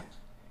only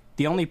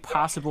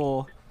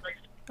possible,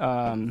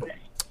 I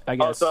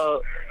guess,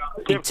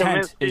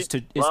 intent is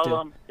to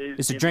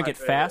drink it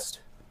fast?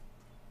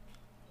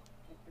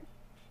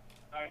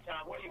 All right,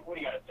 Tom. What do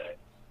you got to say?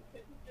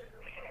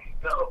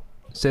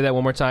 Say that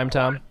one more time,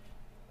 Tom.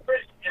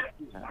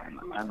 I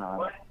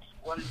know.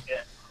 What is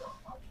it?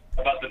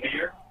 About the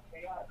beer?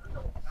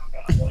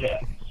 Yeah.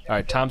 All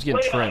right, Tom's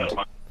getting trimmed.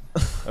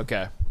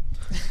 Okay.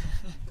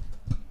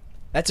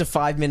 That's a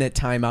 5-minute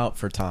timeout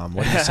for Tom.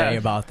 What do you say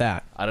about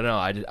that? I don't know.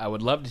 I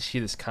would love to see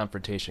this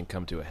confrontation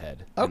come to a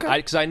head. Okay.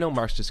 Because I know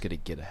Mark's just going to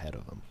get ahead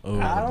of him.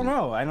 I don't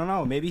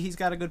know. Maybe he's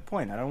got a good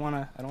point. I don't want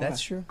to.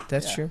 That's true.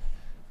 That's true.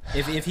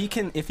 If he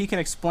can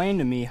explain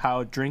to me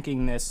how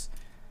drinking this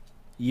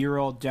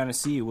year-old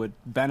Genesee would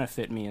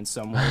benefit me in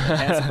some way that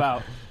has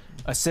about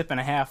a sip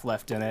and a half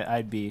left in it,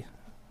 I'd be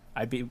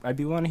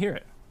willing to hear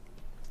it.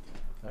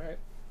 All right.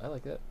 I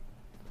like that.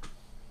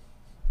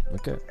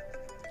 Okay.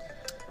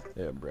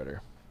 Yeah,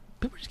 brother.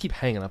 People just keep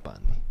hanging up on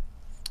me.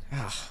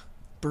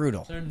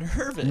 Brutal. They're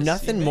nervous.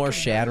 Nothing more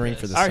shattering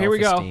for the All right, here we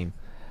go. self-esteem.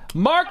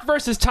 Mark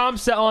versus Tom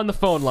Sell on the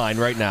phone line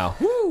right now.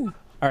 Woo!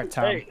 All right,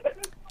 Tom. Hey.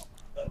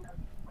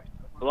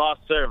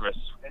 Lost service.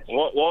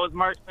 What was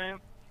Mark saying?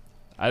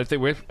 I think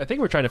we're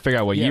trying to figure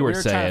out what you were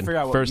saying.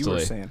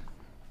 Firstly.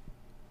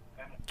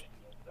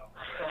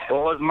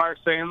 What was Mark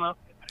saying though?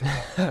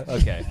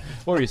 Okay.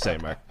 What were you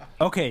saying, Mark?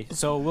 Okay,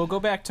 so we'll go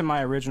back to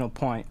my original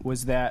point,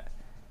 was that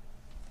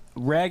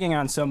ragging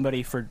on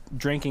somebody for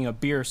drinking a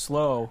beer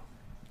slow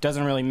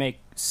doesn't really make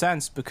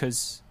sense,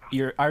 because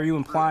are you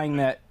implying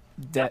that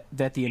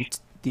the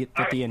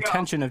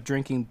intention of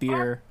drinking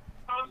beer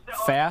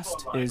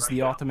fast is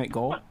the ultimate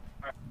goal?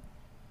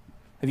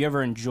 Have you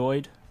ever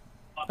enjoyed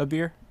a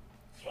beer?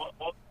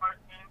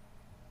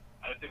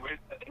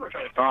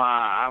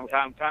 I'm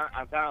kind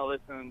of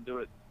listening to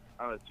it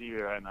on the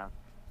TV right now.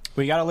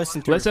 We got to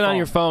listen to Listen on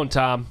your phone,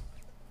 Tom.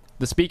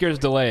 The speaker's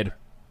delayed.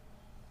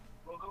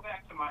 We'll go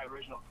back to my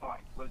original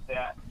point, was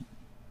that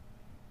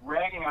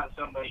ragging on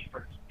somebody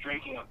for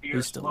drinking a beer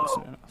He's still slow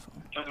listening on the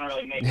phone. doesn't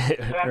really make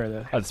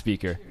sense. On the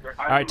speaker.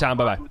 All right, Tom,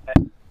 bye-bye.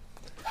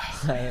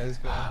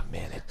 Oh,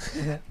 man.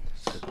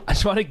 I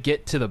just want to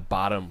get to the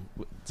bottom.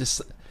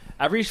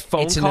 Every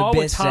phone It's an call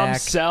abyss, with Tom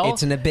Zach. Sell,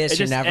 It's an abyss. it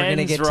You're just never gonna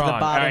ends get to the wrong.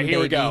 bottom, All right, here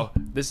we baby. go.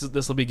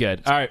 This will be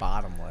good. All right,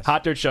 bottomless.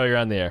 Hot Dirt Show, you're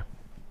on the air.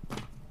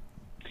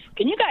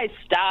 Can you guys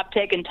stop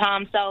taking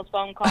Tom Sell's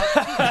phone calls?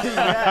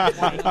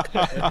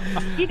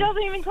 He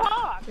doesn't even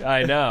talk.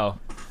 I know.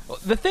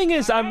 The thing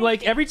is, I'm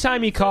like, every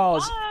time he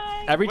calls,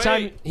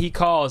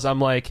 I'm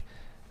like,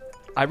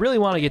 I really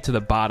want to get to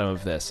the bottom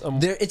of this.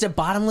 It's a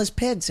bottomless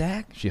pit,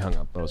 Zach. She hung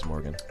up. That was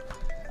Morgan.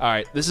 All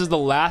right, this is the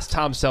last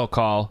Tom Sell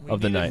call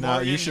of the night. No,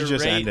 you should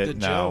just end it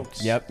now.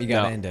 Yep, you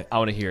gotta end it. I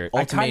want to hear it.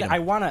 I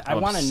want to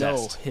know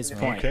obsessed. his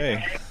point.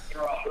 Okay.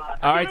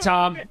 All right,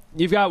 Tom,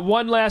 you've got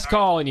one last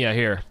call in you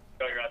here.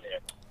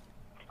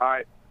 All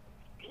right.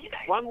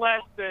 One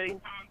last thing.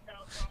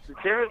 The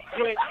difference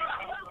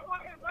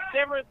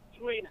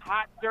between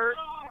Hot Dirt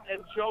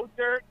and Joe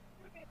Dirt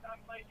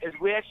is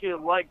we actually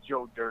like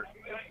Joe Dirt.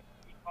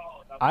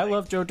 I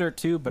love Joe Dirt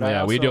too, but I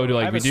Yeah, also, we do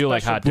I have a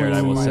like special Hot Dirt. place I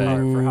in will my say.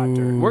 heart for Hot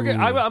Dirt. We're good.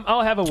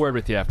 I'll have a word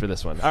with you after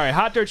this one. All right,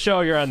 Hot Dirt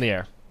Show, you're on the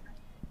air.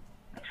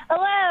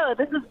 Hello,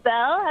 this is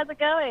Belle. How's it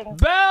going?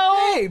 Belle!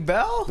 Hey,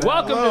 Belle.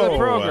 Welcome to the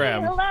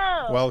program.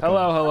 Hello. Welcome.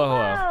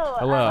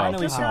 Hello.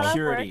 Just got off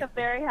work. I'm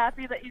very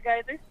happy that you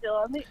guys are still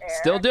on the air.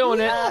 Still doing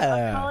it.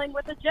 I'm calling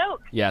with a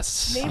joke.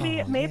 Yes.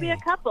 Maybe a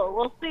couple.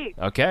 We'll see.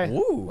 Okay.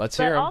 Let's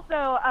But hear 'em. also,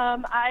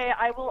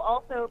 I will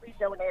also be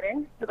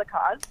donating to the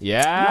cause.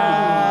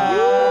 Yeah.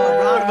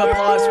 Round of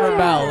applause for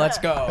Belle. Let's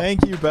go.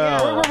 Thank you,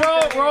 Belle.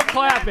 We're all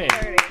clapping.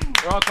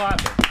 We're all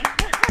clapping.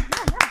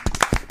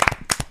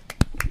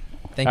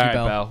 Thank All you, right,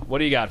 Belle. Belle. What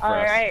do you got for All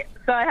us? right.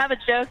 So I have a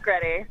joke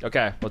ready.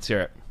 Okay, let's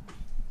hear it.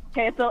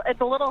 Okay,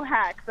 it's a little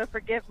hack, so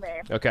forgive me.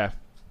 Okay.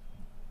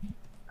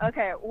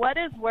 Okay, what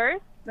is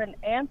worse than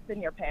ants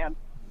in your pants?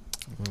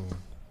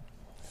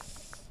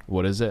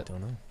 What is it?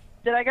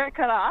 Did I get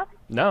cut off?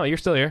 No, you're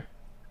still here.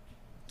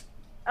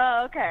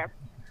 Oh, okay.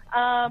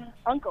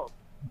 Uncles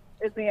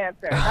is the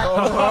answer.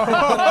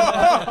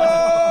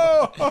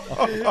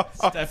 It's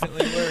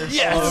definitely worse.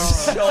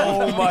 Yes.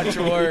 So much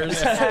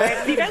worse. All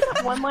right, do you guys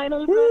have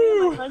one-liners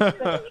ready? My friend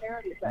said a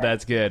charity thing.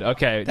 That's good.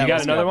 Okay, That you got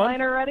was another good. one?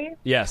 One-liner ready?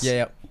 Yes.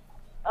 Yeah.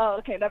 Oh,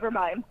 okay, never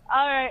mind.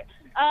 All right.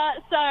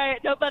 Sorry,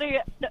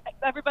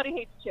 everybody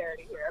hates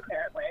charity here,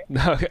 apparently.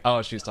 No.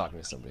 Oh, she was talking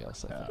to somebody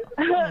else. I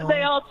think.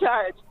 They all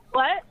charge.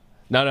 What?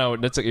 No,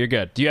 you're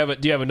good. Do you have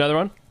another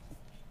one?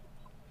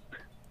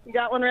 You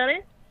got one ready?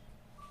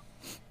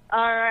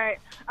 All right.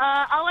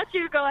 I'll let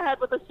you go ahead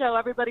with the show.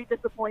 Everybody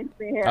disappoints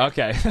me here.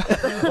 Okay.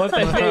 Well,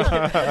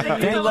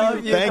 We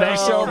love you. Thank you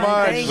so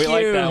much. Thank we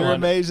like you. that You're one.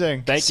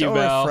 amazing. Thank you, So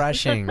Belle.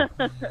 refreshing. All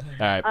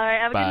right. All right,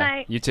 have a Bye. good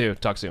night. You too.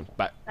 Talk soon.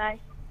 Bye. Bye.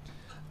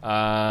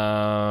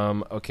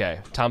 Okay.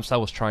 Tom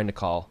Sell was trying to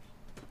call,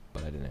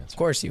 but I didn't answer. Of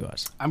course he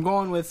was. I'm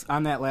going with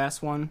on that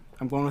last one.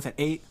 I'm going with an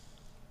 8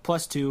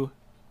 plus 2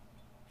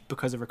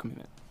 because of her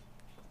commitment.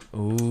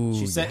 Ooh.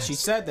 She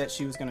said that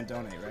she was going to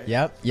donate, right?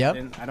 Yep, yep.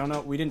 I don't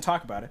know. We didn't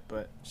talk about it,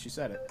 but she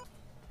said it.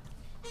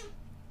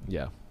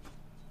 Yeah.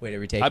 Wait, are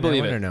we taking I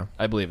believe that it. one or no?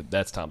 I believe it.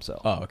 That's Tom Sell.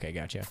 Oh, okay,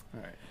 gotcha.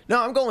 All right. No,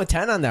 I'm going with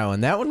 10 on that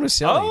one. That one was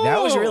silly.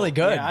 That was really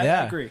good.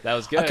 Yeah, I agree. That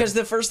was good. Because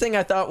the first thing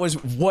I thought was,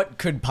 what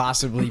could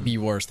possibly be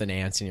worse than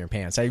ants in your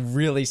pants? I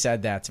really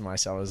said that to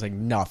myself. I was like,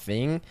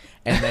 nothing.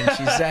 And then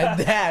she said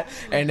that,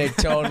 and it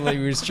totally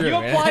was true. You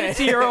applied it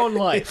to your own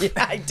life. Yeah,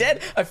 I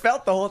did. I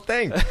felt the whole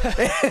thing.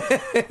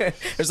 It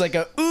was like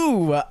a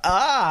ooh,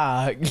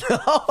 ah,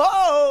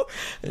 oh,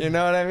 you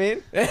know what I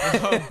mean?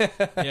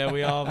 Yeah,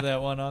 we all have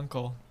that one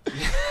uncle.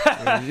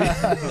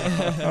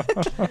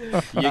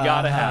 You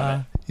gotta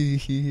have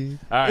it.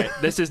 All right.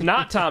 This is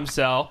not Tom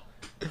Sell.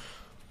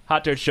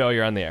 Hot Dirt Show.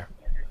 You're on the air.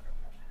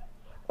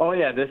 Oh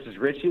yeah, this is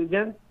Richie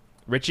again.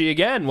 Richie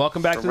again.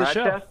 Welcome back From to the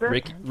Rochester? show.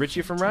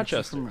 Richie from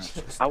Rochester.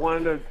 I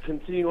wanted to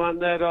continue on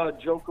that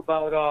joke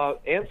about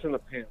ants in the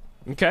pants.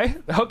 Okay.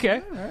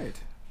 Okay. All right.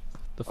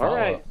 The All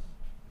right. follow-up.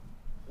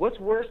 What's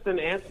worse than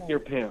ants in your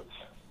pants?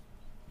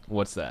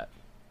 What's that?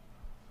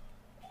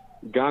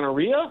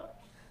 Gonorrhea?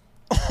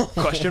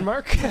 Question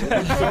mark?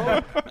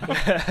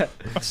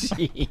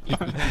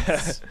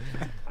 Jeez.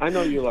 I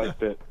know you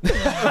liked it.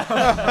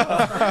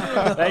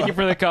 Thank you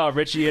for the call,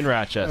 Richie in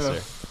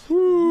Rochester.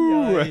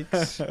 Richie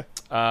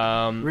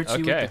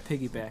Okay. with the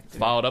piggyback. Dude.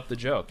 Followed up the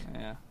joke.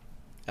 Yeah.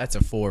 That's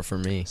a 4 for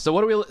me. So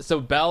what do we? So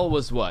Belle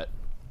was what?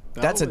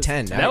 That's a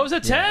 10. That was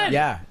a 10.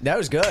 Yeah, that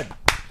was good.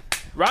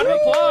 Round of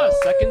applause.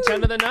 Second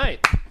 10 of the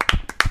night.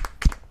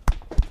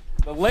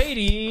 The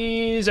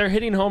ladies are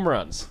hitting home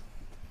runs.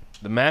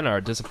 The men are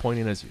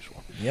disappointing as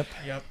usual. Yep.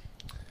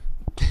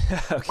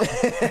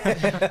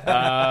 Okay.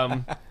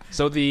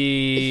 So did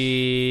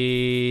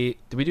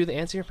we do the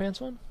ants in your pants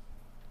one?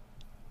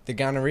 The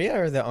gonorrhea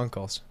or the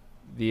uncles?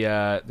 The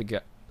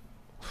The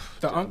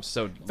uncle was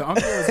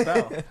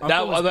Belle.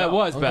 That was Belle. Uncle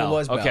was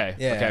Belle. Okay.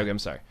 Yeah. Okay. I'm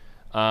sorry.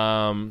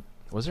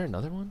 Was there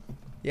another one?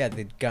 Yeah,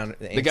 the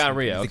The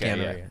gonorrhea. The Okay.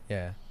 gonorrhea.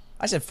 Yeah.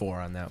 I said 4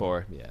 on that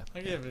 4. Yeah.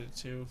 I gave it a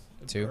 2.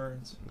 It 2?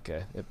 burns.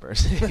 Okay. It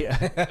burns.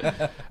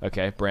 Yeah.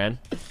 Okay. Bran.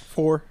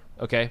 4.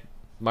 Okay.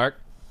 Mark.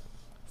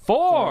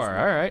 4.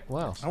 All right.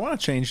 Wow. I want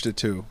to change to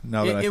 2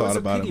 now that I thought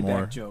about it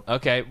more.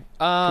 Okay. Can we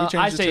I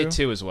change say to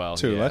 2 as well.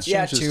 2. Yeah. Let's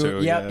Yeah, change to 2.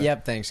 2.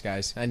 Yep. Thanks,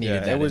 guys. I needed Yeah,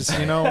 that. it was,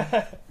 insight. you know,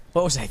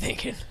 what was I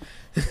thinking?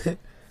 It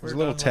was a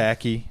little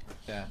tacky.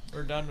 Yeah.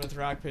 We're done with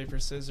rock, paper,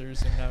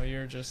 scissors, and now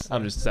you're just.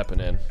 I'm just stepping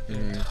in. Oh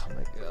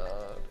my god.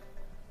 All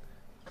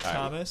right,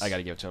 Thomas? I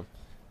gotta give it to him.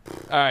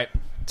 All right,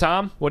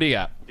 Tom, what do you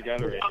got? You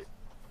got it right.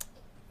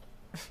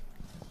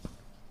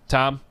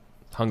 Tom,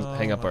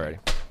 hang up already.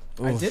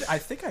 I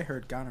think I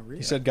heard gonorrhea.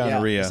 He said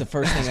gonorrhea. Yeah, it's the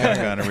first thing I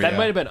heard. That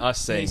might have been us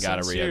saying Hey, since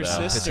gonorrhea your though,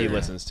 because he sister-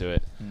 listens to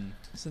it.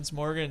 Since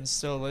Morgan's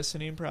still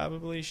listening,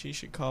 probably she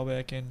should call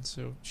back in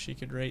so she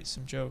could rate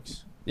some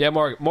jokes. Yeah,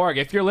 Morg,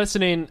 if you're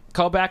listening,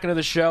 call back into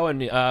the show and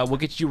we'll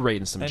get you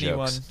rating some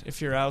Anyone, jokes.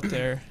 if you're out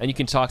there. And you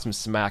can talk some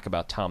smack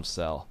about Tom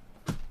Sell.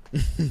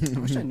 I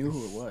wish I knew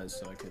who it was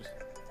so I could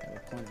have a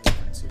point of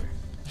reference here.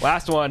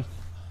 Last one.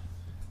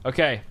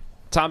 Okay,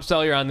 Tom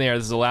Sell, you're on the air.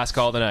 This is the last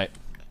call of the night.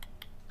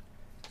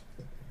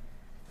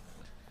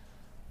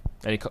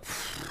 Any call?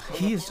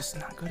 He is just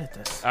not good at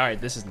this. All right,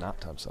 this is not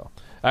Tom Sell.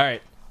 All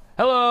right.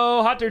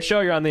 Hello, Hot Dirt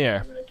Show, you're on the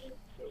air.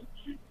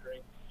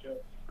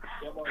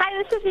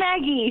 Hi, this is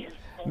Maggie.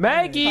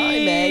 Maggie!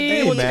 Hi,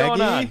 Maggie. What's Maggie.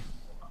 going on?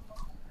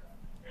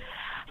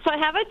 So I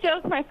have a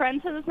joke. My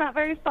friend says it's not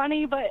very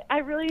funny, but I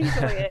really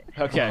enjoy it.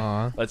 Okay,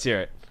 let's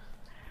hear it.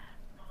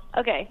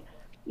 Okay.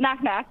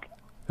 Knock, knock.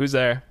 Who's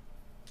there?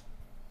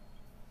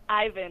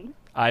 Ivan.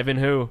 Ivan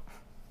who?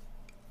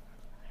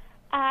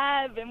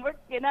 I've been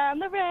working on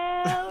the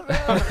railroad.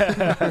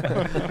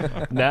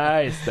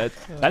 Nice.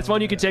 That's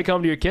one you can take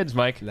home to your kids,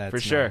 Mike, for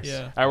sure. nice.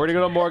 Yeah. All right, we're going to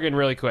go to Morgan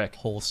really quick.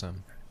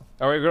 Wholesome.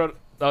 All right, we're going to...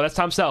 Oh, that's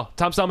Tom Sell.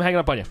 Tom Sell, I'm hanging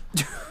up on you.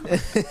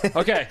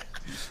 Okay.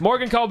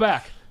 Morgan, call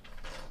back.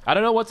 I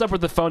don't know what's up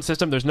with the phone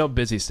system. There's no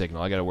busy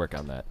signal. I got to work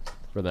on that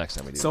for the next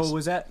time we do So this.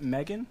 was that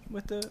Megan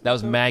with the? That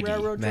was the Maggie.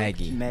 railroad joke?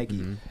 Maggie.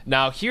 Maggie.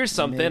 Now, here's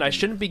something. I Megan.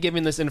 shouldn't be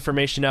giving this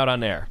information out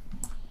on air.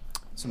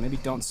 So maybe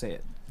don't say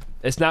it.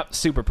 It's not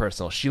super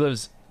personal. She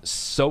lives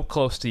so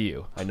close to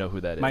you. I know who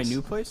that is. My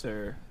new place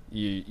or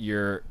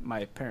Your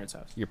my parents'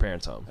 house? your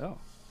parents' home. Oh,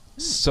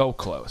 So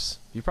close.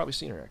 You've probably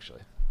seen her,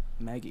 actually.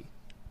 Maggie.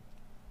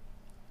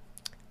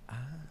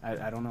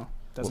 I don't know.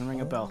 Doesn't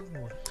ring a bell.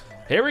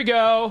 Here we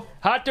go.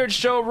 Hot Dirt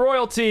Show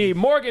royalty.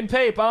 Morgan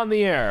Pape on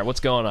the air. What's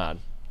going on?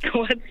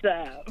 What's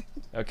up?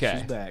 Okay.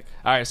 She's back.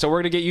 All right, so we're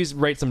going to get you to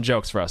rate some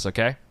jokes for us,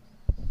 okay?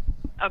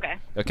 Okay.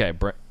 Okay.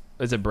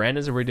 Is it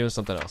Brandon's or are we doing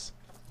something else?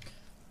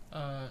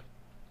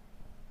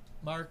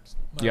 Mark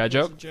You got a has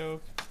joke?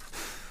 joke.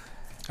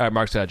 All right,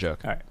 Mark's got a joke.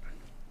 All right.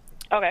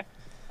 Okay.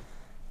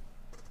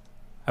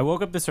 I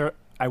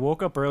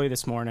woke up early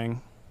this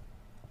morning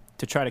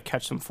to try to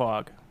catch some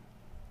fog.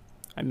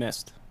 I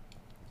missed.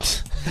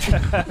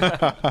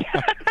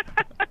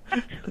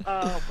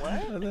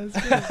 What?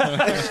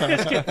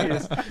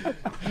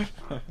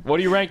 What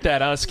do you rank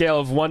that on a scale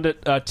of 2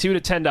 to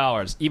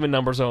 $10? Even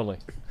numbers only.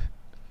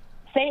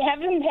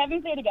 Have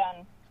him say it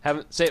again.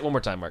 Say it one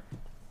more time, Mark.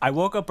 I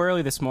woke up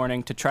early this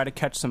morning to try to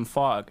catch some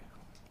fog.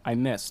 I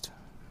missed.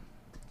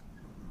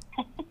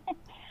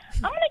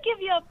 I'm gonna give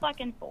you a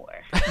fucking 4.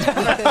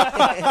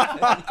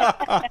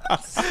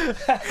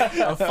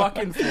 A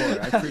fucking 4. I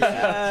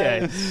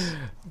appreciate it. Okay.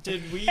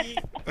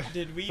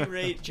 Did we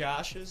rate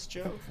Josh's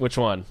joke? Which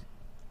one?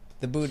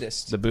 The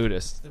Buddhist. The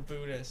Buddhist. The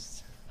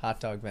Buddhist. Hot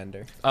dog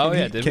vendor. Oh,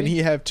 yeah. Can he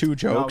have 2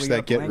 jokes we got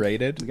that get blank.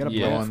 rated We got a go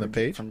blank on the from-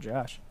 page? from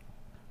Josh.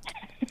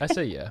 I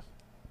say yeah.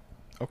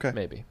 Okay.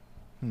 Maybe.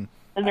 Is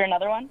there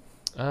another one?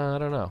 I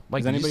don't know.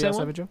 Mike, Does did you anybody say else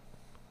one? have a joke?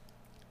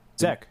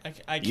 Zach,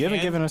 I you haven't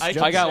can- given us. I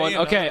jokes. I got one.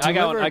 Okay, I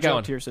got one. Deliver a I got joke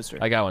one. to your sister.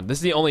 I got one. This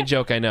is the only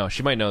joke I know.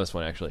 She might know this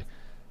one, actually.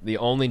 The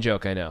only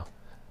joke I know.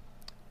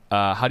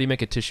 How do you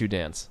make a tissue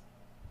dance?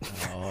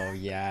 Oh,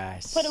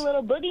 yes. Put a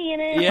little boogie in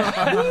it. Yeah.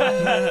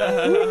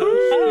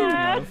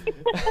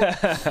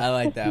 I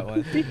like that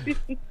one. What do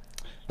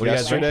you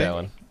guys rank that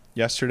one?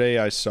 Yesterday,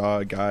 I saw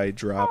a guy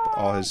drop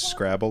all his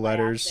Scrabble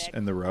letters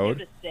in the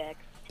road,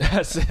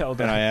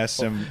 Hold on. and I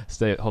asked him,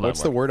 Hold on,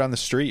 "What's the Mark. word on the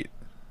street?"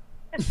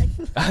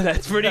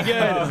 That's pretty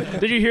good.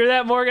 Did you hear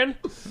that, Morgan?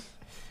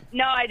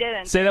 No, I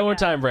didn't. Say that one more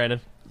time, Brandon.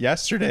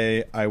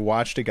 Yesterday, I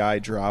watched a guy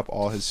drop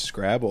all his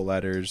Scrabble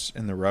letters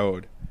in the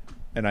road,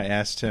 and I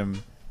asked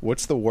him,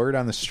 "What's the word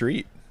on the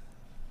street?"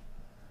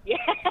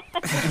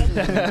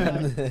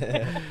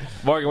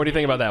 Morgan, what do you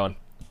think about that one?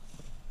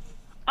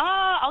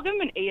 I'll give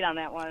him an 8 on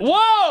that one.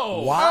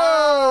 Whoa!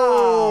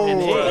 Wow! An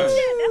 8. That's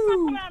not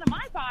coming out of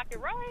my pocket,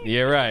 right?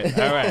 You're right.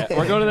 All right.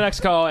 We're going to the next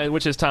call,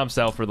 which is Tom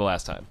Sell for the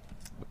last time.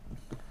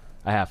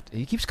 I have to.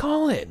 He keeps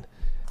calling.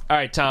 All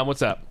right, Tom,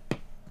 what's up?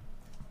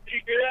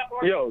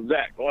 Yo,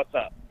 Zach, what's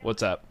up?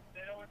 What's up?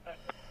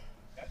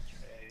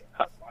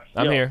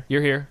 I'm here.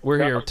 You're here.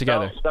 We're here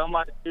together. Tell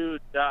my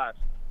dude, Josh,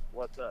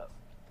 what's up?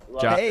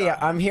 Love Hey, Josh.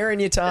 I'm hearing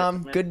you,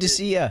 Tom. Good to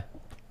see you.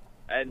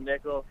 And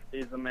Nickel,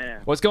 he's the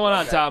man. What's going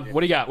on, Tom?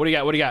 What do you got? What do you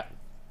got? What do you got?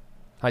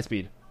 High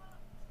speed.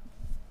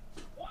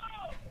 All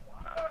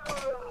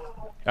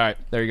right,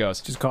 there he goes.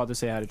 Just called to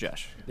say hi to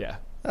Josh. Yeah.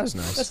 That was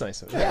nice. That's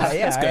nice. Yeah,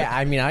 That's good.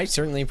 I mean, I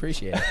certainly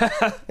appreciate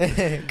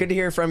it. Good to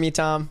hear from you,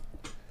 Tom.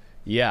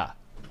 Yeah.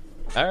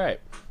 All right.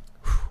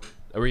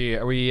 Are we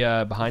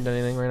behind on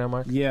anything right now,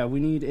 Mark? Yeah, we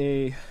need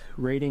a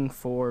rating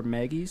for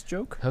Maggie's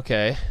joke.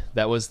 Okay,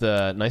 that was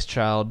the nice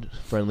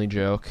child-friendly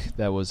joke.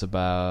 That was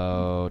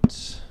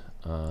about.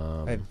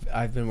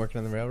 I've been working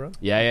on the railroad.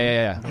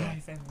 Yeah.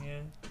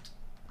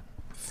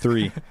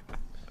 3.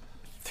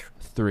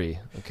 3.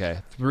 Okay.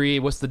 3.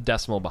 What's the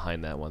decimal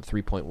behind that one?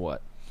 3 point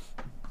what?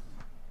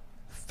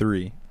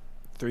 3.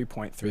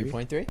 3.3.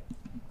 3.3?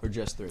 Or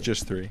just 3?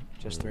 Just 3.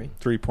 Just 3?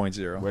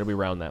 3.0. Where do we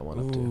round that one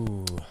up to?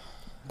 Ooh.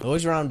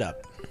 Always round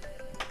up.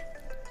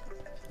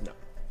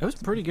 It was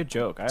a pretty good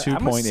joke.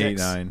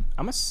 2.89.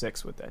 I'm a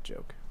 6 with that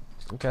joke.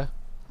 Okay.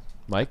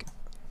 Mike?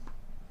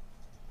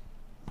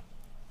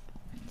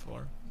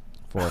 4.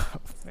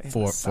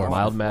 4.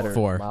 Mild matter.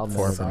 4. Mild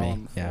 4 matter. for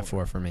me. Yeah,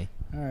 4 for me.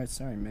 All right,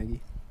 sorry,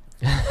 Maggie.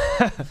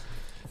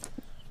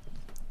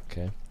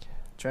 Okay.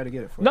 Try to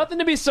get it for Nothing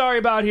to be sorry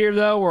about here,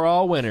 though. We're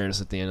all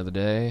winners at the end of the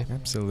day.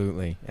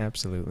 Absolutely. At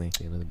the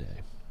end of the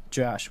day.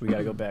 Josh, we got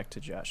to go back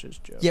to Josh's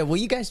joke. Yeah, will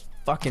you guys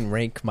fucking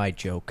rank my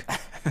joke?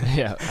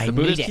 Yeah, I the need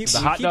Buddhist it. the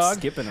hot keep dog.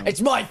 skipping them. It's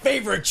my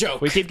favorite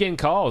joke. We keep getting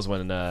calls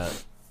when you.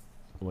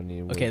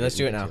 Okay, let's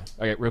do it now.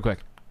 Okay, real quick.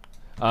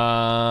 4.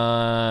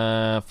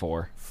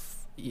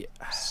 Yeah.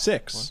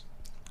 6.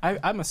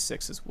 I'm a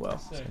 6 as well.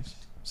 6.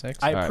 I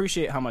All right.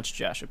 appreciate how much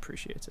Josh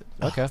appreciates it.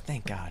 Okay.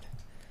 Thank God.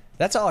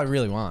 That's all I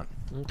really want.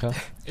 Okay.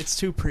 It's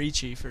too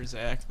preachy for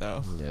Zach,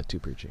 though. Yeah, too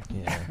preachy.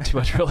 Yeah. Too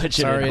much religion.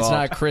 Sorry, it's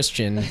involved. not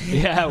Christian.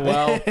 Yeah,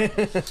 well,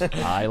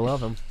 I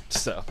love him.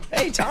 So.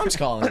 Hey, Tom's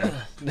calling.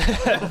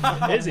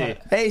 Is he?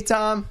 Hey,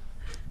 Tom.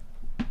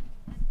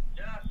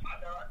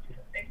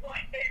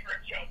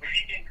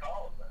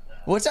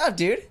 What's up,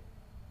 dude? Are you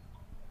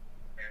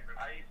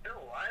still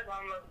live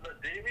on the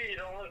TV? You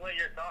don't look like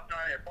you're talking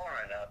on your phone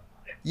right now.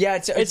 Yeah,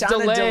 it's It's on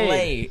a delayed.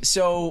 delay.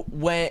 So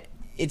when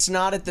it's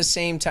not at the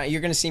same time,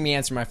 you're gonna see me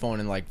answer my phone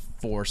in like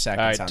 4 seconds.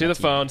 All right, on to the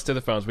TV. phones, to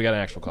the phones. We got an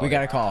actual call. We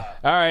got a call.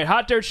 All right,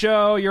 Hot Dirt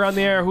Show. You're on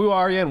the air. Who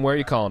are you, and where are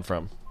you calling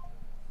from?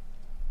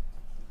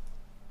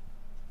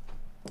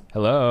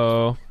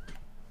 Hello.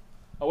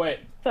 Oh wait.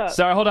 What's up?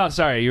 Sorry, hold on.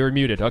 Sorry, you were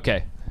muted.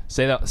 Okay,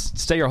 say that.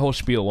 Say your whole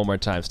spiel one more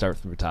time. Start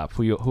from the top.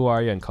 Who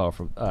are you, and call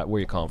from? Where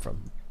you calling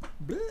from?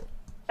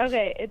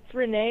 Okay, it's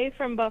Renee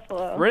from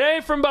Buffalo.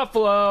 Renee from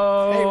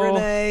Buffalo. Hey,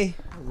 Renee.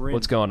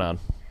 What's going on?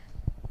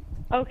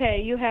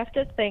 Okay, you have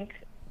to think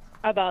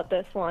about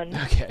this one.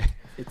 Okay.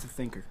 It's a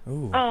thinker.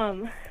 Ooh.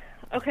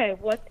 Okay,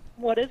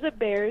 what is a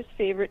bear's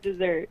favorite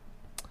dessert?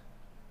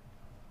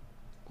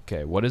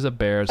 Okay, what is a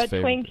bear's A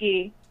favorite?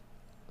 Twinkie.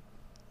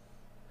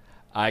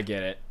 I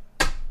get it.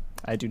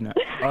 I do not.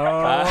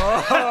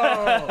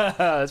 Oh,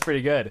 that's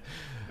pretty good.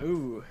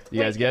 Ooh.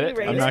 You guys get it?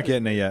 I'm not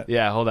getting it yet.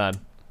 Yeah, hold on.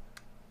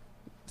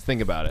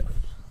 Think about it.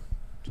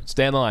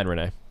 Stay on the line,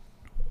 Renee.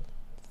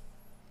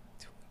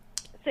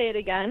 Say it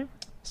again.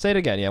 Say it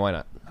again. Yeah, why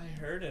not? I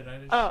heard it. I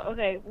just... Oh,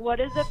 okay.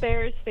 What is a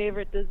bear's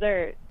favorite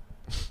dessert?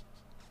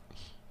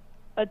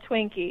 A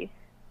Twinkie.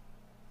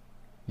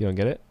 You don't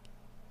get it?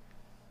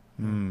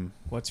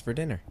 What's for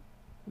dinner?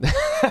 All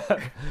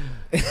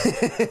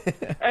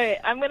right,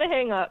 I'm gonna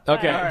hang up.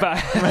 Okay,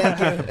 Bye.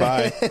 bye.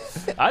 Bye.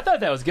 I thought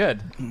that was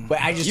good.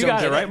 Wait, I just You don't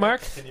got get it right,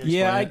 Mark?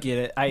 Yeah, I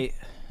get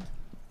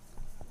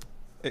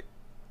it.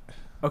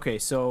 Okay,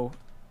 so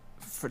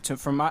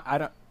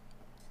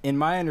in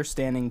my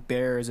understanding,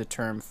 bear is a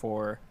term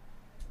for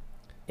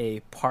a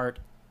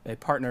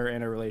partner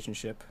in a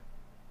relationship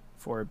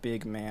for a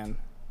big man.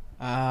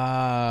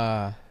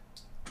 Like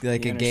You a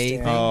gay understand?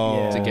 thing? Oh.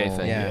 Yeah. It's a gay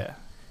thing. Yeah.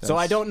 So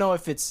I don't know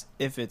if it's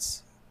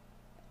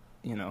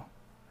you know.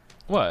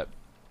 What?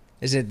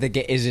 Is it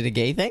is it a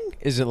gay thing?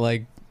 Is it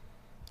like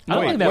I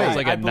don't think that was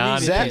like I a believe non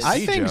it Zach, is.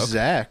 I think joke.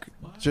 Zach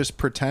just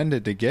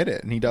pretended to get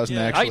it, and he doesn't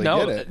Yeah. actually I know.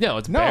 get it. No,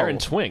 it's bear and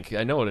twink.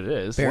 I know what it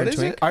is. Bear What and is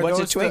twink? it? Are What's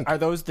a those twink? are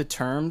those the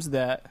terms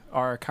that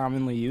are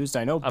commonly used?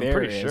 I know I'm bear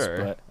pretty is, sure.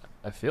 but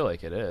I feel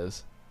like it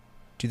is.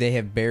 Do they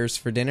have bears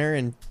for dinner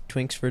and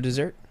twinks for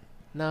dessert?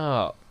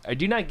 No.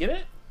 Do you not get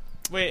it?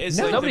 Wait, is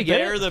No. like Nobody the get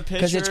bear it? the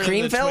 'Cause pitcher it's and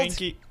cream-filled?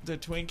 the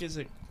twink is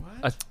a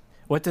what?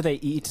 what do they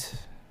eat?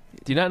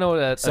 Do you not know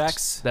what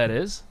Sex? that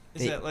is?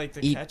 Is they that like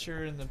the eat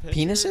catcher and the pitcher?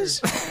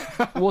 Penises?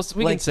 Well,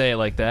 we can Like- say it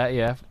like that.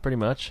 Yeah, pretty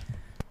much.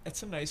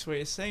 It's a nice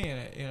way of saying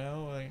it, you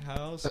know? Like, how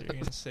else are you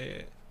going to say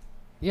it?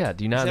 Yeah.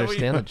 Do you not Is that what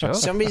understand the joke?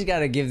 Somebody's got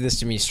to give this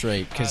to me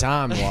straight because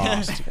I'm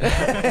lost.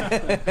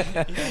 I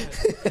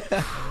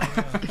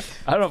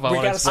don't know if I We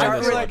want to gotta explain start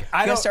this. with, one. like, I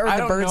gotta don't, start with I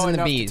the don't birds know and the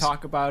enough bees. to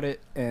talk about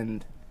it,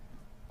 and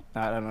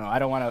I don't know. I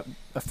don't want to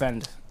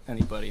offend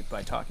anybody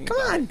by talking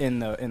about it in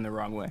the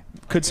wrong way.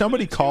 Could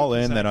somebody call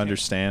in that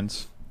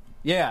understands?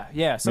 Yeah.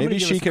 Maybe Somebody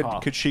give she us a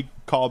call. could she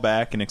call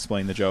back and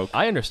explain the joke?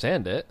 I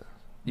understand it.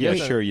 Yeah,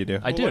 Yes, sure you do.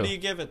 I do. What do you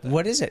give it then?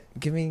 What is it?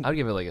 Give me. I'd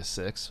give it like a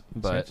 6,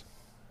 but Six?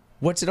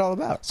 What's it all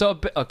about? so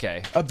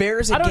okay. A bear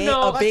is I a don't gay,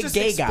 know. a Let's big just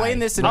gay guy. explain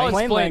this in I'll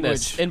plain explain language.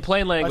 this in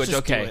plain language.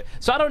 just do Okay, it.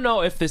 so I don't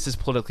know if this is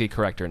politically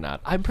correct or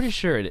not. I'm pretty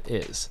sure it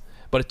is,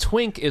 but a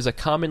twink is a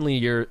commonly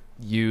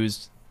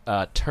used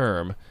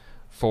term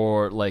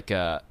for like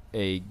a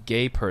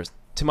gay person.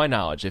 To my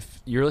knowledge, if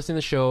you're listening to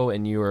the show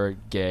and you are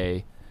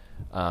gay,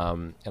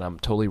 and I'm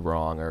totally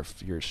wrong, or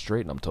if you're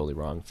straight and I'm totally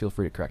wrong, feel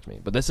free to correct me.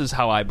 But this is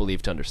how I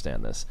believe to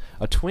understand this.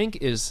 A twink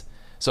is,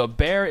 so a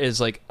bear is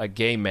like a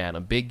gay man,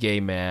 a big gay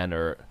man,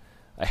 or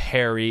a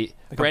hairy.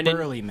 Like Brandon, a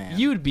burly man.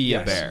 You'd be a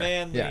Yes. bear.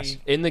 Manly. Yes.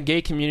 In the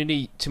gay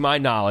community, to my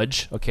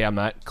knowledge, okay, I'm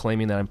not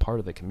claiming that I'm part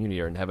of the community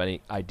or have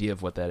any idea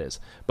of what that is.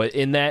 But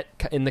in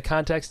the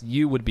context,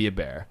 you would be a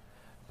bear.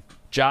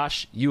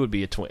 Josh, you would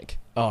be a twink.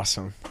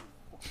 Awesome.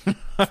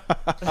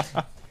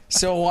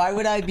 So why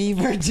would I be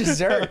for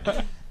dessert?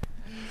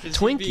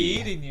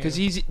 Twinkie, because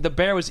the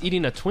bear was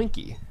eating a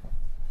Twinkie.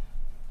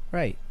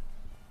 Right.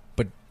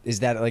 But is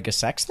that like a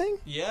sex thing?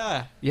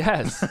 Yeah.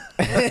 Yes.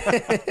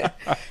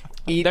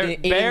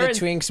 Eating the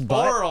twink's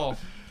butt? Oral.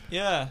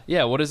 Yeah.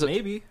 Yeah, what is it?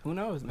 Maybe. Who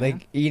knows, man?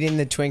 Like eating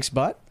the twink's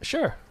butt?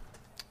 Sure.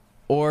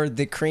 Or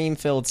the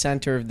cream-filled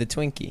center of the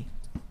Twinkie?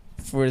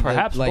 For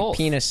Perhaps the like both.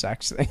 penis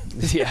sex thing.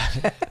 Yeah.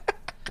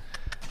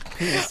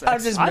 I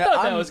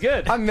thought that was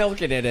good. I'm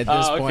milking it at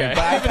this point. okay.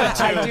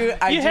 But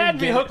I You do had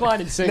me get hook, it.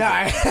 line, and sinker.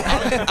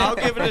 No, I'll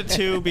give it a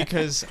 2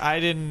 because I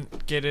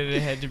didn't get it.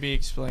 It had to be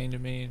explained to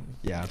me. And,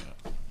 Yeah.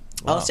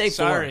 Wow. I'll say 4.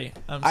 Sorry.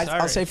 I'm sorry.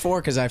 I'll say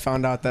 4 because I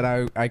found out that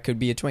I could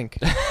be a twink.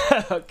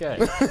 Okay.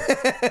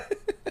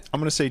 I'm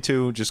gonna say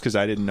 2 just because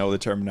I didn't know the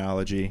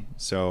terminology,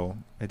 so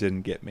it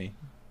didn't get me.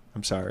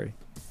 I'm sorry.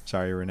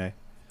 Sorry, Renee.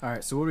 All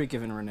right, so what are we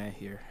giving Renee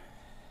here?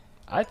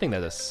 I think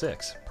that's a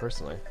 6,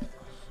 personally.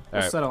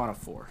 We'll settle on a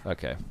 4.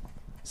 Okay.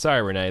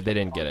 Sorry, Renee. They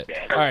didn't get it.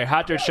 All right,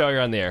 Hot Dirt Show,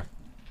 you're on the air.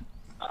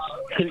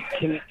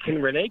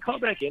 Can Renee call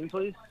back in,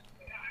 please?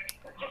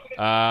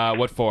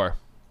 What for?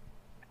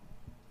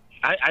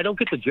 I don't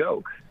get the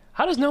joke.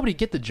 How does nobody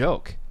get the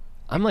joke?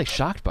 I'm like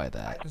shocked by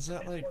that. Is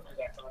that like?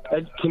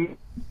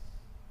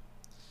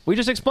 We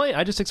just explained.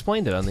 I just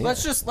explained it on the.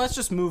 Let's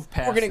just move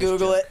past. We're gonna this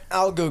Google joke. it.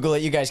 I'll Google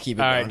it. You guys keep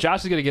it All going. right,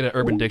 Josh is gonna get an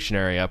Urban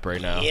Dictionary up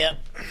right now. Yep.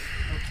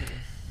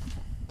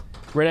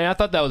 Renee, I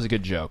thought that was a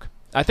good joke.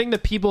 I think the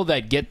people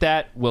that get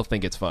that will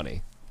think it's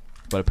funny,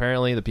 but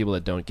apparently the people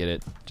that don't get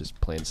it, just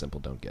plain and simple,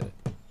 don't get it.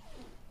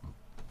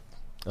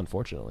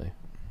 Unfortunately.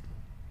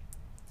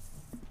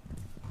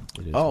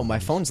 Oh, my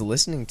phone's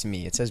listening to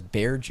me. It says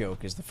bear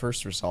joke is the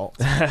first result.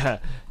 Yeah.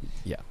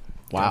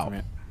 Wow.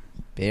 Government.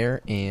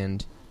 Bear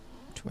and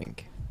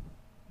twink.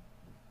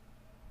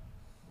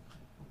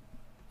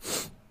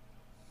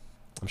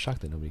 I'm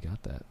shocked that nobody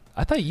got that.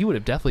 I thought you would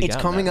have definitely It's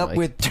gotten coming that, up Mike.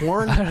 with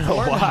porn. I don't know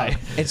why.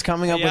 It's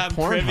coming up Yeah, with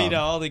I'm privy to Pornhub.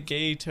 all the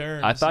gay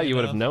terms. I thought you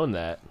would have known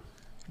that.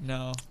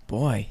 No.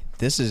 Boy,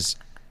 this is.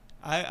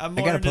 I'm I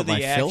more gotta into put the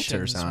my actions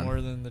filters on.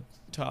 more than the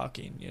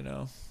talking, you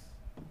know.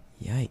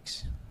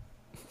 Yikes.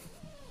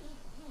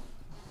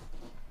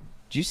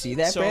 Did you see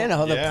that, So- Brand?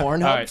 How the Yeah.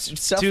 Pornhub All right,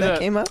 stuff to that the,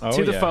 came up? Oh,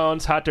 to the yeah.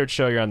 phones, Hot Dirt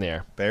Show, you're on the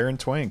air. Bear and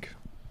Twink.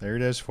 There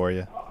it is for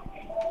you.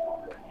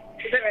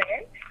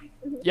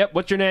 Yep,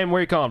 what's your name? Where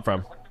are you calling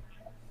from?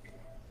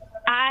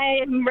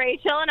 I'm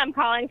Rachel, and I'm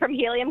calling from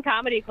Helium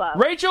Comedy Club.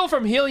 Rachel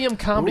from Helium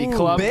Comedy Ooh,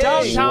 Club, big.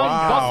 downtown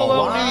Wow.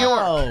 Buffalo, Wow. New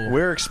York.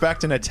 We're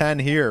expecting a 10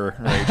 here,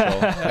 Rachel.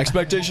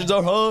 Expectations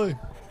are high.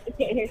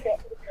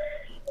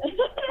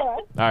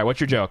 All right, what's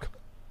your joke?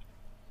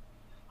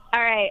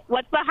 All right.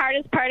 What's the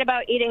hardest part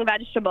about eating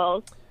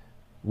vegetables?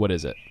 What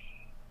is it?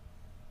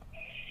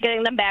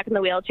 Getting them back in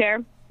the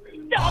wheelchair.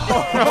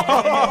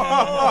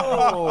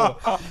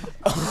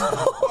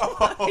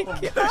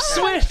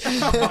 Switch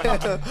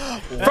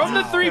from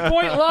the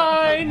 3-point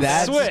line.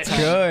 That's switch.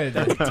 good.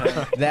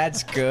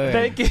 That's good.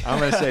 Thank you. I'm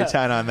going to say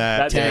 10 on that.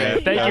 That's Yeah,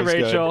 great. Thank that you, was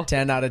good. Rachel.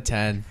 10 out of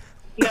 10.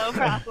 No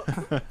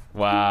problem.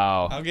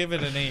 Wow. I'll give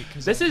it an 8.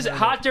 This is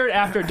Hot Dirt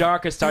After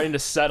Dark is starting to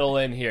settle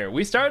in here.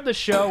 We started the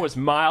show was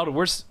mild.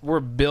 We're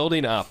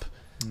building up.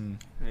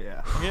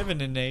 Yeah. I'm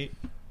giving it an 8.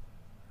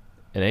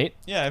 An 8?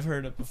 Yeah, I've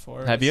heard it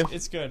before. Have It's- you?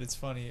 It's good. It's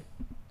funny.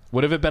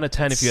 Would have it been a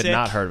 10 if you had Sick.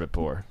 not heard of it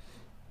before?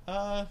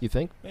 You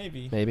think?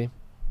 Maybe. Maybe.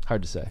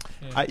 Hard to say.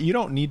 Yeah. You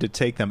don't need to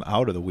take them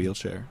out of the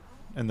wheelchair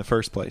in the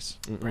first place.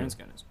 Brand's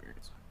got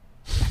experience.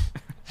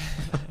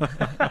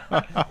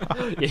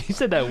 Yeah, you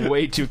said that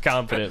way too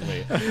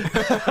confidently.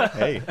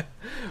 Hey,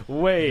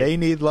 Wait. they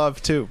need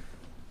love too.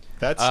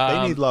 They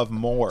need love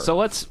more. So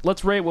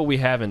let's rate what we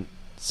haven't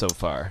so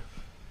far.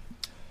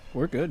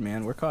 We're good,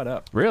 man. We're caught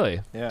up.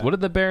 Really? Yeah. What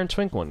did the Bear and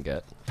Twink one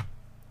get?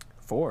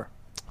 4.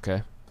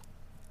 Okay.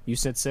 You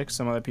said 6.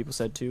 Some other people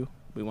said 2.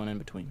 We went in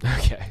between.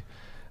 Okay.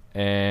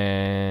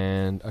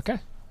 And okay.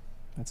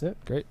 That's it.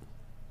 Great.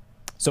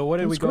 So what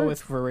did we That's go great.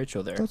 with for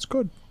Rachel there? That's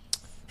good.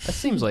 That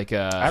seems like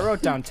I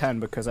wrote down 10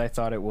 because I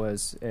thought it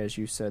was, as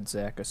you said,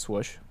 Zach, a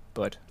swoosh.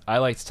 But I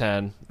liked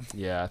 10.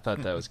 Yeah, I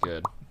thought that was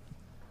good.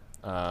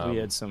 we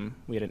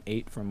had an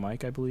 8 from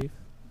Mike, I believe.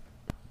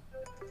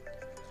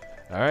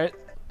 All right.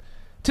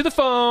 To the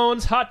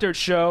phones, Hot Dirt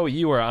Show.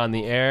 You are on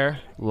the air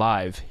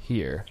live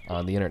here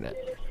on the internet.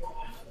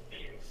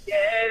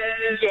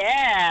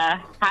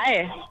 Yeah.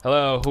 Hi.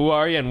 Hello, who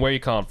are you and where are you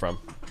calling from?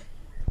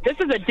 This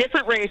is a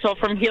different Rachel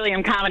from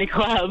Helium Comedy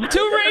Club.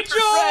 To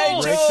Rachel!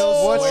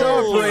 What's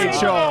up,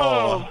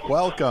 Rachel?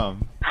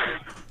 Welcome. All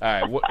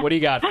right, what do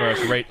you got for us,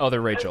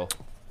 other Rachel?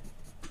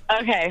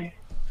 Okay.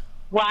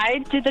 Why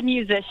did the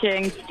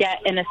musicians get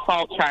an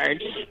assault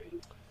charge?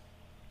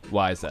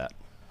 Why is that?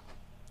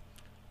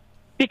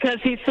 Because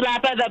he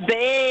slapped at the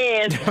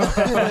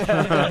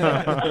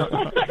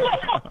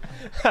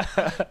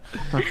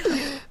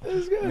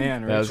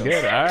Man, That was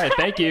Rachel. good. All right,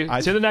 thank you.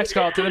 To the next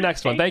call. To the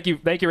next one. Thank you,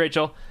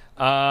 Rachel.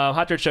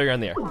 Hot Dirt Show, you're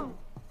on the air.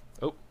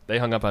 Oh, they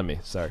hung up on me.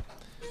 Sorry.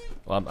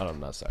 Well, I'm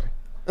not sorry.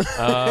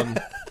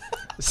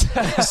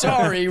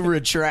 Sorry,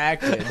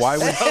 retracted. Why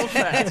was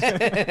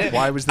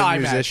the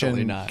I'm actually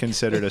musician not.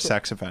 considered a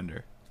sex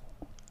offender?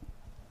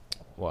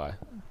 Why?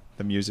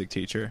 The music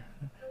teacher.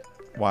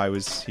 Why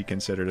was he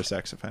considered a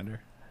sex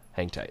offender?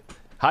 Hang tight.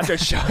 Hot Dirt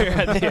Show, you're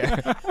on the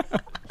air.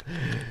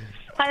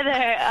 Hi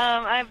there.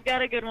 I've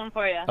got a good one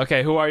for you.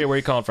 Okay, who are you? Where are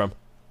you calling from?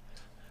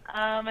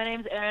 My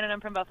name's Erin, and I'm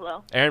from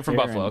Buffalo. Aaron from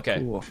Aaron, Buffalo. Okay.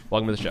 cool.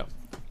 Welcome to the show.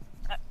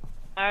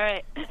 All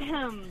right.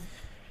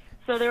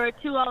 So there were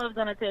 2 olives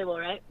on a table,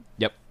 right?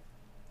 Yep.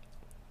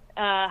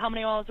 How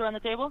many olives were on the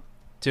table?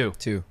 2.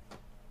 2.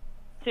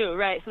 2,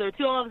 right. So there were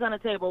 2 olives on a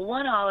table.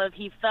 One olive,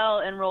 he fell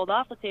and rolled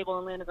off the table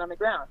and landed on the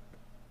ground.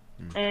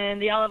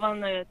 And the olive on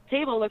the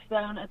table looks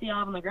down at the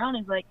olive on the ground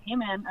and he's like, hey,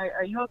 man,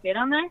 are you okay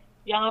down there?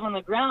 The olive on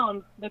the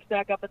ground looks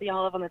back up at the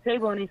olive on the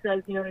table and he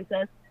says, you know what he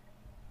says?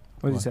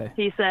 What did he say?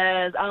 He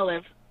says,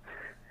 olive.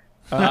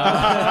 I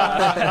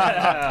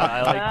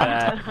like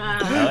that.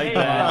 I like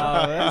that.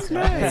 Oh, that's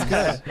nice.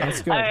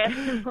 That's good. All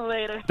right,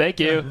 later. Thank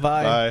you.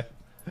 Bye.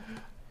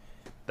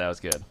 That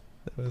was good.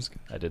 That was good.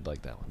 I did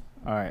like that one.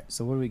 All right,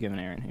 so what are we giving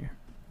Aaron here?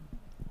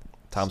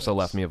 Tom still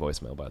left me a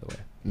voicemail, by the way.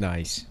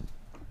 Nice.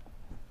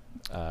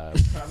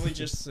 Probably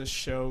just the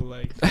show,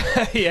 like.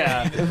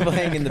 Yeah.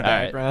 Playing in the All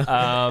right.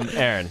 background.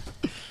 Aaron.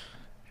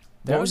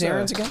 What was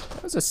Aaron's again?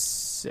 That was a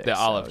 6. The I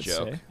olive would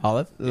joke. say.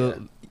 Olive?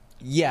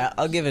 Yeah,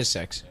 I'll give it a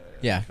 6.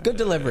 Yeah, good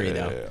delivery,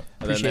 though. And then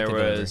Appreciate there the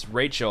delivery. was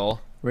Rachel.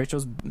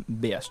 Rachel's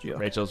best joke.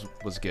 Rachel's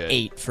was good.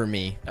 8 for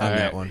me All on right,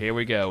 that one. here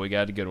we go. We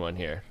got a good one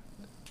here.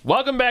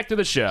 Welcome back to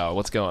the show.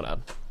 What's going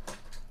on?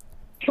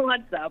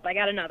 What's up? I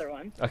got another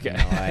one. Okay.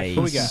 Nice.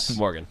 Who we got?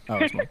 Morgan. Oh,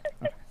 it's Morgan.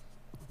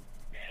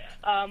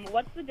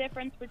 What's the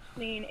difference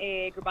between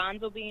a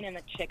garbanzo bean and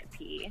a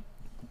chickpea?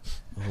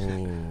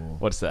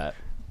 What's that?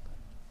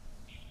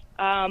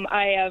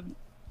 I have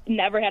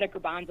never had a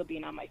garbanzo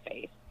bean on my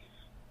face.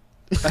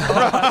 Oh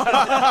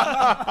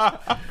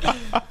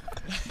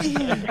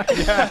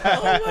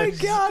my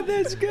god,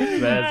 that's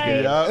good. That's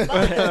good.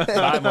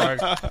 Bye,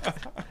 Mark.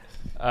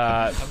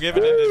 I'm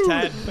giving it a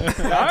 10. That's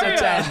a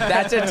 10.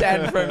 That's a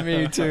 10 from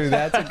me too.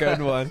 That's a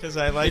good one. Because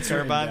I like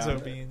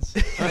garbanzo beans.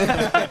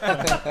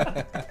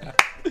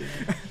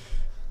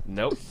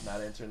 Nope,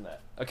 not answering that.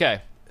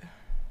 Okay.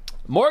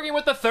 Morgan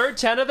with the third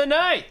 10 of the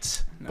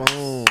night.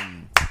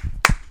 Boom.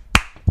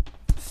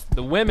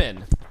 The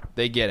women,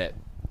 they get it.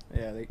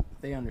 Yeah,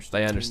 they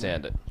understand. They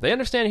understand it. They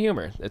understand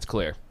humor. It's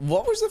clear.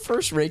 What was the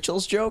first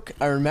Rachel's joke?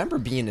 I remember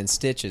being in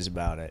stitches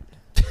about it.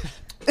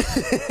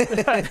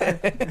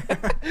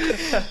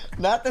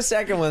 Not the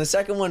second one. The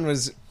second one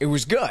was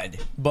good,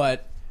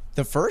 but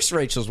the first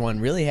Rachel's one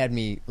really had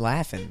me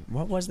laughing.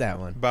 What was that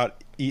one?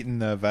 About eating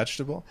the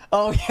vegetable?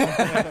 Oh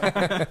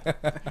yeah.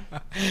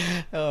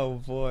 Oh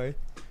boy.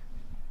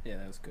 Yeah,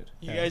 that was good.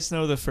 You guys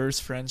know the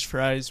first French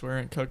fries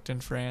weren't cooked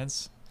in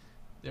France?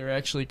 They were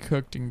actually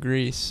cooked in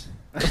Greece.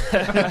 We're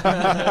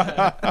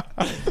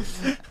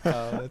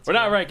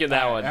not ranking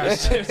that one.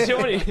 There's too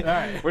many.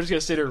 We're just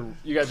gonna sit here.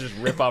 You guys just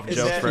rip off Is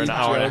jokes that for an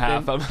hour and a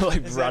half. I'm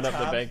like Is run that up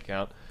the Tom? bank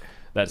account.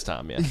 That's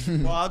Tom. Yeah.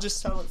 Well, I'll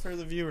just tell it for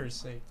the viewers'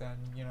 sake then.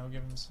 You know,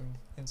 give them some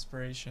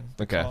inspiration.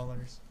 The Okay.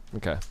 callers.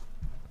 Okay.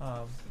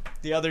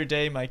 The other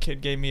day, my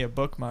kid gave me a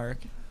bookmark.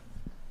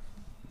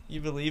 You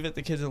believe it?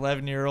 The kid's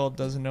 11-year-old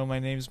doesn't know my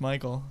name's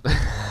Michael.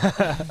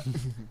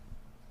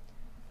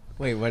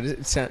 Wait, what is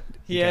it? Sound?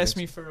 He asked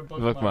me for a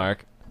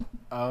bookmark.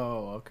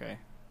 Oh, okay.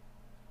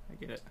 I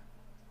get it.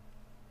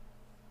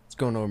 It's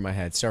going over my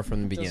head. Start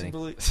from the beginning.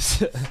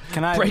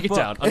 Can I break it book?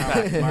 down?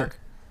 Unpack. Mark.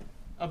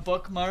 A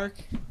bookmark?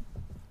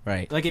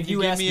 Right. Like if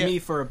you give asked me me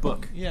for a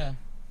book. Yeah.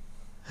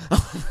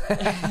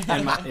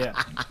 Yeah.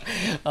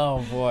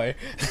 Oh boy,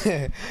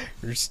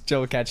 we're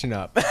still catching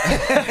up.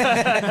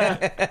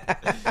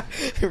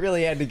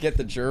 Really had to get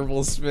the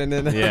gerbils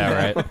spinning. Yeah,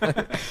 right.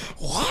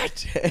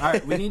 What? All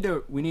right, we need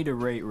to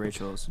rate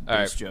Rachel's All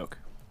right. bass joke.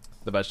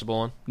 The vegetable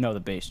one? No, the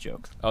bass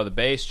joke. Oh, the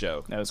bass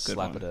joke. That was a good.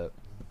 Slap one. it up.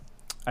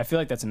 I feel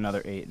like that's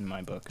another 8 in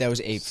my book. That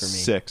was 8 for me.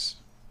 6.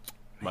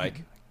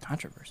 Mike?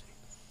 Controversy.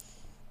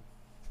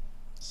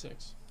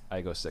 6.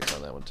 I go 6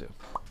 on that one too.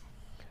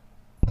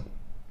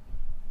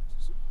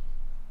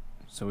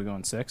 So we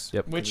going 6?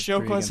 Yep. Which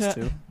joke was that?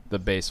 The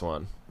bass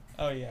one.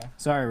 Oh, yeah.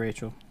 Sorry,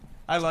 Rachel.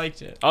 I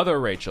liked it. Other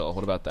Rachel.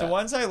 What about that? The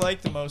ones I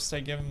like the most,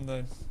 I give them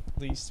the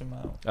least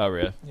amount. Oh,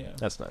 really? Yeah.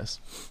 That's nice.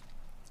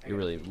 You're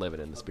really living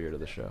in the spirit of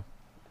the show.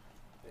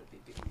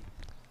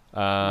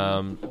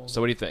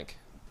 So what do you think?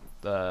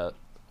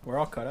 We're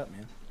all cut up,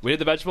 man. We did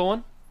the vegetable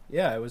one?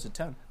 Yeah, it was a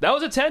 10. That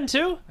was a 10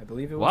 too? I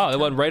believe it was. Wow, a it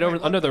 10. went right over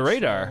under the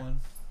radar.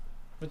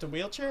 With the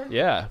wheelchair?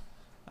 Yeah.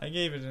 I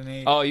gave it an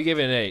 8. Oh, you gave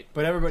it an 8.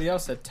 But everybody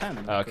else said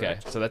 10. Okay,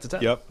 so that's a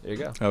 10. Yep. There you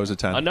go. That was a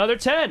 10. Another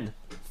 10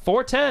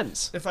 4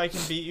 10s. If I can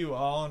beat you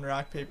all in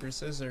rock, paper,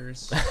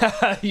 scissors.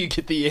 You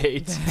get the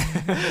 8.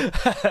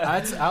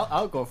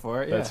 I'll go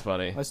for it. Yeah. That's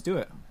funny. Let's do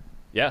it.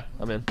 Yeah,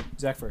 I'm in.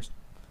 Zach first.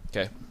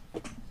 Okay.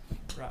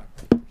 Rock,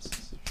 paper,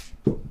 scissors.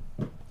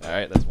 All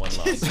right, that's one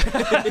loss.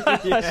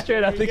 Yeah,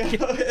 Straight out the here we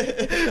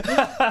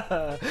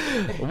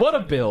gate. What a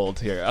build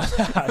here on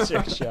the Hot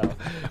Chick Show.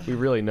 We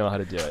really know how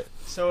to do it.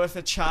 So if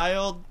a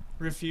child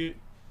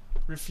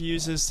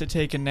refuses to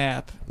take a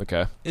nap,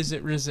 Okay. is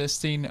it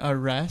resisting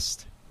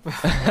arrest?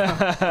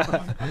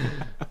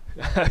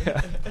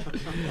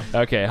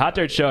 Okay, Hot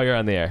Dirt Show, you're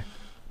on the air.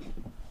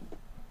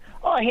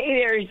 Oh, hey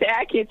there,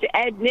 Zach. It's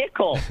Ed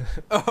Nickel.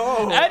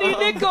 Eddie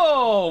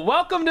Nickel,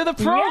 welcome to the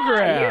program.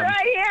 Yeah, here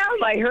I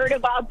am. I heard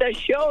about the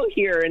show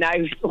here, and I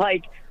was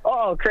like,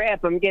 oh,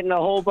 crap, I'm getting a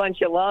whole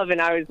bunch of love.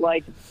 And I was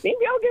like, maybe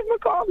I'll give him a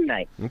call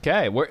tonight.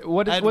 Okay,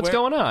 what's Ed,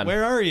 going on?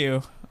 Where are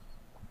you?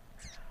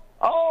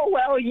 Oh,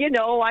 well, you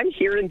know, I'm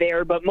here and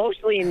there, but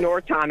mostly in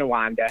North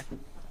Tonawanda.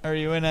 Are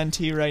you in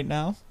NT right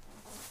now?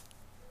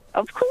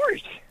 Of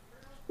course.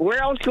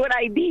 Where else would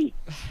I be?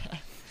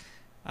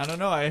 I don't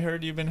know. I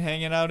heard you've been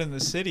hanging out in the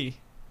city.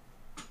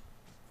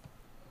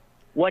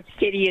 What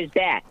city is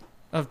that?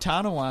 Of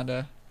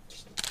Tonawanda.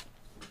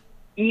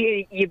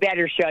 You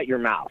better shut your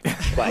mouth.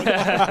 Like,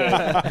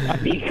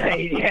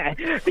 okay?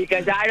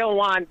 because I don't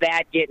want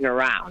that getting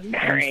around.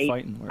 All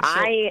right?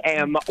 I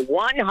am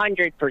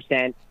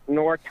 100%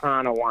 North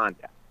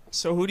Tonawanda.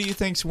 So who do you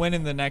think's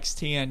winning the next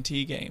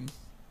TNT game?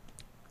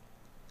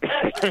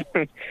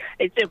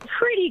 It's a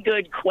pretty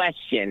good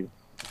question.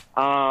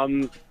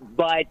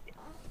 But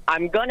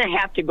I'm going to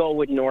have to go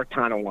with North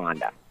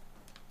Tonawanda.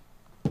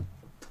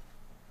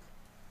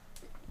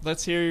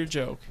 Let's hear your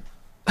joke.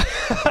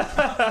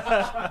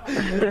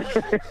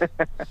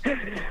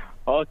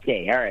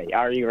 Okay, all right.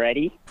 Are you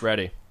ready?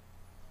 Ready.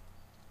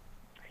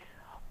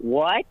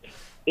 What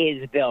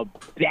is the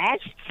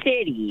best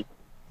city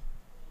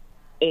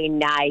in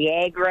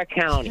Niagara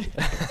County?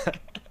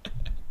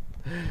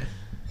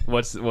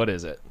 What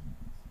is it?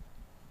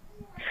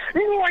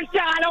 North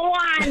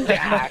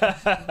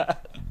Tonawanda!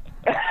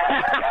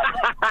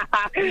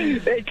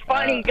 It's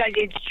funny because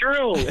it's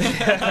true.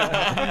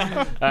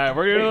 All right,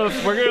 we're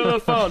gonna go to the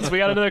phones. We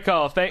got another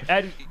call.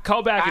 Ed,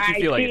 call back if you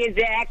feel like see it.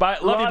 you, Zach. Bye,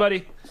 love you,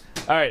 buddy.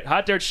 All right,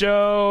 Hot Dirt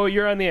Show,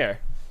 you're on the air.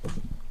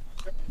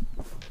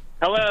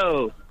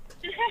 Hello.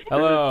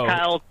 Hello.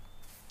 Kyle.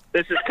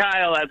 This is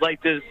Kyle. I'd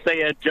like to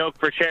say a joke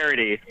for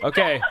charity.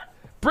 Okay,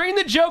 bring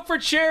the joke for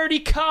charity,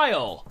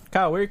 Kyle.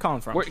 Kyle, where are you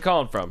calling from? Where are you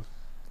calling from?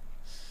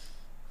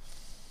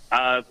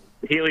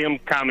 Helium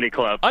Comedy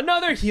Club.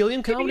 Another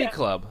Helium Comedy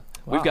Club.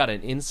 Wow. We've got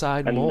an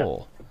inside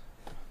mole.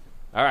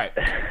 All right,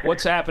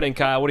 what's happening,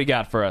 Kyle? What do you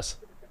got for us?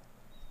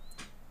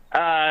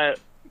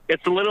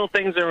 It's the little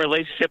things in a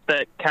relationship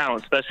that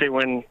count, especially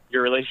when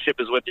your relationship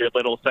is with your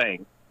little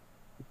thing.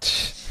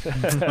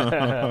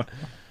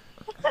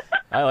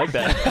 I like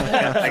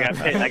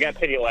that. I got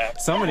pity laugh.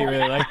 Somebody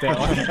really liked that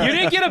one. You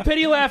didn't get a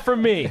pity laugh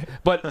from me,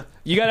 but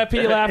you got a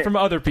pity laugh from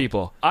other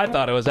people. I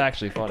thought it was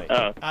actually funny.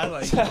 Oh. I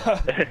like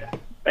it.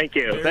 Thank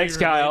you. Very Thanks,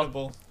 Kyle.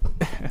 relatable.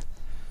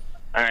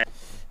 All right.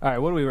 All right,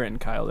 what are we rating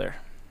Kyle there?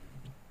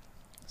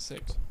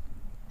 6.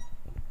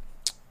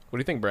 What do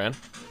you think, Bran?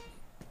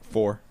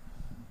 4.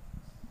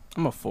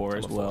 I'm a 4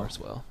 as well. 4 as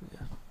well. Yeah.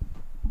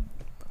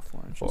 About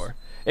 4 inches. 4.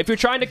 If you're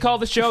trying to call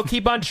the show,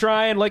 keep on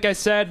trying. Like I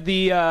said,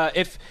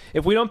 if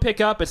we don't pick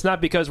up, it's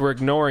not because we're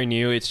ignoring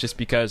you. It's just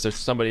because there's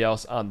somebody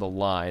else on the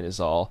line is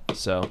all.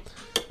 So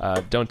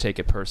don't take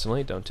it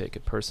personally. Don't take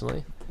it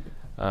personally.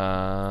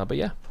 But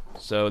yeah.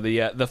 So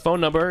the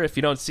phone number, if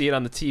you don't see it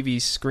on the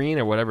TV screen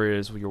or whatever it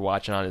is you're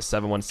watching on, is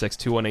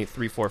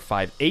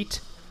 716-218-3458.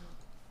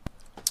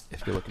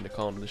 If you're looking to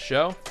call into the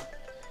show.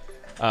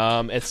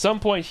 At some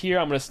point here,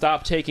 I'm going to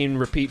stop taking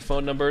repeat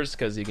phone numbers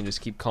because you can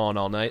just keep calling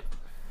all night.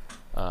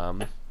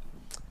 I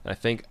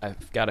think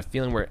I've got a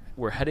feeling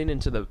we're heading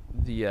into the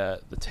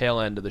tail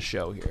end of the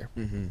show here.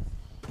 Mm-hmm.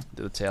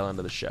 To the tail end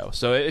of the show.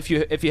 So if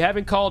you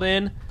haven't called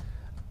in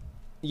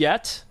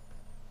yet,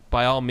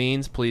 by all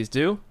means, please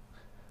do.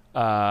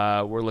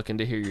 We're looking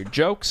to hear your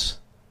jokes,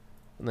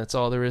 and that's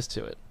all there is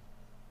to it.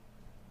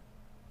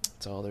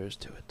 That's all there is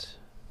to it.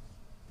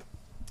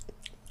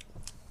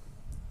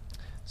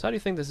 So how do you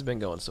think this has been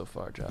going so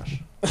far, Josh?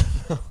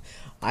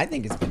 I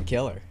think it's been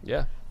killer.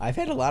 Yeah. I've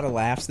had a lot of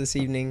laughs this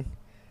evening.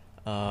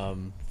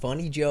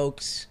 Funny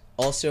jokes.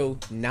 Also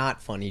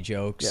not funny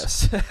jokes.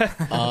 Yes.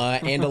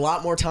 And a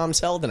lot more Tom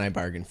Sell than I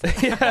bargained for.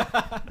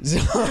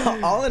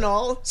 So, all in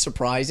all,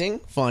 surprising,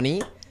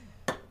 funny,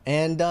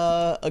 and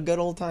a good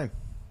old time.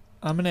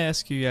 I'm going to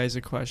ask you guys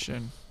a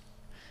question.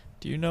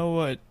 Do you know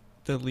what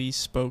the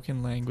least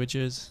spoken language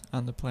is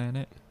on the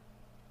planet?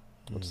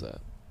 What's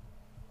that?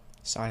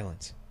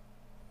 Silence.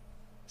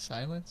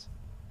 Silence?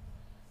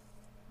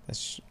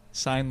 That's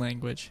sign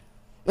language.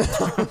 That's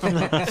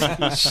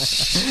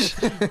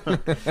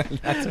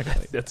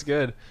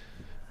good.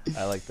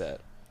 I like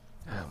that.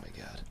 Oh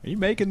my god. Are you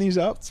making these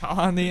up? It's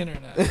on the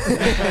internet.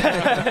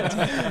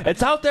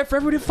 It's out there for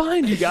everyone to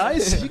find, you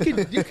guys. You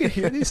could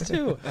hear these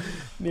too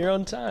in your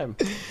own time.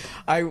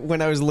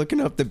 When I was looking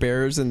up the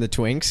Bears and the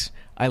Twinks,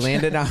 I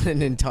landed on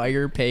an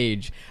entire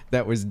page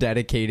that was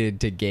dedicated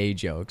to gay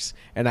jokes,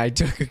 and I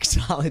took a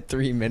solid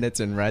 3 minutes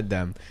and read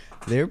them.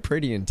 They're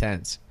pretty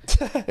intense.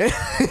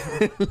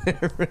 I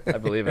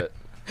believe it.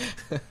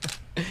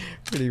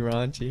 Pretty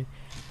raunchy.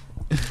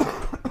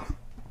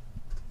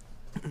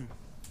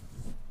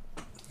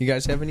 You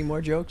guys have any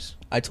more jokes?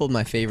 I told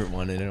my favorite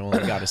one and it only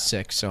got a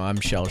 6, so I'm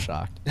shell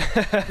shocked.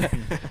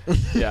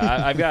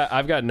 Yeah,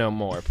 I've got no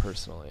more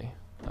personally.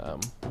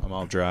 I'm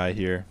all dry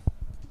here.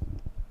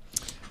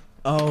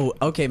 Oh,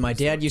 okay. My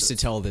dad used to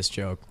tell this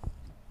joke.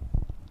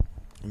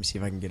 Let me see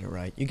if I can get it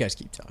right. You guys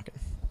keep talking.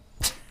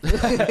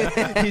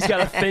 He's got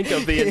to think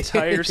of the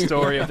entire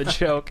story of the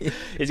joke.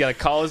 He's got to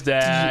call his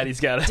dad. He's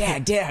got to.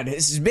 Dad,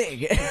 this is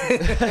big.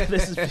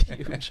 This is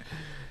huge.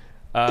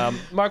 Mark,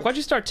 why don't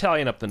you start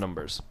tallying up the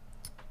numbers?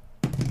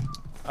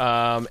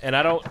 And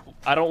I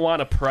don't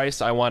want a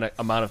price. I want an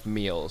amount of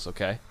meals.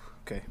 Okay.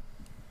 Okay.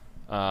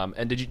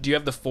 And do you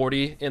have the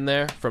 40 in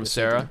there from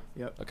Sarah?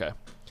 Yep. Okay.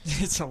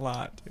 It's a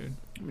lot, dude.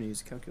 I'm gonna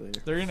use a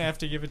calculator. They're gonna have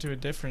to give it to a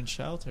different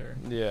shelter.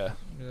 Yeah.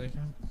 Be like,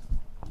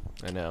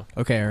 I know.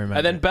 Okay, I remember.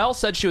 And then Belle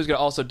said she was gonna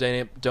also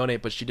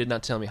donate, but she did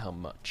not tell me how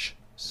much.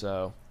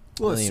 So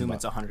We'll assume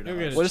it's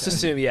 $100. We'll just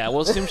assume, yeah.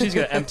 We'll assume she's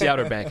gonna empty out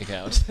her bank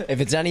account.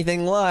 If it's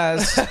anything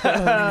less,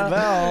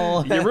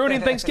 Belle. You're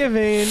ruining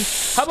Thanksgiving.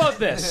 How about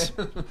this?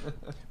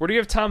 We're gonna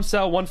give Tom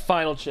Sell one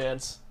final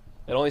chance.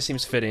 It only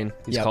seems fitting.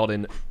 He's called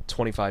in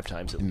 25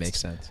 times at least. Makes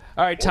sense.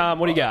 All right, Tom,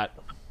 what do you got?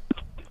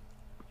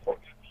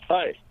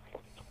 Hi.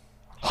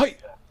 Hi.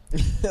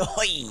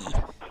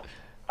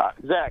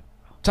 Zach.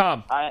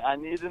 Tom. I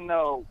need to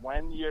know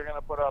when you're going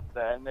to put up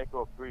the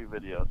Nickel 3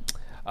 videos.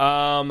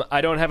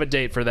 I don't have a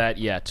date for that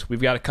yet.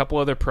 We've got a couple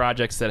other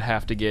projects that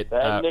have to get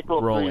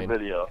Nickel rolling. 3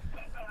 video.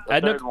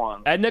 The third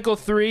one. Ed Nickel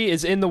 3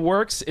 is in the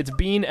works. It's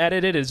being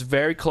edited. It's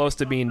very close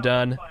to being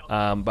done.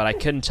 But I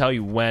couldn't tell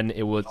you when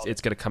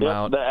it's going to come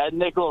out. The Ed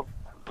Nickel,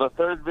 the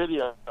third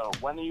video.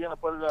 When are you going to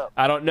put it up?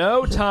 I don't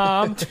know,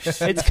 Tom.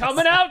 It's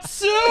coming out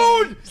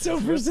soon. So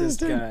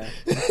persistent.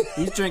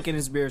 He's drinking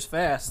his beers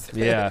fast.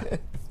 Yeah.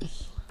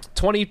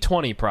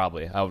 2020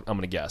 probably. I'm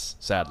going to guess,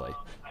 sadly.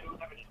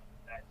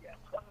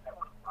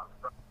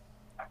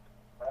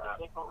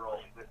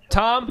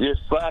 Tom? You're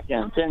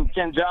slacking.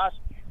 Can Josh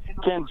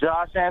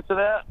answer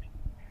that?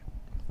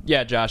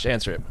 Yeah, Josh,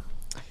 answer it.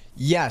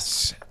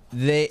 Yes,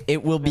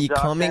 it will be Josh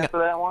coming. answer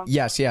that one?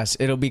 Yes,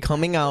 it'll be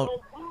coming out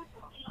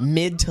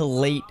mid to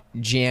late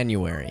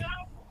January.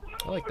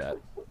 I like that.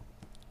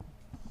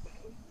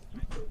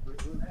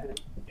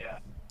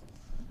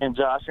 Can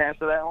Josh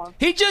answer that one?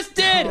 He just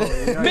did!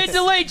 Mid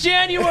to late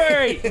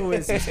January! Who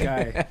is this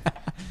guy?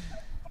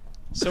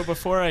 So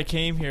before I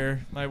came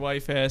here, my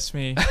wife asked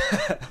me,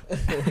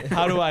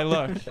 how do I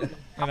look?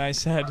 And I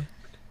said,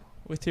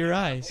 with your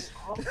eyes.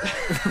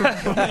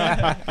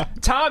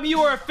 Tom,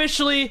 you are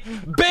officially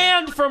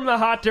banned from the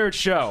Hot Dirt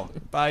Show.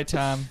 Bye,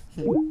 Tom.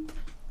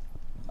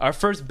 Our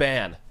first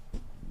ban.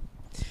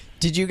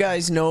 Did you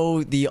guys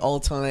know the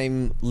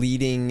all-time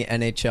leading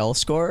NHL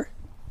scorer?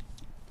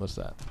 What's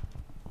that?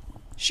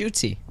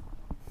 Shootsy.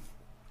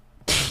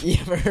 You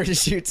ever heard of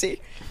Shootsy?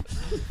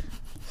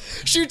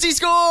 Shootsy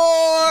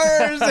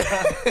scores!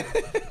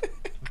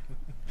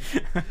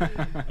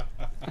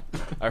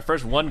 Our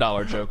first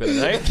 $1 joke of the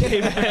night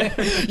came in.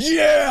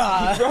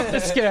 Yeah! Broke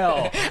the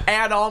scale.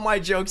 Add all my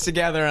jokes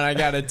together and I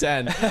got a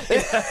 10.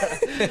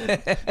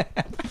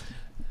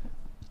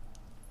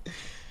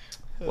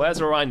 Well,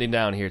 as we're winding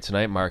down here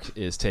tonight, Mark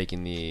is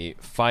taking the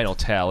final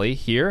tally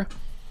here.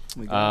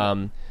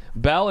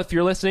 Belle, if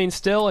you're listening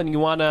still and you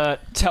want to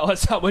tell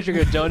us how much you're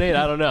going to donate,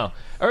 I don't know.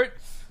 Or,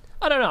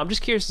 I don't know. I'm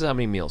just curious as to how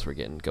many meals we're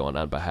getting going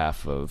on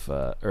behalf of,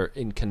 or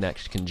in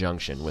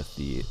conjunction with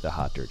the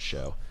Hot Dirt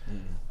Show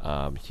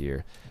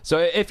here. So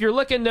if you're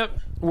looking to,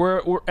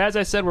 we're as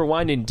I said, we're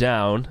winding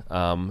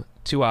down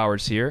 2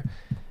 hours here.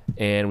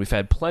 And we've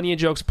had plenty of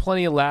jokes,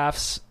 plenty of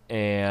laughs.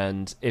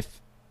 And if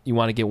you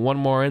want to get one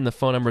more in, the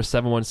phone number is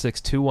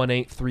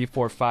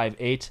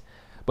 716-218-3458.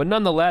 But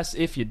nonetheless,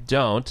 if you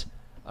don't,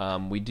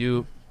 we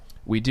do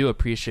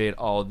appreciate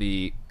all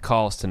the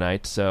calls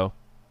tonight. So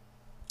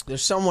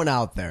there's someone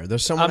out there.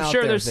 I'm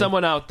sure there's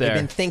someone out there. They've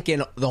been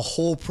thinking the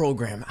whole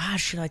program.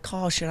 Should I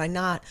call? Should I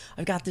not?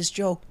 I've got this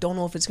joke. Don't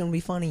know if it's going to be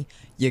funny.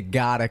 You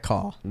gotta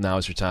call.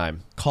 Now's your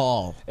time.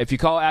 Call. If you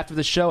call after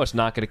the show, it's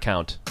not going to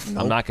count.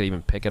 Nope. I'm not going to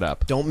even pick it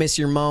up. Don't miss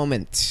your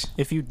moment.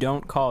 If you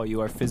don't call,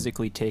 you are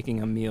physically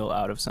taking a meal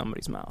out of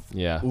somebody's mouth.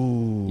 Yeah.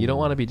 Ooh. You don't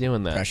want to be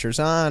doing that. Pressure's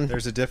on.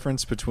 There's a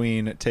difference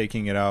between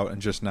taking it out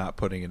and just not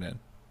putting it in.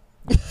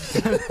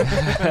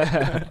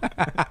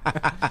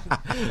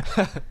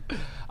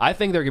 I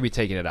think they're going to be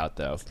taking it out,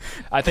 though.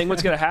 I think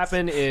what's going to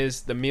happen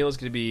is the meal is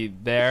going to be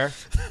there,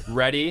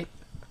 ready.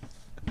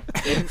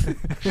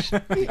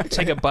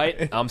 Take a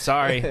bite. I'm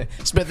sorry.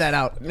 Spit that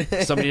out.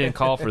 Somebody didn't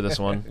call for this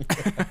one.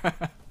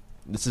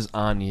 This is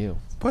on you.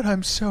 But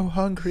I'm so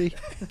hungry.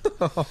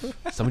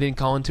 Somebody didn't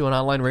call into an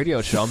online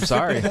radio show. I'm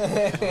sorry.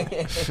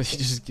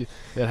 It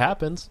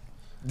happens.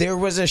 There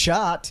was a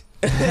shot.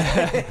 You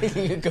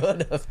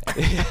could have.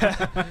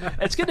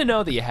 It's good to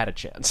know that you had a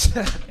chance.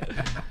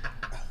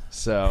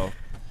 So,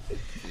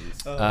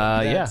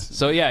 yeah.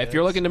 So, yeah, if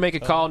you're looking to make a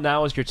call,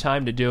 now is your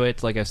time to do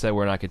it. Like I said,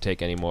 we're not going to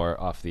take any more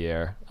off the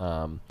air.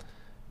 I'm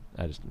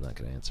not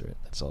going to answer it.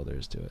 That's all there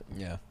is to it.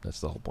 Yeah. That's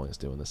the whole point, is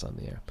doing this on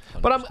the air.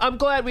 But I'm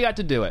glad we got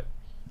to do it.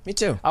 Me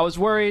too. I was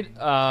worried.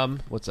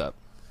 What's up?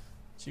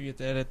 Did you get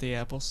that at the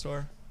Apple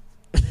Store?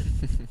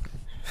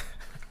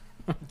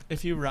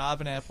 If you rob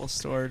an Apple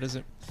Store, does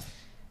it?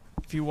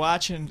 If you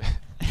watch an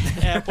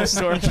Apple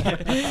Store,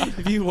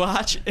 if you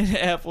watch an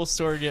Apple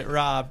Store get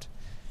robbed,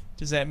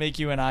 does that make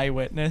you an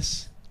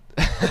eyewitness?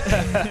 You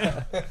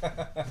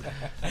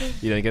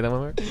didn't get that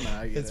one, Mark? No,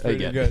 I get It's it.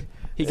 pretty good.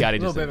 He got it. A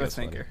little bit of a just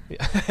thinker.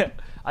 Yeah.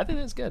 I think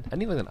that's good. I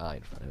need like an eye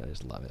in front of it. I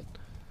just love it.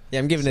 Yeah,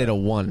 I'm giving it a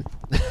 1.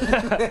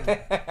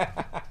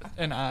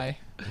 An eye.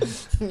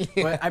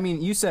 Well, I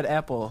mean, you said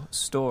Apple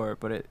Store,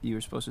 but you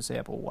were supposed to say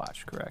Apple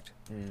Watch, correct?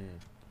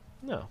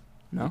 No.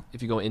 No?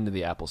 If you go into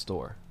the Apple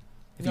Store.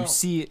 If you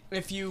see it,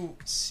 If you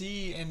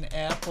see an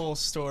Apple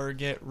Store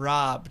get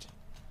robbed,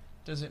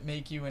 does it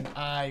make you an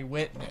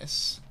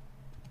eyewitness?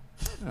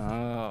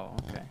 oh,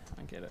 okay,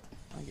 I get it.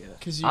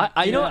 Because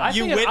I you know what? I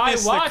you think an I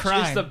witnessed the watch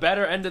crime. is the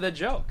better end of the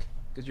joke,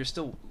 because you're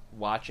still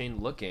watching,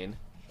 looking,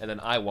 and then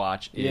I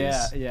watch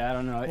is. Yeah, I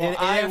don't know. Well,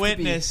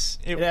 eyewitness.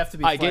 It'd have to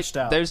be I fleshed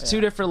get. out. There's yeah.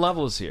 2 different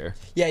levels here.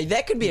 Yeah,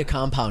 that could be a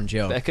compound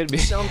joke. That could be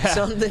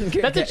something.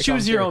 Could That's a come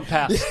choose your through. own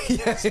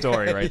path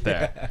story right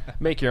there.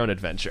 Make your own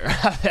adventure.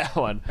 That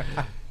one.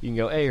 You can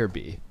go A or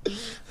B.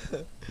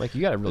 Like,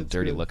 you got a real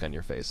dirty look on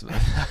your face.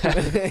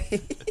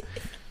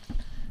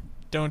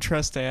 Don't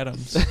trust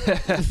Adams.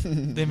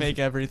 They make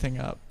everything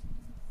up.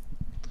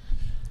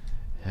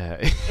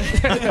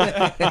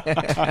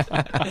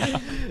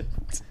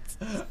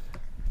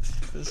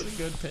 This is a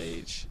good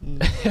page.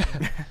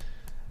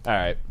 All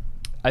right.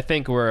 I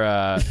think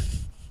we're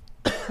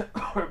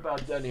we're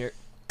about done here.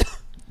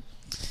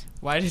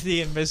 Why did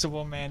the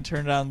Invisible Man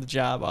turn down the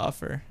job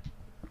offer?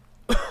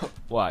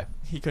 Why?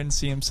 He couldn't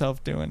see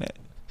himself doing it.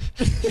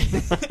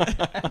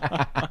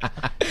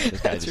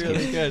 That's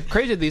really good.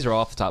 Crazy. These are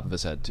off the top of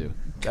his head too.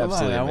 Come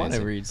Absolutely on, I want to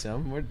amazing. read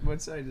some.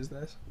 What site is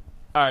this?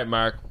 All right,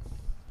 Mark.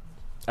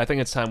 I think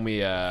it's time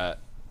we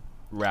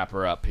wrap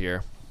her up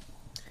here.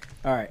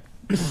 All right.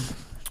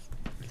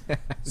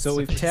 So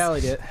we've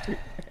tallied it.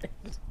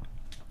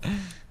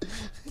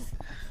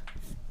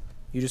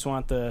 You just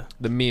want the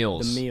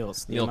meals. The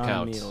meals. The Meal amount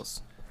count. of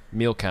meals.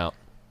 Meal count.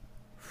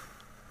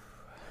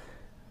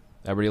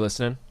 Everybody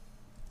listening?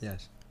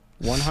 Yes.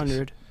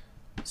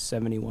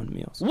 171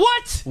 meals.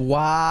 What?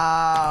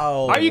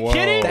 Wow. Are you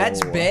kidding?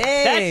 That's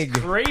big.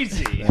 That's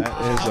crazy. That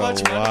is How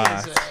much money lot.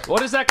 is it? What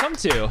does that come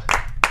to?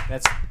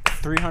 That's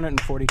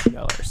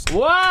 $342.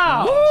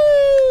 Wow.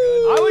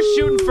 I was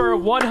shooting for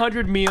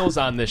 100 meals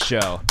on this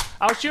show.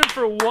 I was shooting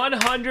for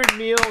 100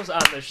 meals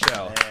on this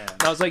show.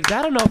 I was like,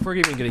 I don't know if we're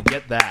even going to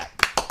get that.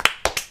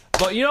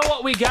 But you know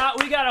what we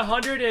got? We got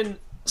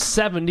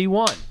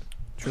 171.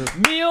 True.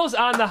 Meals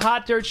on the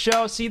Hot Dirt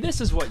Show. See,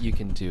 this is what you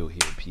can do here,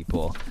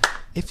 people.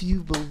 If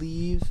you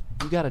believe,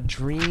 you got a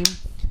dream,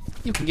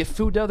 you can give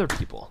food to other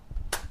people.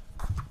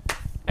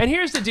 And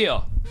here's the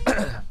deal.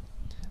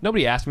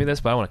 Nobody asked me this,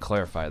 but I want to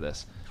clarify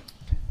this.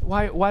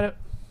 Why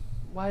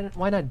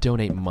not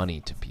donate money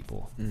to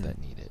people that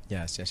need it?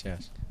 Yes.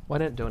 Why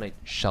not donate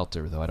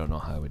shelter, though? I don't know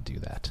how I would do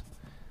that.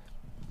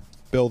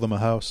 Build them a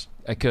house.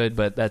 I could,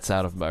 but that's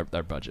out of our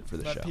budget for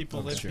the Let show.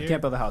 people live You here.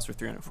 can't build a house for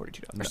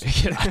 $342. No, you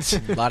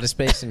cannot. A lot of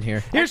space in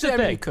here. Here's the Actually, I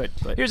mean, thing. you could,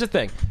 but Here's the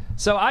thing.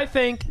 So I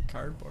think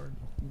Cardboard.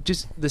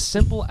 just the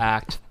simple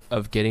act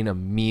of getting a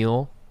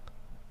meal,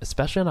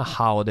 especially on a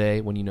holiday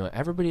when you know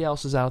everybody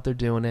else is out there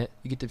doing it,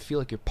 you get to feel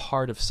like you're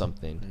part of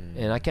something.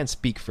 And I can't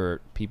speak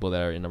for people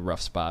that are in a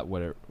rough spot,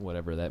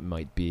 whatever that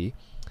might be.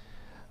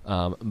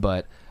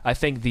 But I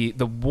think the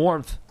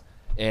warmth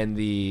and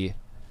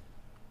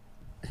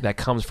that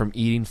comes from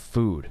eating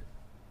food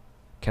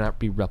cannot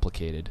be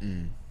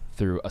replicated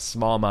through a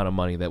small amount of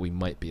money that we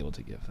might be able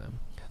to give them.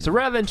 So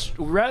rather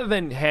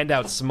than hand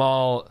out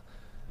small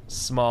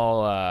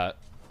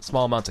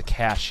amounts of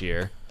cash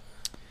here,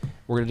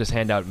 we're gonna just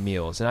hand out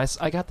meals. And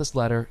I got this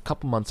letter a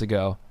couple months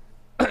ago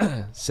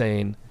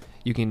saying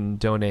you can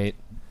donate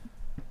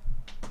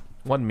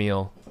one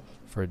meal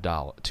for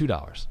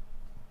 $2.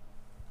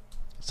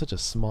 Such a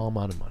small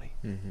amount of money.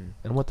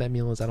 And what that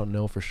meal is, I don't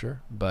know for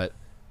sure, but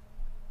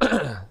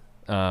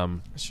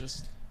It's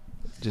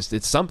just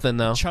it's something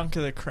though. chunk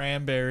of the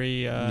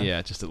cranberry.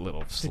 Yeah, just a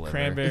little the sliver.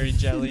 cranberry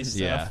jelly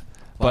stuff. Yeah,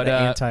 A lot but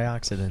of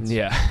antioxidants.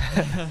 Yeah,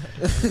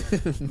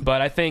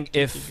 but I think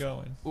if Keep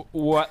going.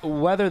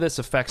 whether this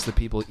affects the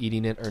people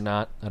eating it or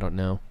not, I don't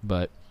know.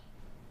 But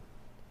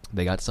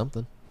they got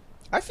something.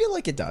 I feel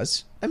like it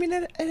does. I mean,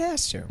 it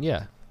has to.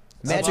 Yeah.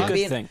 That's a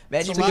good thing.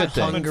 Imagine It's a being lot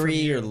coming from hungry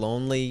you. or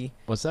lonely.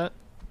 What's that?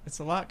 It's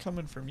a lot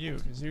coming from you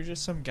because you're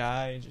just some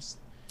guy just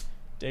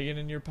digging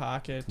in your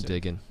pocket. and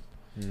Digging.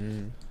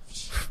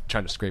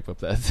 Trying to scrape up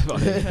that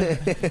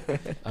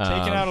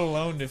Taking out a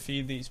loan to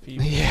feed these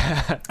people.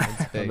 Yeah,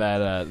 big.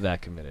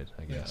 that committed,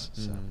 I guess.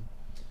 So.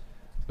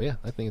 But yeah,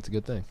 I think it's a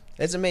good thing.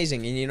 It's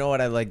amazing, and you know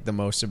what I like the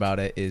most about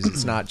it is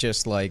it's not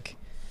just like,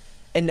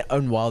 and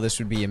while this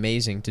would be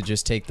amazing to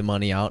just take the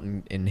money out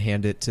and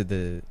hand it to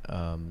the,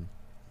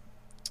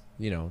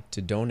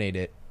 to donate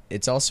it,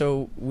 it's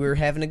also we're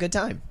having a good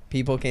time.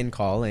 People can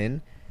call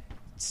in,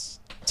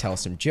 tell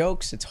some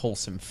jokes. It's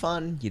wholesome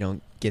fun. You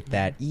don't get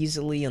that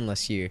easily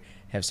unless you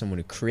have someone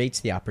who creates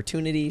the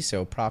opportunity.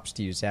 So props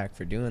to you, Zach,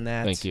 for doing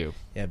that. Thank you.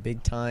 Yeah,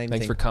 big time.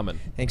 Thanks for coming.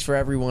 Thanks for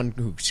everyone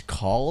who's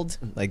called.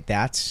 Like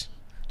that's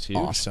huge.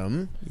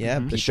 Awesome. Yeah,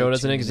 The show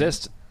doesn't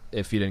exist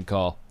if you didn't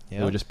call.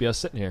 It would just be us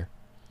sitting here.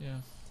 Yeah.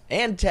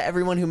 And to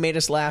everyone who made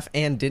us laugh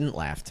and didn't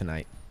laugh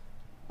tonight.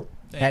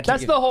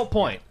 That's the whole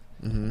point.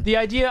 The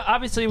idea,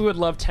 obviously, we would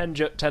love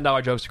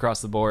 $10 jokes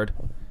across the board.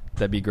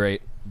 That'd be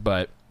great.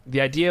 But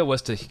the idea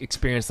was to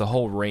experience the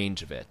whole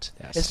range of it.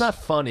 Yes. It's not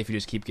fun if you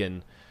just keep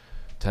getting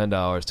 $10,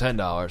 $10,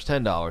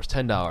 $10,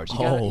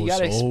 $10. You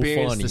gotta so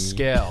experience funny. the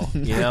scale.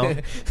 You know,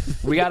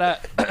 we gotta.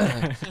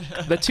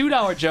 The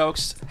 $2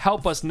 jokes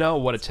help us know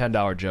what a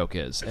 $10 joke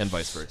is, and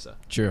vice versa.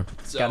 True.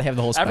 So Gotta have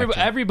the whole spectrum.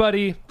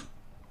 Everybody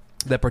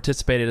that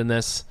participated in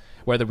this,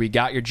 whether we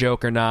got your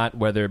joke or not,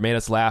 whether it made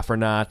us laugh or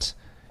not,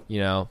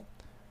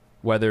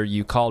 whether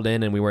you called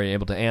in and we were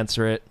able to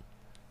answer it,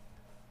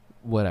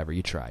 whatever,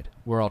 you tried.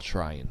 We're all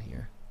trying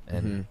here.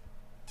 And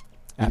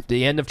at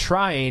the end of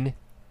trying,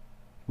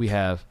 we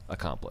have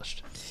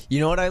accomplished.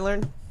 You know what I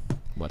learned?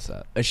 What's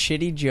that? A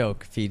shitty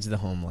joke feeds the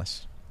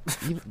homeless.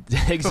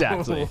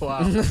 Exactly.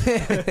 Wow.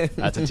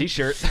 That's a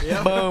t-shirt.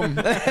 Yep. Boom.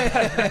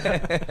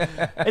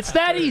 It's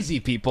that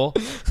easy, people.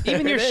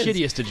 Even your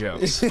shittiest of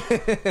jokes.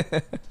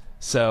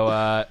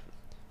 So,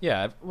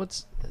 yeah.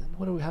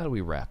 How do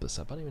we wrap this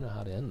up? I don't even know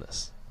how to end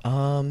this.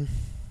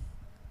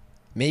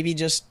 Maybe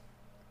just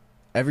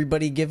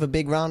everybody give a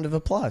big round of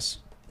applause.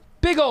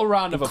 Big old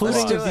round of applause.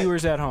 Including the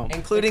viewers at home.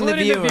 Including the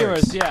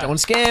viewers. Yeah. Don't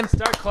scam.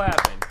 Start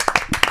clapping.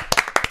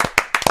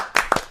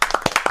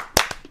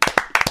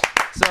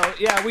 So,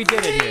 yeah, we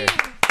did it here.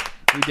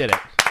 We did it.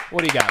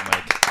 What do you got,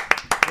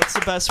 Mike? What's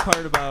the best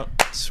part about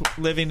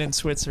living in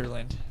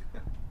Switzerland?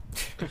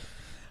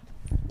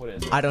 What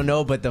is it? I don't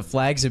know, but the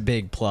flag's a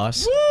big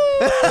plus. All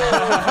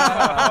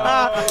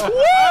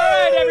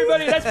right,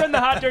 everybody. That's been the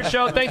Hot Dirt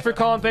Show. Thanks for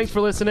calling. Thanks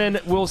for listening.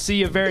 We'll see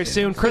you very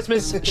soon.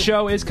 Christmas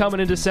show is coming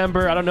in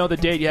December. I don't know the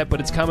date yet, but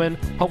it's coming.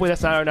 Hopefully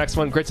that's not our next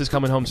one. Grits is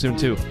coming home soon,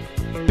 too.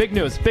 Big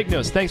news. Big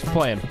news. Thanks for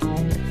playing.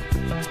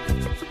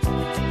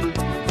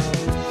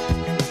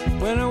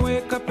 When I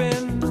wake up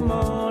in the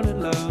morning,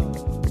 love,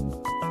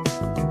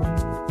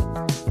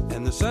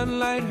 and the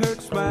sunlight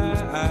hurts my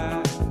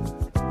eyes,